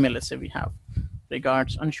the email, let's say we have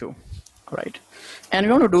regards Anshu, right? And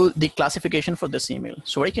we want to do the classification for this email.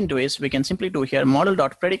 So what I can do is we can simply do here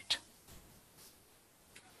model.predict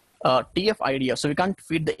TFIDF. So we can't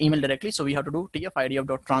feed the email directly. So we have to do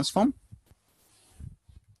TFIDF.transform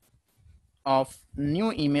of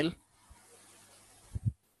new email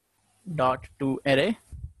dot to array.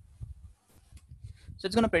 So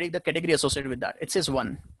it's going to predict the category associated with that. It says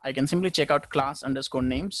 1. I can simply check out class underscore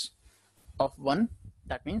names of 1.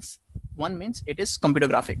 That means 1 means it is computer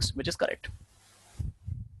graphics, which is correct.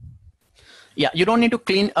 Yeah, you don't need to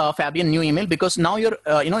clean Fabian new email, because now you're,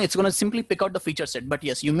 it's going to simply pick out the feature set. But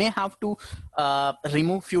yes, you may have to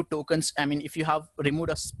remove few tokens. I mean, if you have removed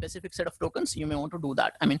a specific set of tokens, you may want to do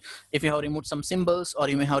that. I mean, if you have removed some symbols or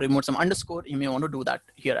you may have removed some underscore, you may want to do that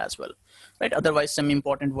here as well, right? Otherwise, some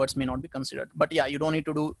important words may not be considered. But yeah, you don't need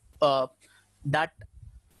to do that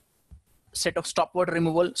set of stop word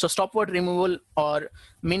removal. So stop word removal or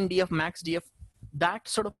min df, max df, that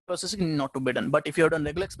sort of processing not to be done. But if you have done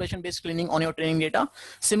regular expression based cleaning on your training data,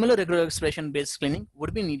 similar regular expression based cleaning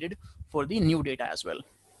would be needed for the new data as well.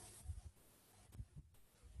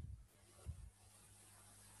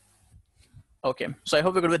 Okay, so I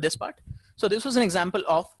hope we're good with this part. So this was an example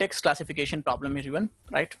of text classification problem, everyone,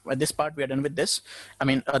 right? With this part, we are done with this. I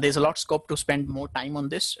mean, there's a lot of scope to spend more time on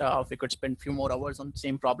this. We could spend a few more hours on the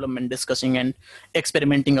same problem and discussing and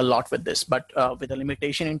experimenting a lot with this. But with a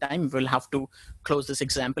limitation in time, we'll have to close this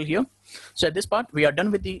example here. So at this part, we are done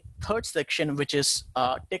with the third section, which is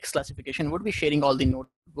text classification. We'll be sharing all the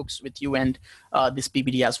notebooks with you and this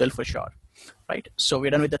PPT as well for sure, right? So we're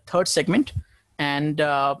done with the third segment. And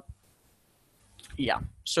yeah,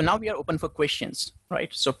 so now we are open for questions, right?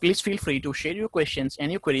 So please feel free to share your questions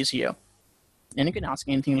and your queries here. And you can ask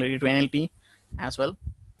anything related to NLP as well.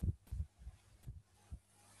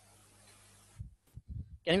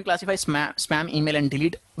 Can we classify spam email and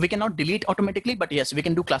delete? We cannot delete automatically, but yes, we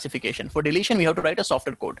can do classification. For deletion, we have to write a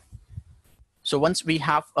software code. So once we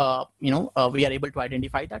have, we are able to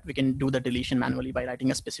identify that, we can do the deletion manually by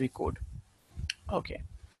writing a specific code. Okay.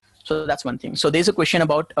 So that's one thing. So there's a question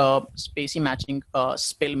about spacey matching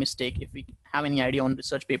spell mistake, if we have any idea on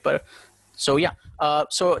research paper. So yeah,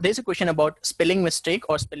 so there's a question about spelling mistake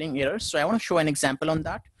or spelling errors. So I want to show an example on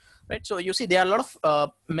that, right? So you see there are a lot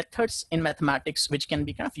of methods in mathematics which can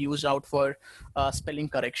be kind of used out for spelling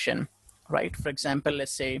correction, right? For example,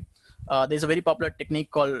 let's say there's a very popular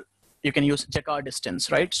technique called, you can use Jacquard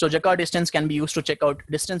distance, right? So Jacquard distance can be used to check out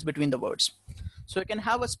distance between the words. So I can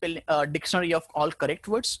have a dictionary of all correct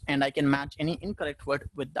words, and I can match any incorrect word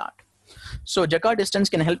with that. So Jacquard distance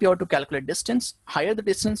can help you out to calculate distance. Higher the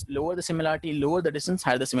distance, lower the similarity. Lower the distance,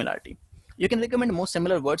 higher the similarity. You can recommend more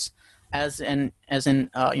similar words as in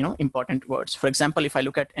important words. For example, if I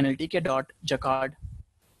look at NLTK.Jacquard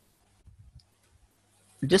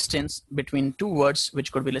distance between two words,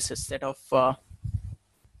 which could be, let's say, set of.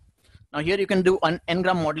 Now here you can do an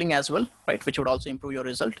n-gram modeling as well, right? Which would also improve your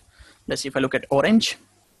result. Let's see if I look at orange,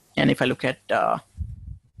 and if I look at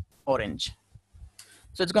orange.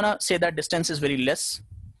 So it's gonna say that distance is very less.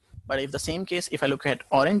 But if the same case, if I look at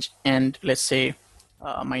orange and let's say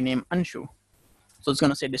my name Anshu, so it's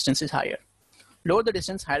gonna say distance is higher. Lower the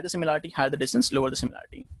distance, higher the similarity, higher the distance, lower the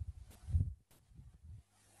similarity.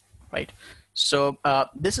 Right. So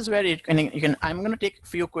this is where you can, I'm going to take a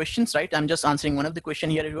few questions, right? I'm just answering one of the question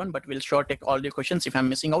here, everyone, but we'll sure take all the questions. If I'm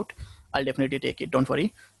missing out, I'll definitely take it. Don't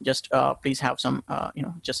worry. Just please have some,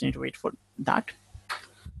 just need to wait for that.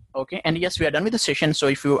 Okay. And yes, we are done with the session. So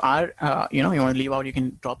if you are, you want to leave out, you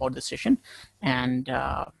can drop out the session. And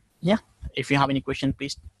yeah, if you have any question,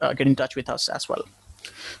 please get in touch with us as well.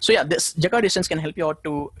 So yeah, this Jacquard distance can help you out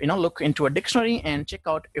to look into a dictionary and check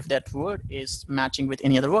out if that word is matching with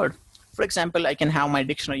any other word. For example, I can have my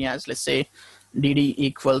dictionary as, let's say, DD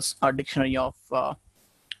equals a dictionary of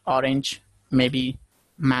orange, maybe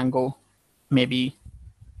mango, maybe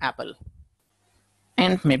apple,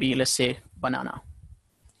 and maybe, let's say, banana.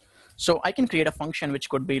 So I can create a function which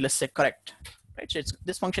could be, let's say, correct, right? So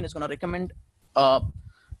this function is going to recommend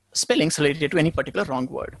spellings related to any particular wrong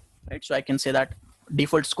word, right? So I can say that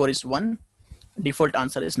default score is 1, default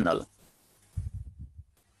answer is null.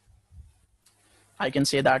 I can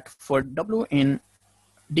say that for W in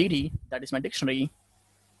DD, that is my dictionary,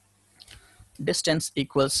 distance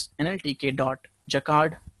equals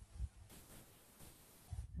NLTK.Jacquard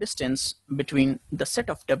distance between the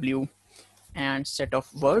set of W and set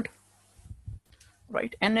of word,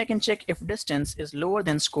 right? And I can check if distance is lower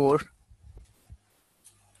than score,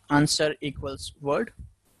 answer equals word,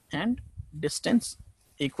 and distance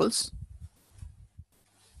equals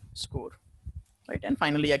score, right? And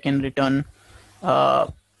finally, I can return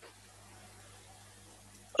the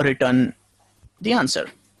answer.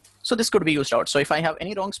 So this could be used out. So if I have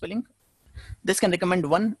any wrong spelling, this can recommend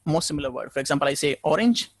one more similar word. For example, I say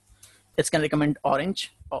orange, it's going to recommend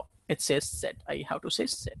orange. Oh, it says set. I have to say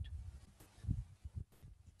set.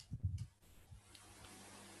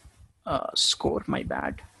 Score, my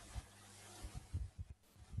bad.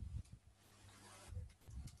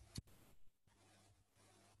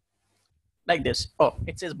 Like this. Oh,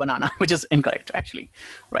 it says banana, which is incorrect actually,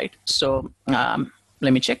 right? So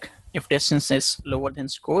let me check. If distance is lower than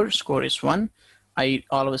score, score is 1. I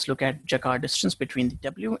always look at Jacquard distance between the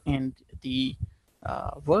W and the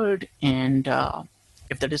word, and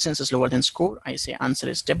if the distance is lower than score, I say answer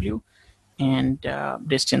is W, and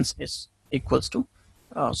distance is equals to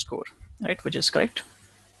score, right? Which is correct.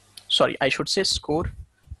 Sorry, I should say score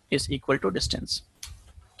is equal to distance.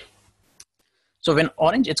 So when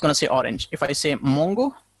orange, it's going to say orange. If I say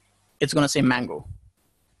mango, it's going to say mango,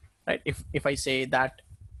 right? If I say that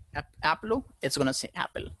apple, it's going to say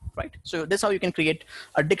apple, right? So that's how you can create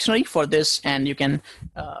a dictionary for this, and you can,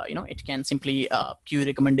 it can simply give you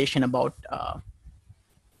recommendation about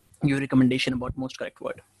most correct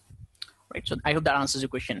word, right? So I hope that answers your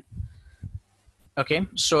question. Okay,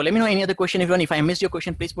 so let me know any other question, everyone. If I missed your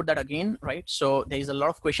question, please put that again, right? So there is a lot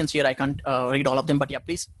of questions here. I can't read all of them, but yeah,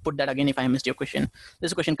 please put that again if I missed your question. This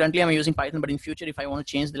is a question. Currently, I'm using Python, but in future, if I want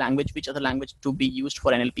to change the language, which other language to be used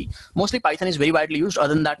for NLP? Mostly Python is very widely used.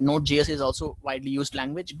 Other than that, Node.js is also widely used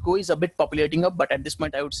language. Go is a bit populating up, but at this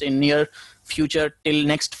point, I would say near future, till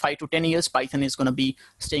next 5 to 10 years, Python is going to be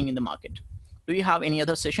staying in the market. Do you have any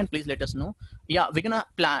other session? Please let us know. Yeah, we're gonna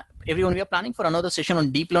plan, everyone. We are planning for another session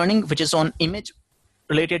on deep learning, which is on image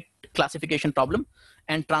related classification problem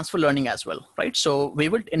and transfer learning as well, right? So we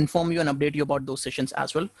will inform you and update you about those sessions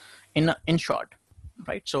as well in short,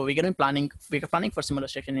 right? So we're planning for similar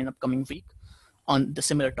session in upcoming week. on the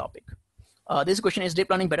similar topic. This question is deep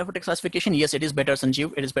learning better for text classification? Yes, it is better,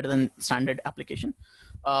 Sanjeev. It is better than standard application.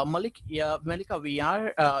 Malika, we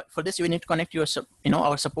are for this. You need to connect your,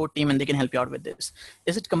 our support team, and they can help you out with this.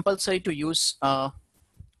 Is it compulsory to use?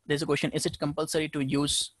 There's a question: is it compulsory to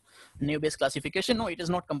use naive-Bayes classification? No, it is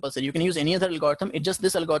not compulsory. You can use any other algorithm. It just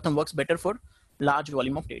this algorithm works better for large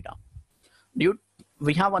volume of data.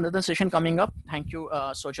 We have another session coming up. Thank you,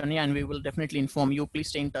 Sojanya, and we will definitely inform you. Please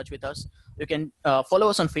stay in touch with us. You can follow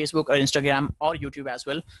us on Facebook or Instagram or YouTube as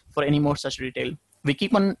well for any more such detail. We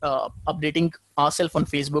keep on updating ourselves on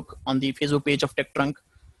Facebook, on the Facebook page of TechTrunk,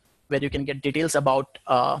 where you can get details about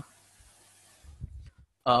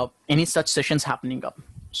any such sessions happening up.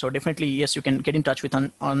 So definitely, yes, you can get in touch with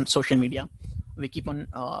on social media. We keep on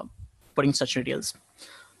putting such details.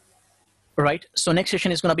 Right. So next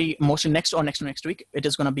session is going to be mostly next week. It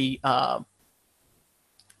is going to be,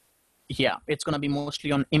 it's going to be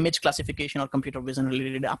mostly on image classification or computer vision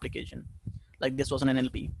related application. Like this was an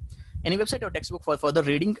NLP. Any website or textbook for further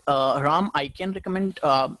reading? Ram, I can recommend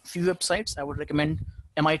few websites. I would recommend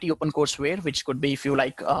MIT OpenCourseWare, which could be if you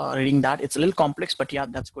like reading that. It's a little complex, but yeah,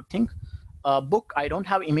 that's a good thing. Book, I don't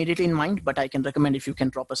have immediately in mind, but I can recommend if you can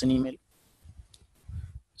drop us an email.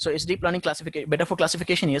 So is deep learning classification better for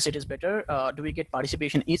classification? Yes, it is better. Do we get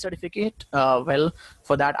participation e-certificate? Well,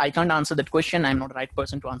 for that, I can't answer that question. I'm not the right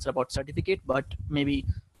person to answer about certificate, but maybe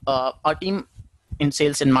our team in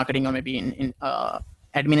sales and marketing, or maybe in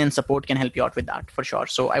admin and support can help you out with that for sure.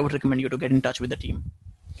 So I would recommend you to get in touch with the team.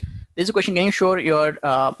 There's a question, can you share your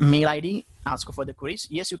mail ID, ask for the queries?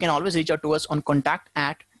 Yes, you can always reach out to us on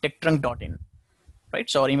contact@techtrunk.in, right?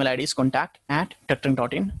 So our email ID is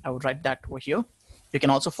contact@techtrunk.in. I would write that over here. You can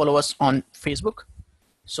also follow us on Facebook.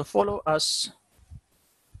 So follow us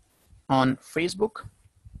on Facebook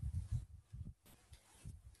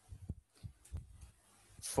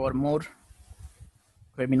for more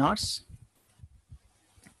webinars,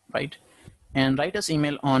 right? And write us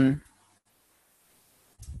email on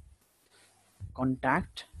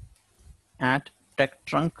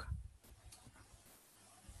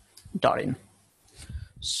contact@techtrunk.in.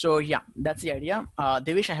 So yeah, that's the idea.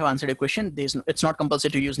 Devish, I have answered your question. It's not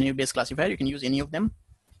compulsory to use naive-Bayes classifier. You can use any of them.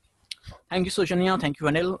 Thank you, Sojanya. Thank you,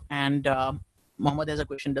 Anil. And Mohammed has a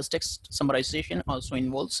question. Does text summarization also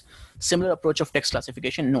involves similar approach of text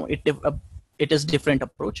classification? No, it is different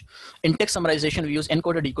approach. In text summarization, we use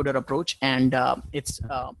encoder-decoder approach, and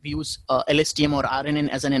we use LSTM or RNN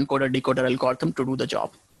as an encoder-decoder algorithm to do the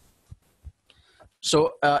job.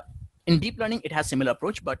 So in deep learning, it has similar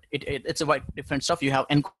approach, but it's a quite different stuff. You have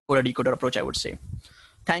encoder-decoder approach, I would say.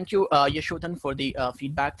 Thank you, Yashodhan, for the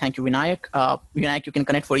feedback. Thank you, Vinayak. Vinayak, you can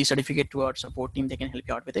connect for e-certificate to our support team. They can help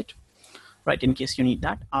you out with it, right, in case you need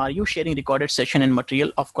that. Are you sharing recorded session and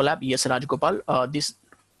material of collab? Yes, Rajgopal. This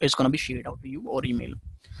is going to be shared out to you or email.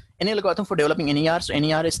 Any algorithm for developing NER? So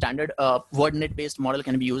NER is standard WordNet-based model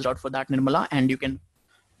can be used out for that, Nirmala. And you can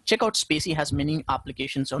check out Spacey has many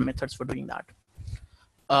applications or methods for doing that.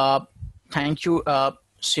 Thank you,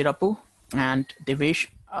 Sirapu and Devesh.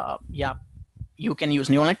 Yeah, you can use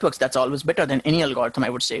neural networks. That's always better than any algorithm, I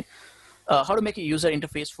would say. How to make a user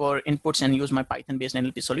interface for inputs and use my Python-based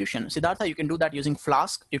NLP solution. Siddhartha, you can do that using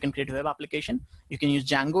Flask. You can create a web application. You can use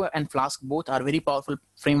Django and Flask. Both are very powerful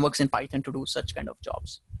frameworks in Python to do such kind of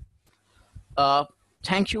jobs.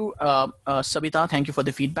 Thank you, Sabita. Thank you for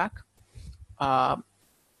the feedback.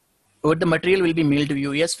 What the material will be mailed to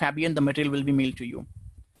you? Yes, Fabian, the material will be mailed to you,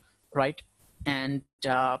 right? And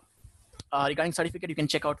regarding certificate, you can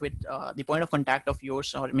check out with the point of contact of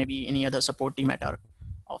yours or maybe any other support team at our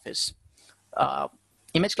office.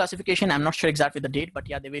 Image classification, I'm not sure exactly the date, but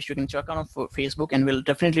yeah, Devesh, you can check out on Facebook and we'll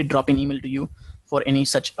definitely drop an email to you for any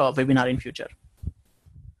such webinar in future.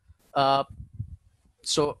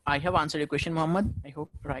 So I have answered your question, Mohammed, I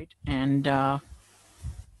hope, right? And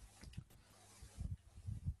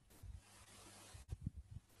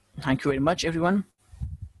thank you very much, everyone.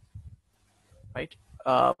 Right.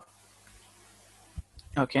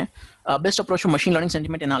 Okay. Best approach for machine learning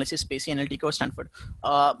sentiment analysis, Spacey, NLTK, or Stanford.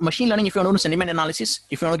 Machine learning, if you want to do sentiment analysis,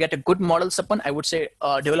 if you want to get a good model, Sapan, I would say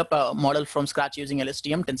develop a model from scratch using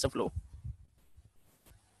LSTM, TensorFlow.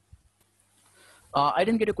 I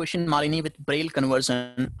didn't get a question, Malini, with Braille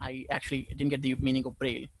conversion. I actually didn't get the meaning of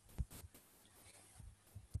Braille.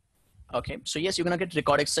 Okay, so yes, you're going to get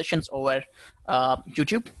recorded sessions over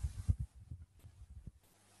YouTube.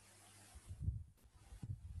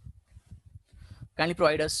 Kindly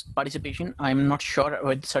provide us participation. I'm not sure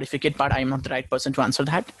with the certificate part. I'm not the right person to answer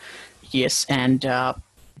that. Yes, and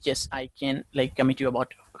yes, I can like commit you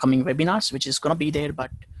about coming webinars, which is going to be there,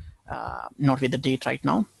 but not with the date right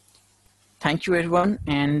now. Thank you, everyone.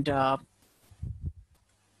 And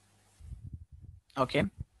Okay.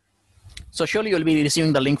 So surely you'll be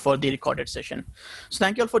receiving the link for the recorded session. So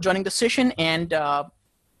thank you all for joining the session. And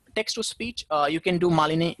text to speech, you can do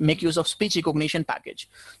Malini, make use of speech recognition package.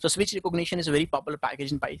 So speech recognition is a very popular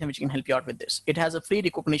package in Python, which can help you out with this. It has a free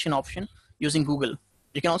recognition option using Google.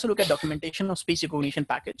 You can also look at documentation of speech recognition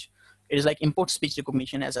package. It is like import speech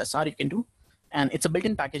recognition as SR you can do. And it's a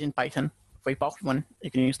built-in package in Python. For a powerful one,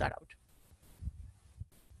 you can use that out.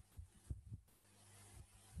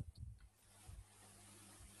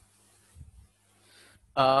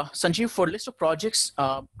 Sanjeev, for list of projects,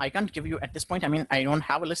 I can't give you at this point. I mean, I don't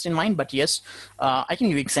have a list in mind, but yes, I can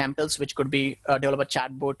give you examples, which could be develop a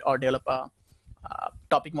chatbot or develop a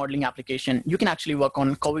topic modeling application. You can actually work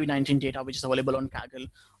on COVID-19 data, which is available on Kaggle.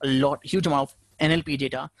 Huge amount of NLP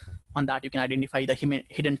data. On that, you can identify the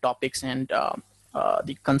hidden topics and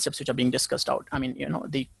the concepts which are being discussed out. I mean,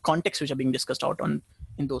 the context which are being discussed out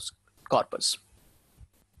in those corpus.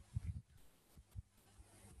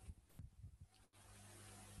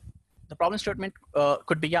 The problem statement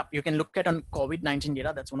could be, yeah, you can look at on COVID-19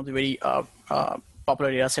 data. That's one of the very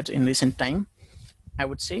popular data sets in recent time, I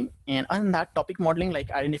would say. And other than that, topic modeling,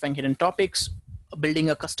 like identifying hidden topics, building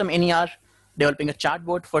a custom NER, developing a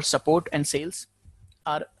chatbot for support and sales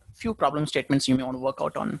are few problem statements you may want to work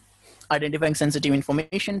out on. Identifying sensitive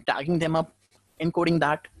information, tagging them up, encoding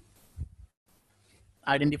that,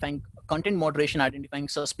 identifying content moderation, identifying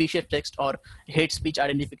suspicious text or hate speech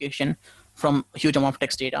identification from a huge amount of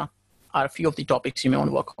text data are a few of the topics you may want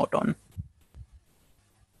to work out on.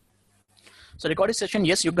 So recorded session,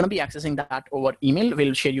 yes, you're going to be accessing that over email.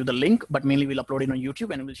 We'll share you the link, but mainly we'll upload it on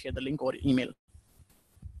YouTube and we'll share the link over email.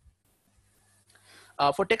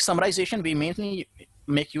 For text summarization, we mainly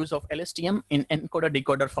make use of LSTM in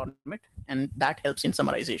encoder-decoder format, and that helps in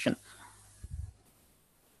summarization.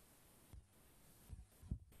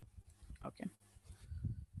 Okay.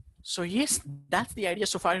 So yes, that's the idea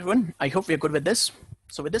so far, everyone. I hope we're good with this.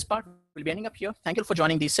 So with this part, we'll be ending up here. Thank you for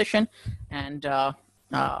joining this session, and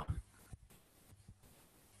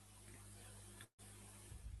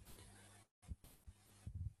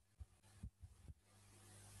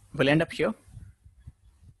we'll end up here.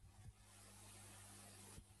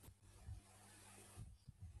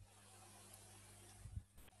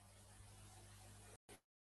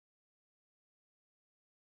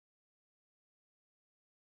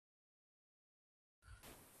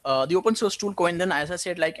 The open source tool Coindan, as I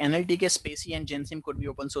said, like NLTK, Spacey, and Gensim could be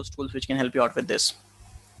open source tools which can help you out with this.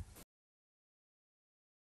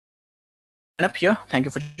 And up here, thank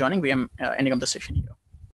you for joining. We are ending up the session here.